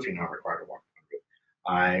the roof, you're not required to walk upon the roof.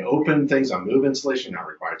 I open things, I move insulation, not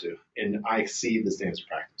required to, and I exceed the standards of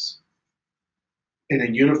practice in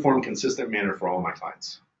a uniform, consistent manner for all my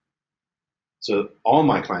clients. So all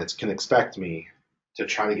my clients can expect me to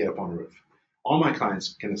try to get up on the roof. All my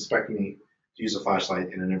clients can expect me to use a flashlight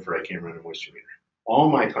and an infrared camera and a moisture meter. All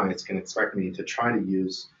my clients can expect me to try to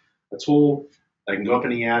use a tool that can go up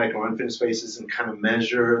in the attic or unfinished spaces and kind of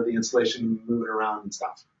measure the insulation, move it around and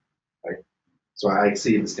stuff. Right? So I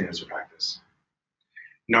exceed the standards of practice.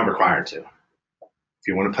 You're not required to. If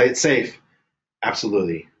you want to play it safe,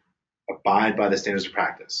 absolutely abide by the standards of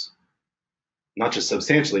practice. Not just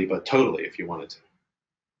substantially, but totally if you wanted to.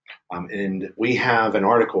 And we have an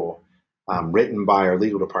article written by our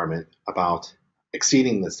legal department about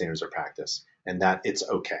exceeding the standards of practice and that it's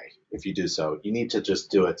okay if you do so. You need to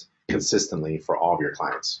just do it consistently for all of your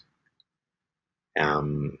clients.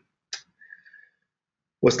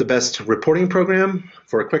 What's the best reporting program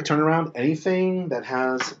for a quick turnaround? Anything that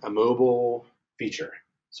has a mobile feature,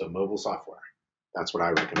 so mobile software. That's what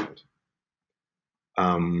I recommend.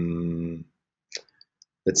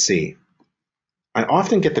 Let's see. I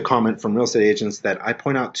often get the comment from real estate agents that I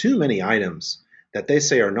point out too many items that they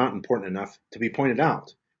say are not important enough to be pointed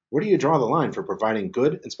out. Where do you draw the line for providing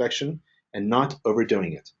good inspection and not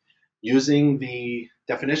overdoing it? Using the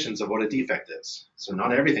definitions of what a defect is. So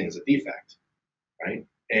not everything is a defect, right?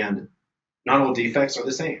 And not all defects are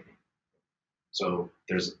the same. So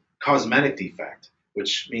there's cosmetic defect,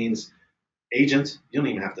 which means agent, you don't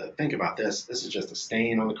even have to think about this. This is just a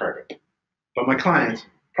stain on the carpet. But my client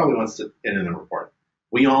probably wants it in a report.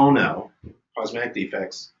 We all know cosmetic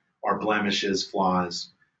defects are blemishes, flaws,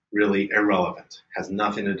 really irrelevant. Has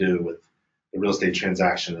nothing to do with the real estate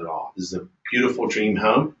transaction at all. This is a beautiful dream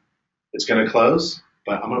home. It's going to close,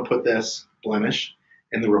 but I'm going to put this blemish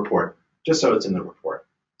in the report, just so it's in the report.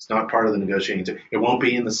 It's not part of the negotiating. It won't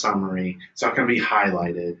be in the summary. It's not going to be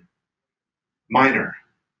highlighted. Minor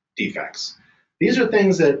defects. These are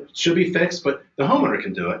things that should be fixed, but the homeowner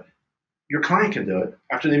can do it. Your client can do it.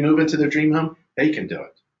 After they move into their dream home, they can do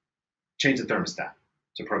it. Change the thermostat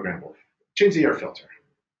to programmable. Change the air filter.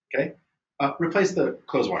 Okay. Replace the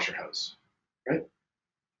clothes washer hose. Right.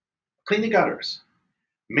 Clean the gutters.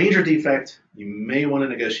 Major defect. You may want to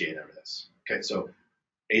negotiate over this. Okay. So,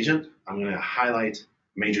 agent, I'm going to highlight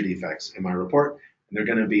major defects in my report, and they're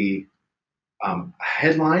going to be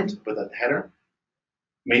headlined with a header.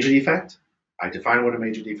 Major defect. I define what a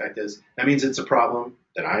major defect is. That means it's a problem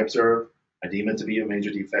that I observe. I deem it to be a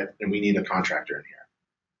major defect, and we need a contractor in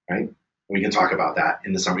here, right? We can talk about that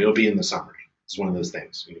in the summary. It'll be in the summary. It's one of those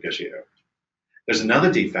things we negotiate over. There's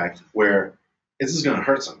another defect where this is going to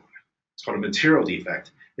hurt someone. It's called a material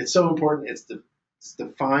defect. It's so important. It's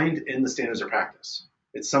defined in the standards of practice.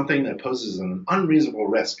 It's something that poses an unreasonable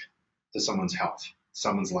risk to someone's health,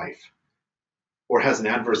 someone's life, or has an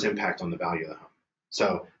adverse impact on the value of the home.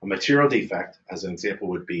 So a material defect, as an example,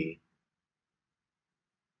 would be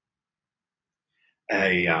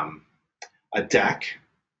a deck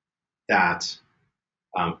that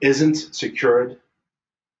isn't secured,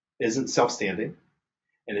 isn't self-standing,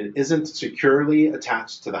 and it isn't securely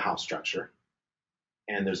attached to the house structure,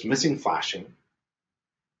 and there's missing flashing,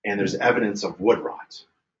 and there's evidence of wood rot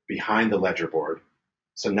behind the ledger board.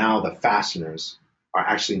 So now the fasteners are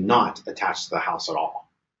actually not attached to the house at all.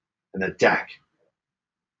 And the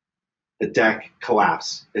deck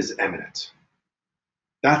collapse is imminent.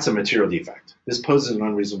 That's a material defect. This poses an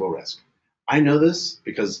unreasonable risk. I know this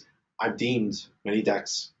because I've deemed many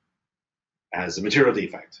decks as a material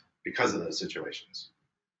defect because of those situations.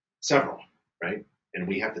 Several, right? And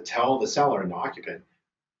we have to tell the seller and the occupant,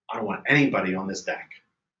 I don't want anybody on this deck.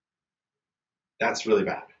 That's really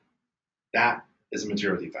bad. That is a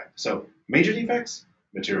material defect. So major defects,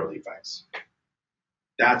 material defects.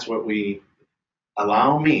 That's what we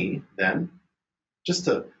allow me then just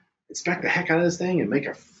to inspect the heck out of this thing and make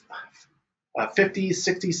a 50,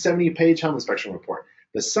 60, 70 page home inspection report.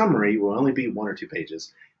 The summary will only be 1 or 2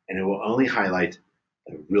 pages, and it will only highlight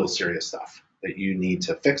the real serious stuff that you need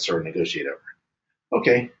to fix or negotiate over.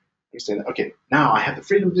 Okay, understand that. Okay, now I have the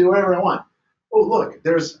freedom to do whatever I want. Oh, look,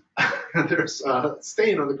 there's a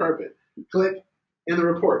stain on the carpet. Click in the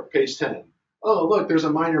report, page 10. Oh, look, there's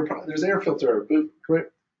a minor problem. There's air filter. Boop,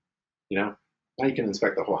 click. Now you can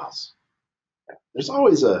inspect the whole house. There's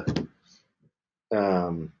always a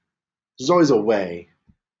way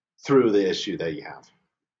through the issue that you have,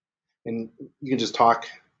 and you can just talk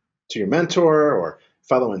to your mentor or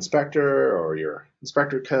fellow inspector or your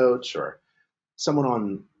inspector coach or someone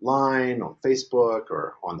online on Facebook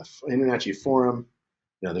or on the Internet forum.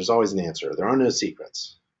 There's always an answer. There are no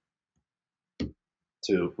secrets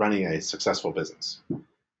to running a successful business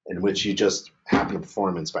in which you just happen to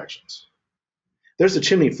perform inspections. There's a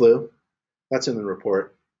chimney flue. That's in the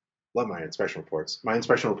report. Love my inspection reports. My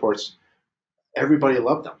inspection reports, everybody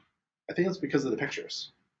loved them. I think it's because of the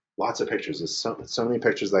pictures. Lots of pictures. There's so many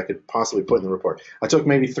pictures that I could possibly put in the report. I took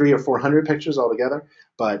maybe 300 or 400 pictures altogether,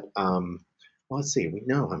 but well, let's see. We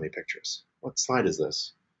know how many pictures. What slide is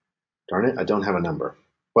this? Darn it, I don't have a number.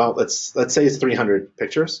 Well, let's say it's 300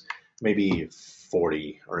 pictures. Maybe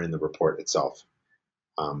 40 are in the report itself.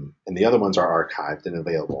 And the other ones are archived and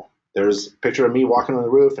available. There's a picture of me walking on the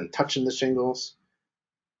roof and touching the shingles.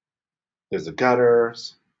 There's the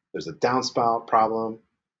gutters. There's a downspout problem.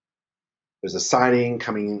 There's a siding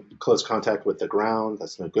coming in close contact with the ground.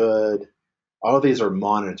 That's no good. All of these are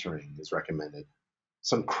monitoring is recommended.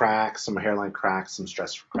 Some cracks, some hairline cracks, some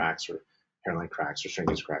stress cracks or hairline cracks or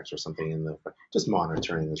shrinkage cracks or something in the, just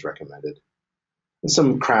monitoring is recommended. And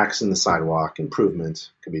some cracks in the sidewalk,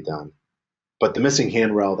 improvement could be done. But the missing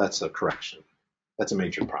handrail, that's a correction. That's a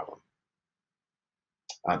major problem.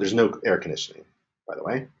 There's no air conditioning, by the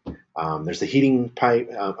way. There's the heating pipe.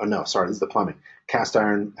 This is the plumbing. Cast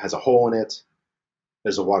iron has a hole in it.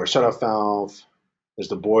 There's a water shutoff valve. There's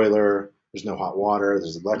the boiler. There's no hot water.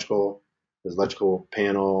 There's electrical. There's electrical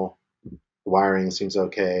panel. The wiring seems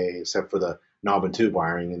okay, except for the knob and tube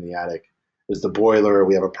wiring in the attic. There's the boiler.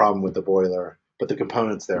 We have a problem with the boiler, but the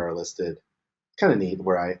components there are listed. Kind of neat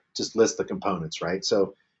where I just list the components, right?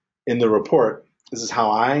 So in the report, this is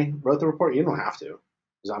how I wrote the report. You don't have to,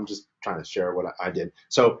 because I'm just trying to share what I did.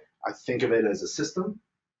 So I think of it as a system,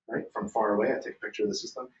 right? From far away, I take a picture of the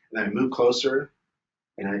system, and then I move closer,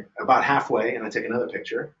 and I about halfway, and I take another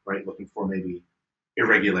picture, right? Looking for maybe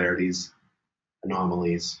irregularities,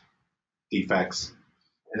 anomalies, defects,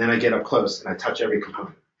 and then I get up close and I touch every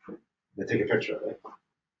component. And I take a picture of it,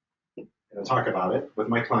 and I talk about it with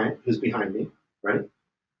my client who's behind me, right?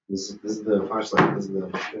 This is the flashlight. This is the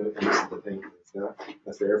and this is the thing.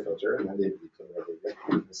 That's the air filter, and I did clean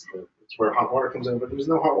it. This is it's where hot water comes in, but there's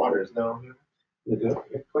no hot water. There's no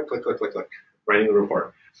click, click, click, click, click. Writing the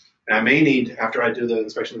report. And I may need, after I do the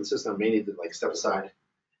inspection of the system, I may need to like step aside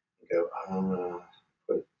and go,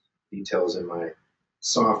 put details in my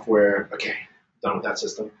software. Okay, done with that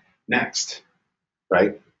system. Next,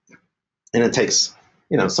 right? And it takes,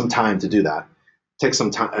 some time to do that. Take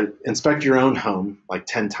some time, inspect your own home like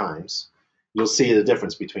 10 times. You'll see the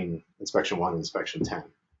difference between inspection 1 and inspection 10.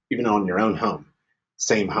 Even on your own home,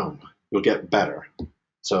 same home, you'll get better.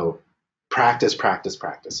 So practice, practice,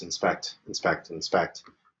 practice, inspect, inspect, inspect,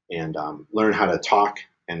 and learn how to talk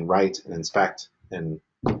and write and inspect and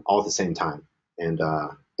all at the same time. And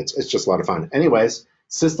it's just a lot of fun. Anyways,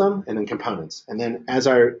 system and then components. And then as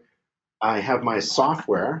I have my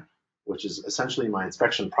software, which is essentially my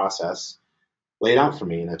inspection process, laid out for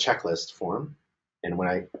me in a checklist form. And when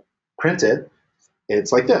I print it,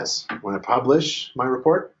 it's like this. When I publish my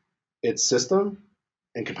report, it's system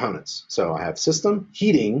and components. So I have system,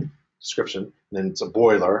 heating, description, and then it's a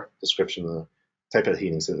boiler, description of the type of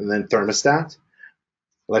heating, and then thermostat,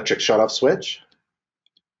 electric shut-off switch,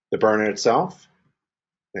 the burner itself,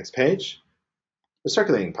 next page, the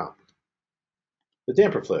circulating pump, the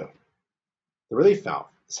damper fluid, the relief valve.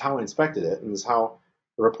 This is how I inspected it, and this is how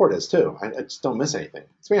the report is too. I just don't miss anything.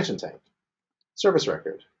 Expansion tank, service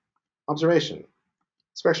record, observation,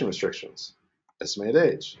 inspection restrictions, estimated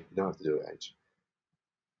age. You don't have to do age.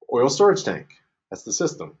 Oil storage tank. That's the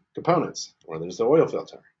system. Components, or there's the oil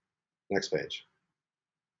filter. Next page.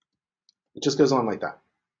 It just goes on like that.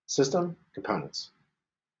 System, components.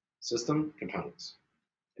 System, components.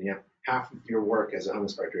 And you have half of your work as a home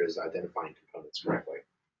inspector is identifying components correctly.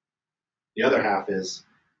 The other half is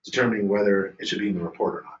determining whether it should be in the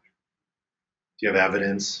report or not. Do you have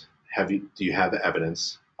evidence? Do you have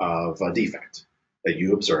evidence of a defect that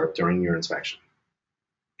you observed during your inspection?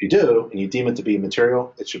 If you do, and you deem it to be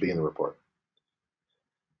material, it should be in the report.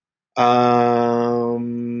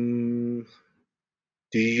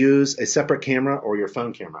 Do you use a separate camera or your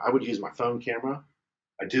phone camera? I would use my phone camera.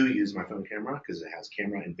 I do use my phone camera because it has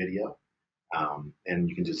camera and video, and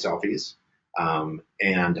you can do selfies.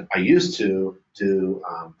 And I used to do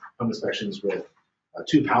home inspections with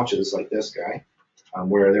 2 pouches like this guy,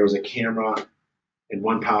 where there was a camera in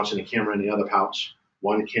one pouch and a camera in the other pouch.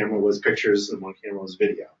 One camera was pictures and one camera was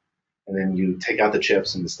video. And then you take out the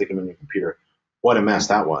chips and stick them in your computer. What a mess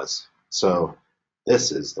that was. So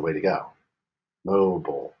this is the way to go.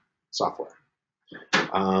 Mobile software.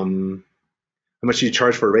 How much do you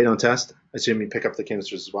charge for a radon test? I assume you pick up the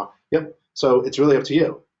canisters as well. Yep. So it's really up to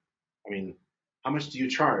you. I mean, how much do you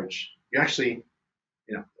charge? You actually,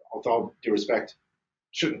 with all due respect,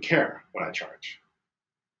 shouldn't care what I charge.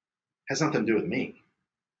 It has nothing to do with me.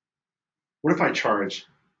 What if I charge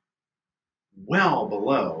well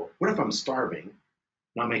below? What if I'm starving,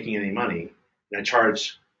 not making any money, and I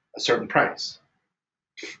charge a certain price?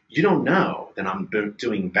 You don't know that I'm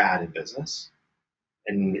doing bad in business.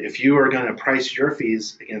 And if you are going to price your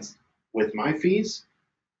fees with my fees,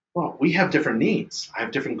 well, we have different needs. I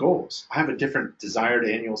have different goals. I have a different desired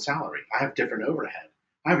annual salary. I have different overhead.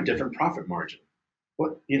 I have a different profit margin.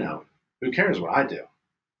 Who cares what I do?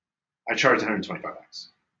 I charge $125.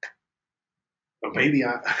 But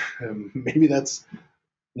maybe that's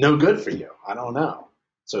no good for you. I don't know.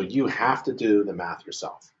 So you have to do the math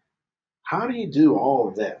yourself. How do you do all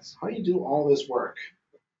of this? How do you do all this work?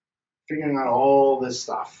 Figuring out all this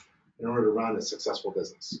stuff in order to run a successful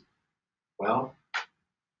business? Well,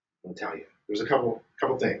 I'll tell you. There's a couple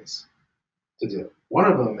things to do. One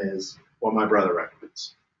of them is what my brother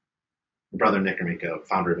recommends. My brother Nick Amico,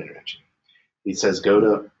 founder of Intervention. He says go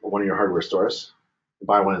to one of your hardware stores and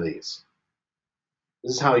buy one of these.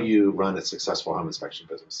 This is how you run a successful home inspection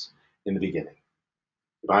business in the beginning.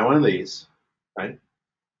 You buy one of these, right?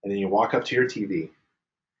 And then you walk up to your TV,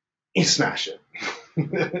 you smash it.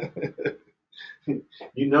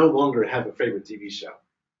 You no longer have a favorite TV show.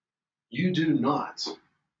 You do not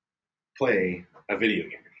play a video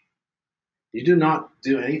game. You do not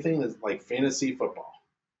do anything that's like fantasy football,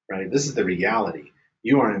 right? This is the reality.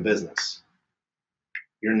 You are in business.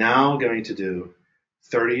 You're now going to do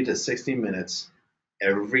 30 to 60 minutes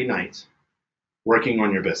every night working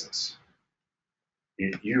on your business.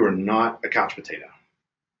 You are not a couch potato.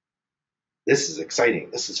 This is exciting.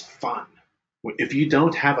 This is fun. If you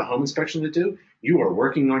don't have a home inspection to do, you are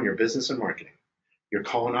working on your business and marketing. You're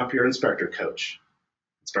calling up your inspector coach,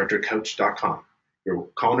 inspectorcoach.com. You're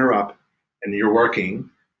calling her up and you're working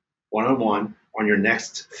one-on-one on your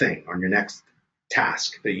next thing, on your next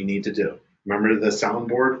task that you need to do. Remember the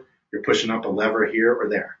soundboard? You're pushing up a lever here or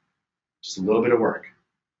there. Just a little bit of work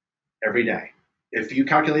every day. If you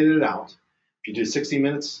calculated it out, if you do 60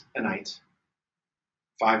 minutes a night,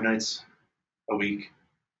 5 nights a week,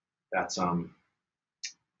 that's 5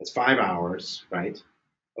 hours, right?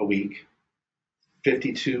 A week,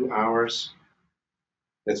 52 hours.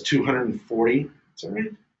 That's 240. Is that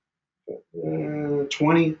right?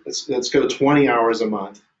 20. Let's go 20 hours a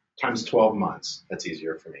month times 12 months. That's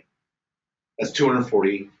easier for me. That's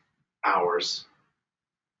 240 hours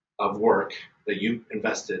of work that you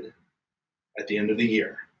invested at the end of the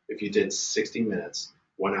year if you did 60 minutes,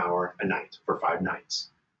 1 hour a night for 5 nights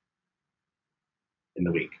in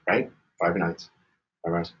the week, right? 5 nights.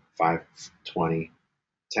 5 hours, 5, 20,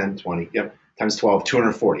 10, 20. Yep. Times 12,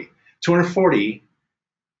 240. 240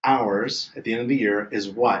 hours at the end of the year is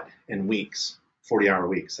what in weeks? 40-hour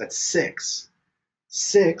weeks. That's six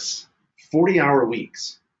 40-hour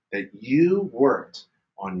weeks that you worked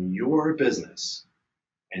on your business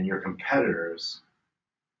and your competitors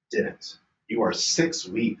didn't. You are 6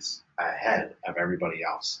 weeks ahead of everybody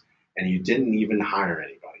else, and you didn't even hire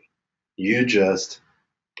anybody. You just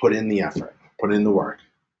put in the effort, put in the work,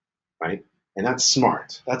 right? And that's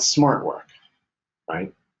smart. That's smart work,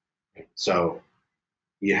 right? So,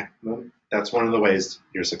 yeah, that's one of the ways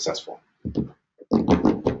you're successful.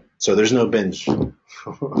 So there's no binge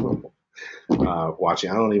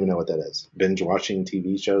watching. I don't even know what that is. Binge watching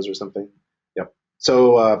TV shows or something. Yep.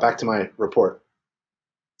 So back to my report.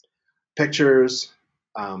 Pictures.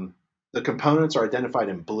 The components are identified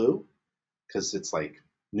in blue because it's like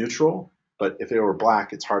neutral. But if it were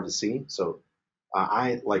black, it's hard to see. So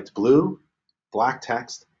I liked blue, black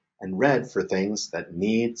text, and red for things that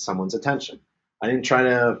need someone's attention. I didn't try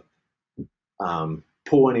to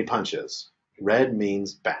pull any punches. Red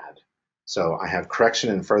means bad. So I have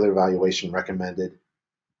correction and further evaluation recommended,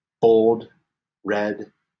 bold,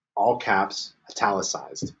 red, all caps,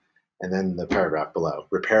 italicized. And then the paragraph below.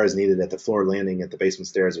 Repair is needed at the floor landing at the basement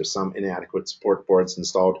stairs. There's some inadequate support boards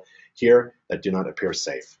installed here that do not appear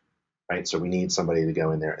safe. Right? So we need somebody to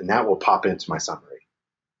go in there. And that will pop into my summary.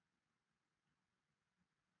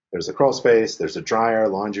 There's a crawl space. There's a dryer,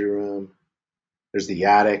 laundry room. There's the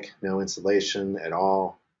attic, no insulation at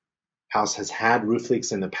all. House has had roof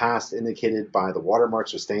leaks in the past, indicated by the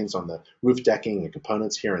watermarks or stains on the roof decking and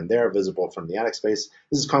components here and there visible from the attic space.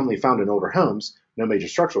 This is commonly found in older homes, no major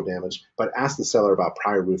structural damage, but ask the seller about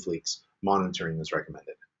prior roof leaks. Monitoring is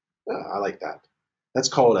recommended. I like that. That's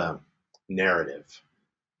called a narrative.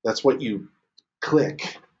 That's what you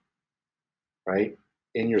click, right,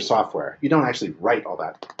 in your software. You don't actually write all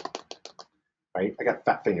that, right? I got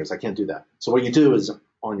fat fingers. I can't do that. So what you do is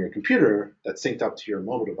on your computer that's synced up to your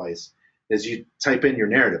mobile device is you type in your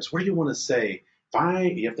narratives. What do you want to say?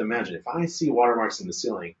 You have to imagine, if I see watermarks in the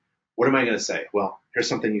ceiling, what am I going to say? Well, here's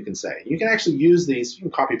something you can say. You can actually use these. You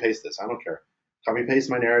can copy paste this. I don't care. Copy paste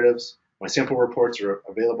my narratives. My sample reports are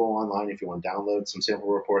available online if you want to download some sample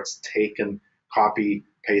reports. Take them, copy,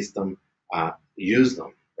 paste them, use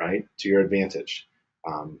them, right, to your advantage.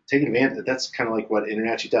 Take advantage. That's kind of like what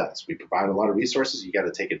InterNACHI does. We provide a lot of resources. You got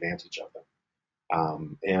to take advantage of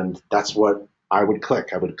them. And that's what I would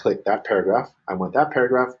click. I would click that paragraph. I want that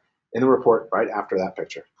paragraph in the report right after that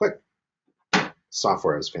picture. Click.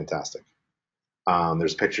 Software is fantastic.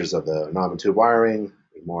 There's pictures of the knob and tube wiring.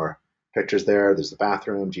 More pictures there. There's the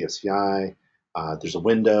bathroom, GFCI. There's a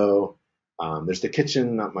window. There's the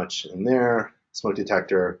kitchen, not much in there. Smoke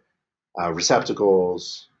detector,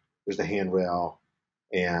 receptacles. There's the handrail,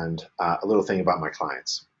 and a little thing about my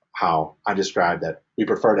clients. How I described that we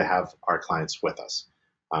prefer to have our clients with us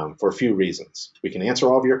for a few reasons. We can answer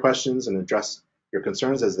all of your questions and address your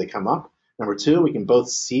concerns as they come up. Number two, we can both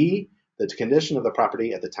see the condition of the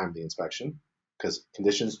property at the time of the inspection, because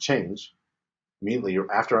conditions change immediately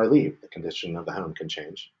after I leave. The condition of the home can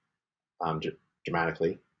change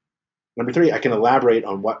dramatically. Number three, I can elaborate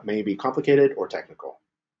on what may be complicated or technical.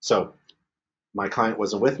 So my client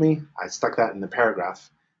wasn't with me. I stuck that in the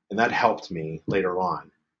paragraph, and that helped me later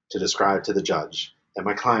on to describe to the judge that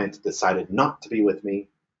my client decided not to be with me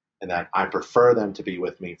and that I prefer them to be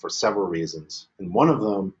with me for several reasons. And one of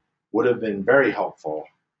them would have been very helpful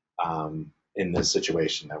in this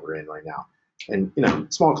situation that we're in right now. And,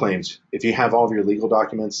 small claims, if you have all of your legal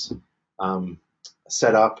documents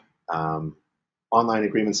set up. Online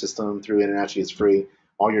agreement system through InterNACHI is free.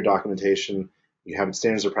 All your documentation, you have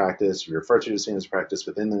standards of practice, you refer to the standards of practice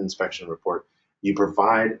within the inspection report. You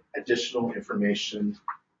provide additional information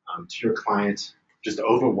to your client, just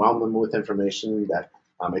overwhelm them with information that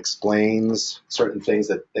explains certain things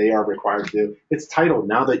that they are required to do. It's titled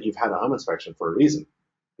Now That You've Had a Home Inspection for a reason,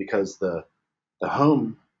 because the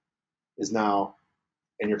home is now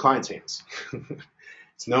in your client's hands.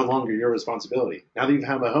 It's no longer your responsibility. Now that you've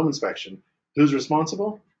had a home inspection, who's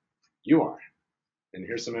responsible? You are. And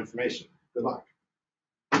here's some information. Good luck.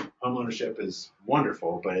 Home ownership is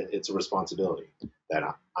wonderful, but it's a responsibility that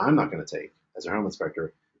I'm not going to take as a home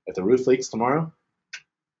inspector. If the roof leaks tomorrow,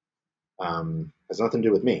 has nothing to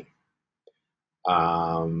do with me.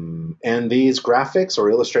 And these graphics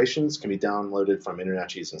or illustrations can be downloaded from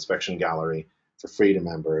InterNACHI's inspection gallery for free to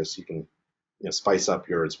members. You can spice up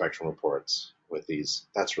your inspection reports with these.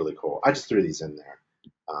 That's really cool. I just threw these in there,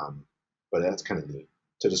 but that's kind of neat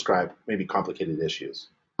to describe maybe complicated issues.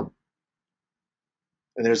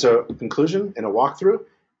 And there's a conclusion and a walkthrough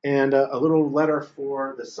and a little letter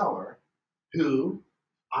for the seller who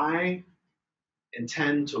I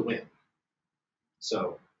intend to win.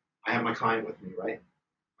 So I have my client with me, right?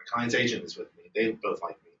 My client's agent is with me. They both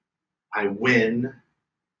like me. I win.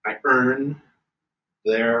 I earn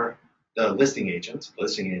the listing agent. The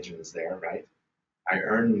listing agent is there, right? I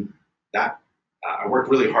earn that. I work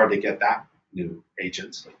really hard to get that new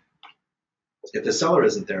agent. If the seller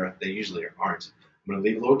isn't there, they usually aren't. I'm going to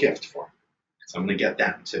leave a little gift for them. So I'm going to get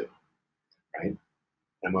them too, right?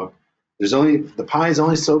 The pie is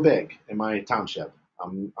only so big in my township.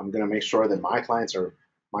 I'm going to make sure that my clients are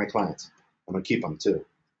my clients. I'm going to keep them too.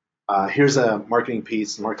 Here's a marketing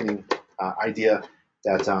piece, marketing idea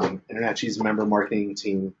that InterNACHI's member marketing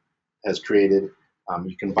team has created.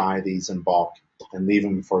 You can buy these in bulk and leave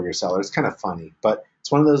them for your seller. It's kind of funny, but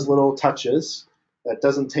it's one of those little touches that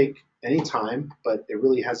doesn't take any time, but it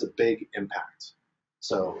really has a big impact.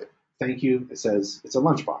 So thank you. It says, it's a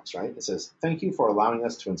lunchbox, right? It says, thank you for allowing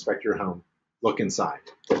us to inspect your home. Look inside.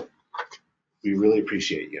 We really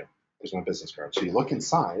appreciate you. There's my business card. So you look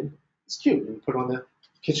inside. It's cute. You put it on the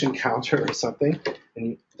kitchen counter or something,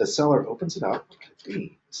 and the seller opens it up.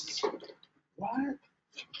 Hey, what?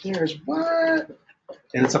 There's what?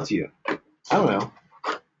 And it's up to you. I don't know.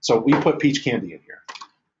 So we put peach candy in here.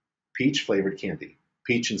 Peach flavored candy.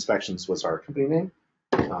 Peach Inspections was our company name.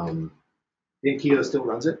 Dan Keto still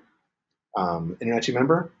runs it. InterNACHI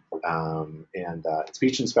member. And it's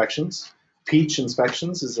Peach Inspections. Peach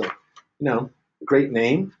Inspections is a great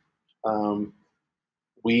name.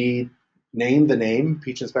 We named the name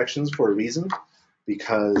Peach Inspections for a reason,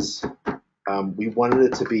 because we wanted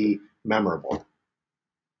it to be memorable.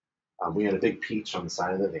 We had a big peach on the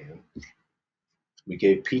side of the van. We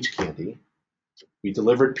gave peach candy. We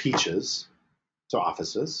delivered peaches to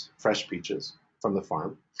offices, fresh peaches from the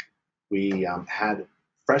farm. We had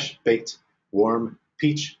fresh baked warm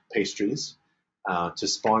peach pastries to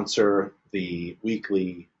sponsor the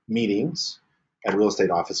weekly meetings at real estate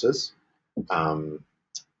offices.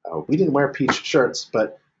 We didn't wear peach shirts,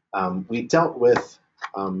 but we dealt with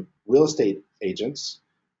real estate agents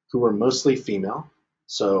who were mostly female.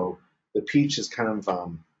 So the peach is kind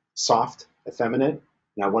of soft, effeminate,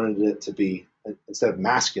 and I wanted it to be, instead of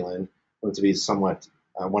masculine, I wanted it to be somewhat,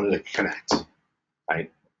 I wanted to connect,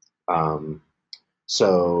 right?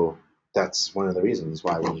 So that's one of the reasons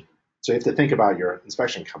why so you have to think about your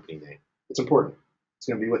inspection company name. It's important. It's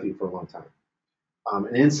going to be with you for a long time.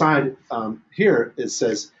 And inside here, it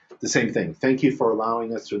says the same thing. Thank you for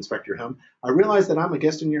allowing us to inspect your home. I realize that I'm a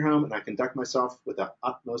guest in your home and I conduct myself with the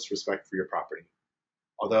utmost respect for your property.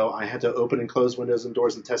 Although I had to open and close windows and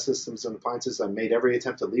doors and test systems and appliances, I made every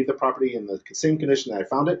attempt to leave the property in the same condition that I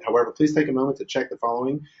found it. However, please take a moment to check the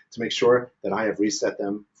following to make sure that I have reset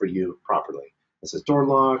them for you properly. It says door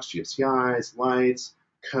locks, GFCIs, lights,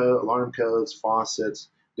 alarm codes, faucets,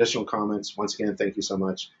 additional comments. Once again, thank you so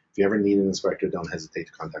much. If you ever need an inspector, don't hesitate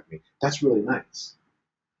to contact me. That's really nice.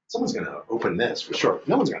 Someone's going to open this for sure.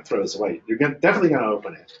 No one's going to throw this away. You're definitely going to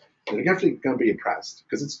open it. You're definitely going to be impressed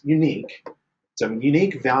because it's unique. It's a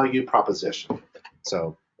unique value proposition.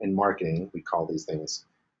 So in marketing, we call these things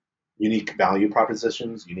unique value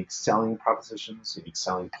propositions, unique selling propositions, unique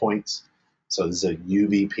selling points. So this is a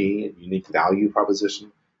UVP, unique value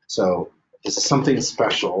proposition. So this is something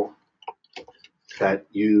special that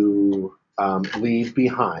you leave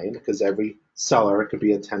behind, because every seller could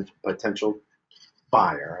be a potential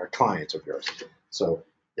buyer or client of yours. So,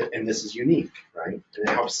 and this is unique, right? And it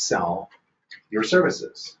helps sell your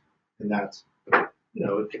services. And that's,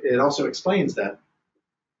 it also explains that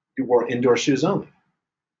you wore indoor shoes only.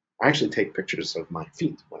 I actually take pictures of my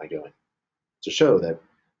feet when I go in to show that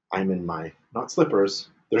I'm in my, not slippers,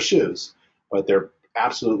 they're shoes, but they're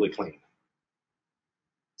absolutely clean.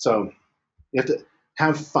 So you have to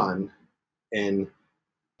have fun in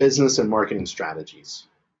business and marketing strategies.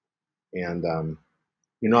 And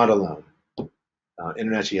you're not alone.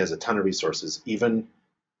 InterNACHI has a ton of resources, even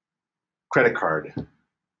credit card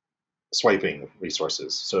swiping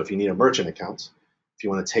resources. So if you need a merchant account, if you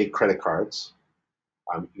want to take credit cards,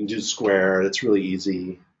 you can do Square. It's really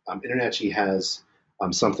easy. InterNACHI has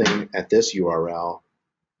something at this URL,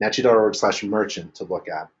 nachi.org/merchant, to look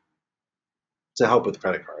at to help with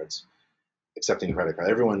credit cards, accepting credit cards.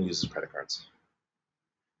 Everyone uses credit cards.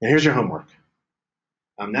 And here's your homework.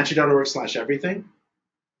 nachi.org/everything.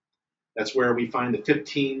 That's where we find the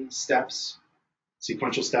 15 steps,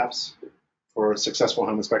 sequential steps for successful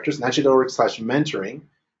home inspectors. nachi.org/mentoring.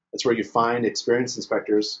 That's where you find experienced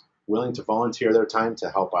inspectors willing to volunteer their time to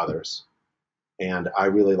help others. And I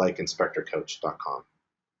really like inspectorcoach.com.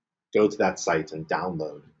 Go to that site and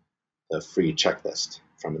download the free checklist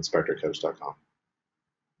from inspectorcoach.com.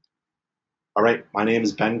 All right, my name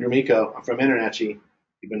is Ben Gromyko. I'm from InterNACHI.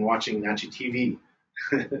 You've been watching NACHI TV.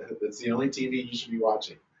 That's the only TV you should be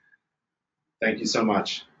watching. Thank you so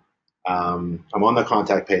much. I'm on the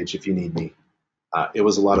contact page if you need me. It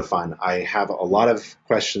was a lot of fun. I have a lot of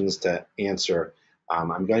questions to answer.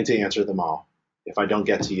 I'm going to answer them all. If I don't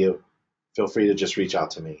get to you, feel free to just reach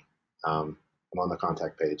out to me. I'm on the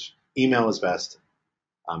contact page. Email is best.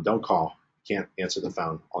 Don't call. Can't answer the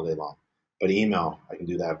phone all day long. But email, I can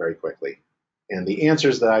do that very quickly. And the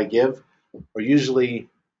answers that I give are usually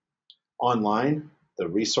online. The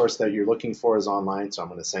resource that you're looking for is online, so I'm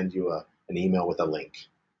going to send you an email with a link.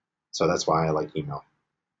 So that's why I like email.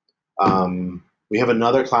 We have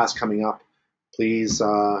another class coming up. Please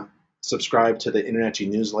subscribe to the InterNACHI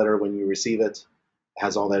newsletter when you receive it. It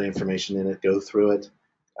has all that information in it. Go through it.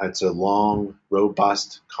 It's a long,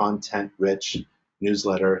 robust, content-rich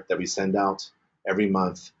newsletter that we send out every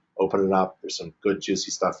month. Open it up. There's some good,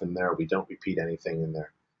 juicy stuff in there. We don't repeat anything in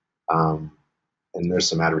there. And there's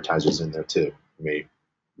some advertisers in there, too. You may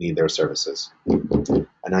need their services.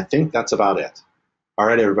 And I think that's about it. All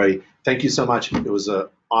right, everybody. Thank you so much. It was an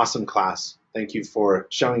awesome class. Thank you for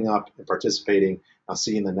showing up and participating. I'll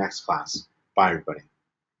see you in the next class. Bye, everybody.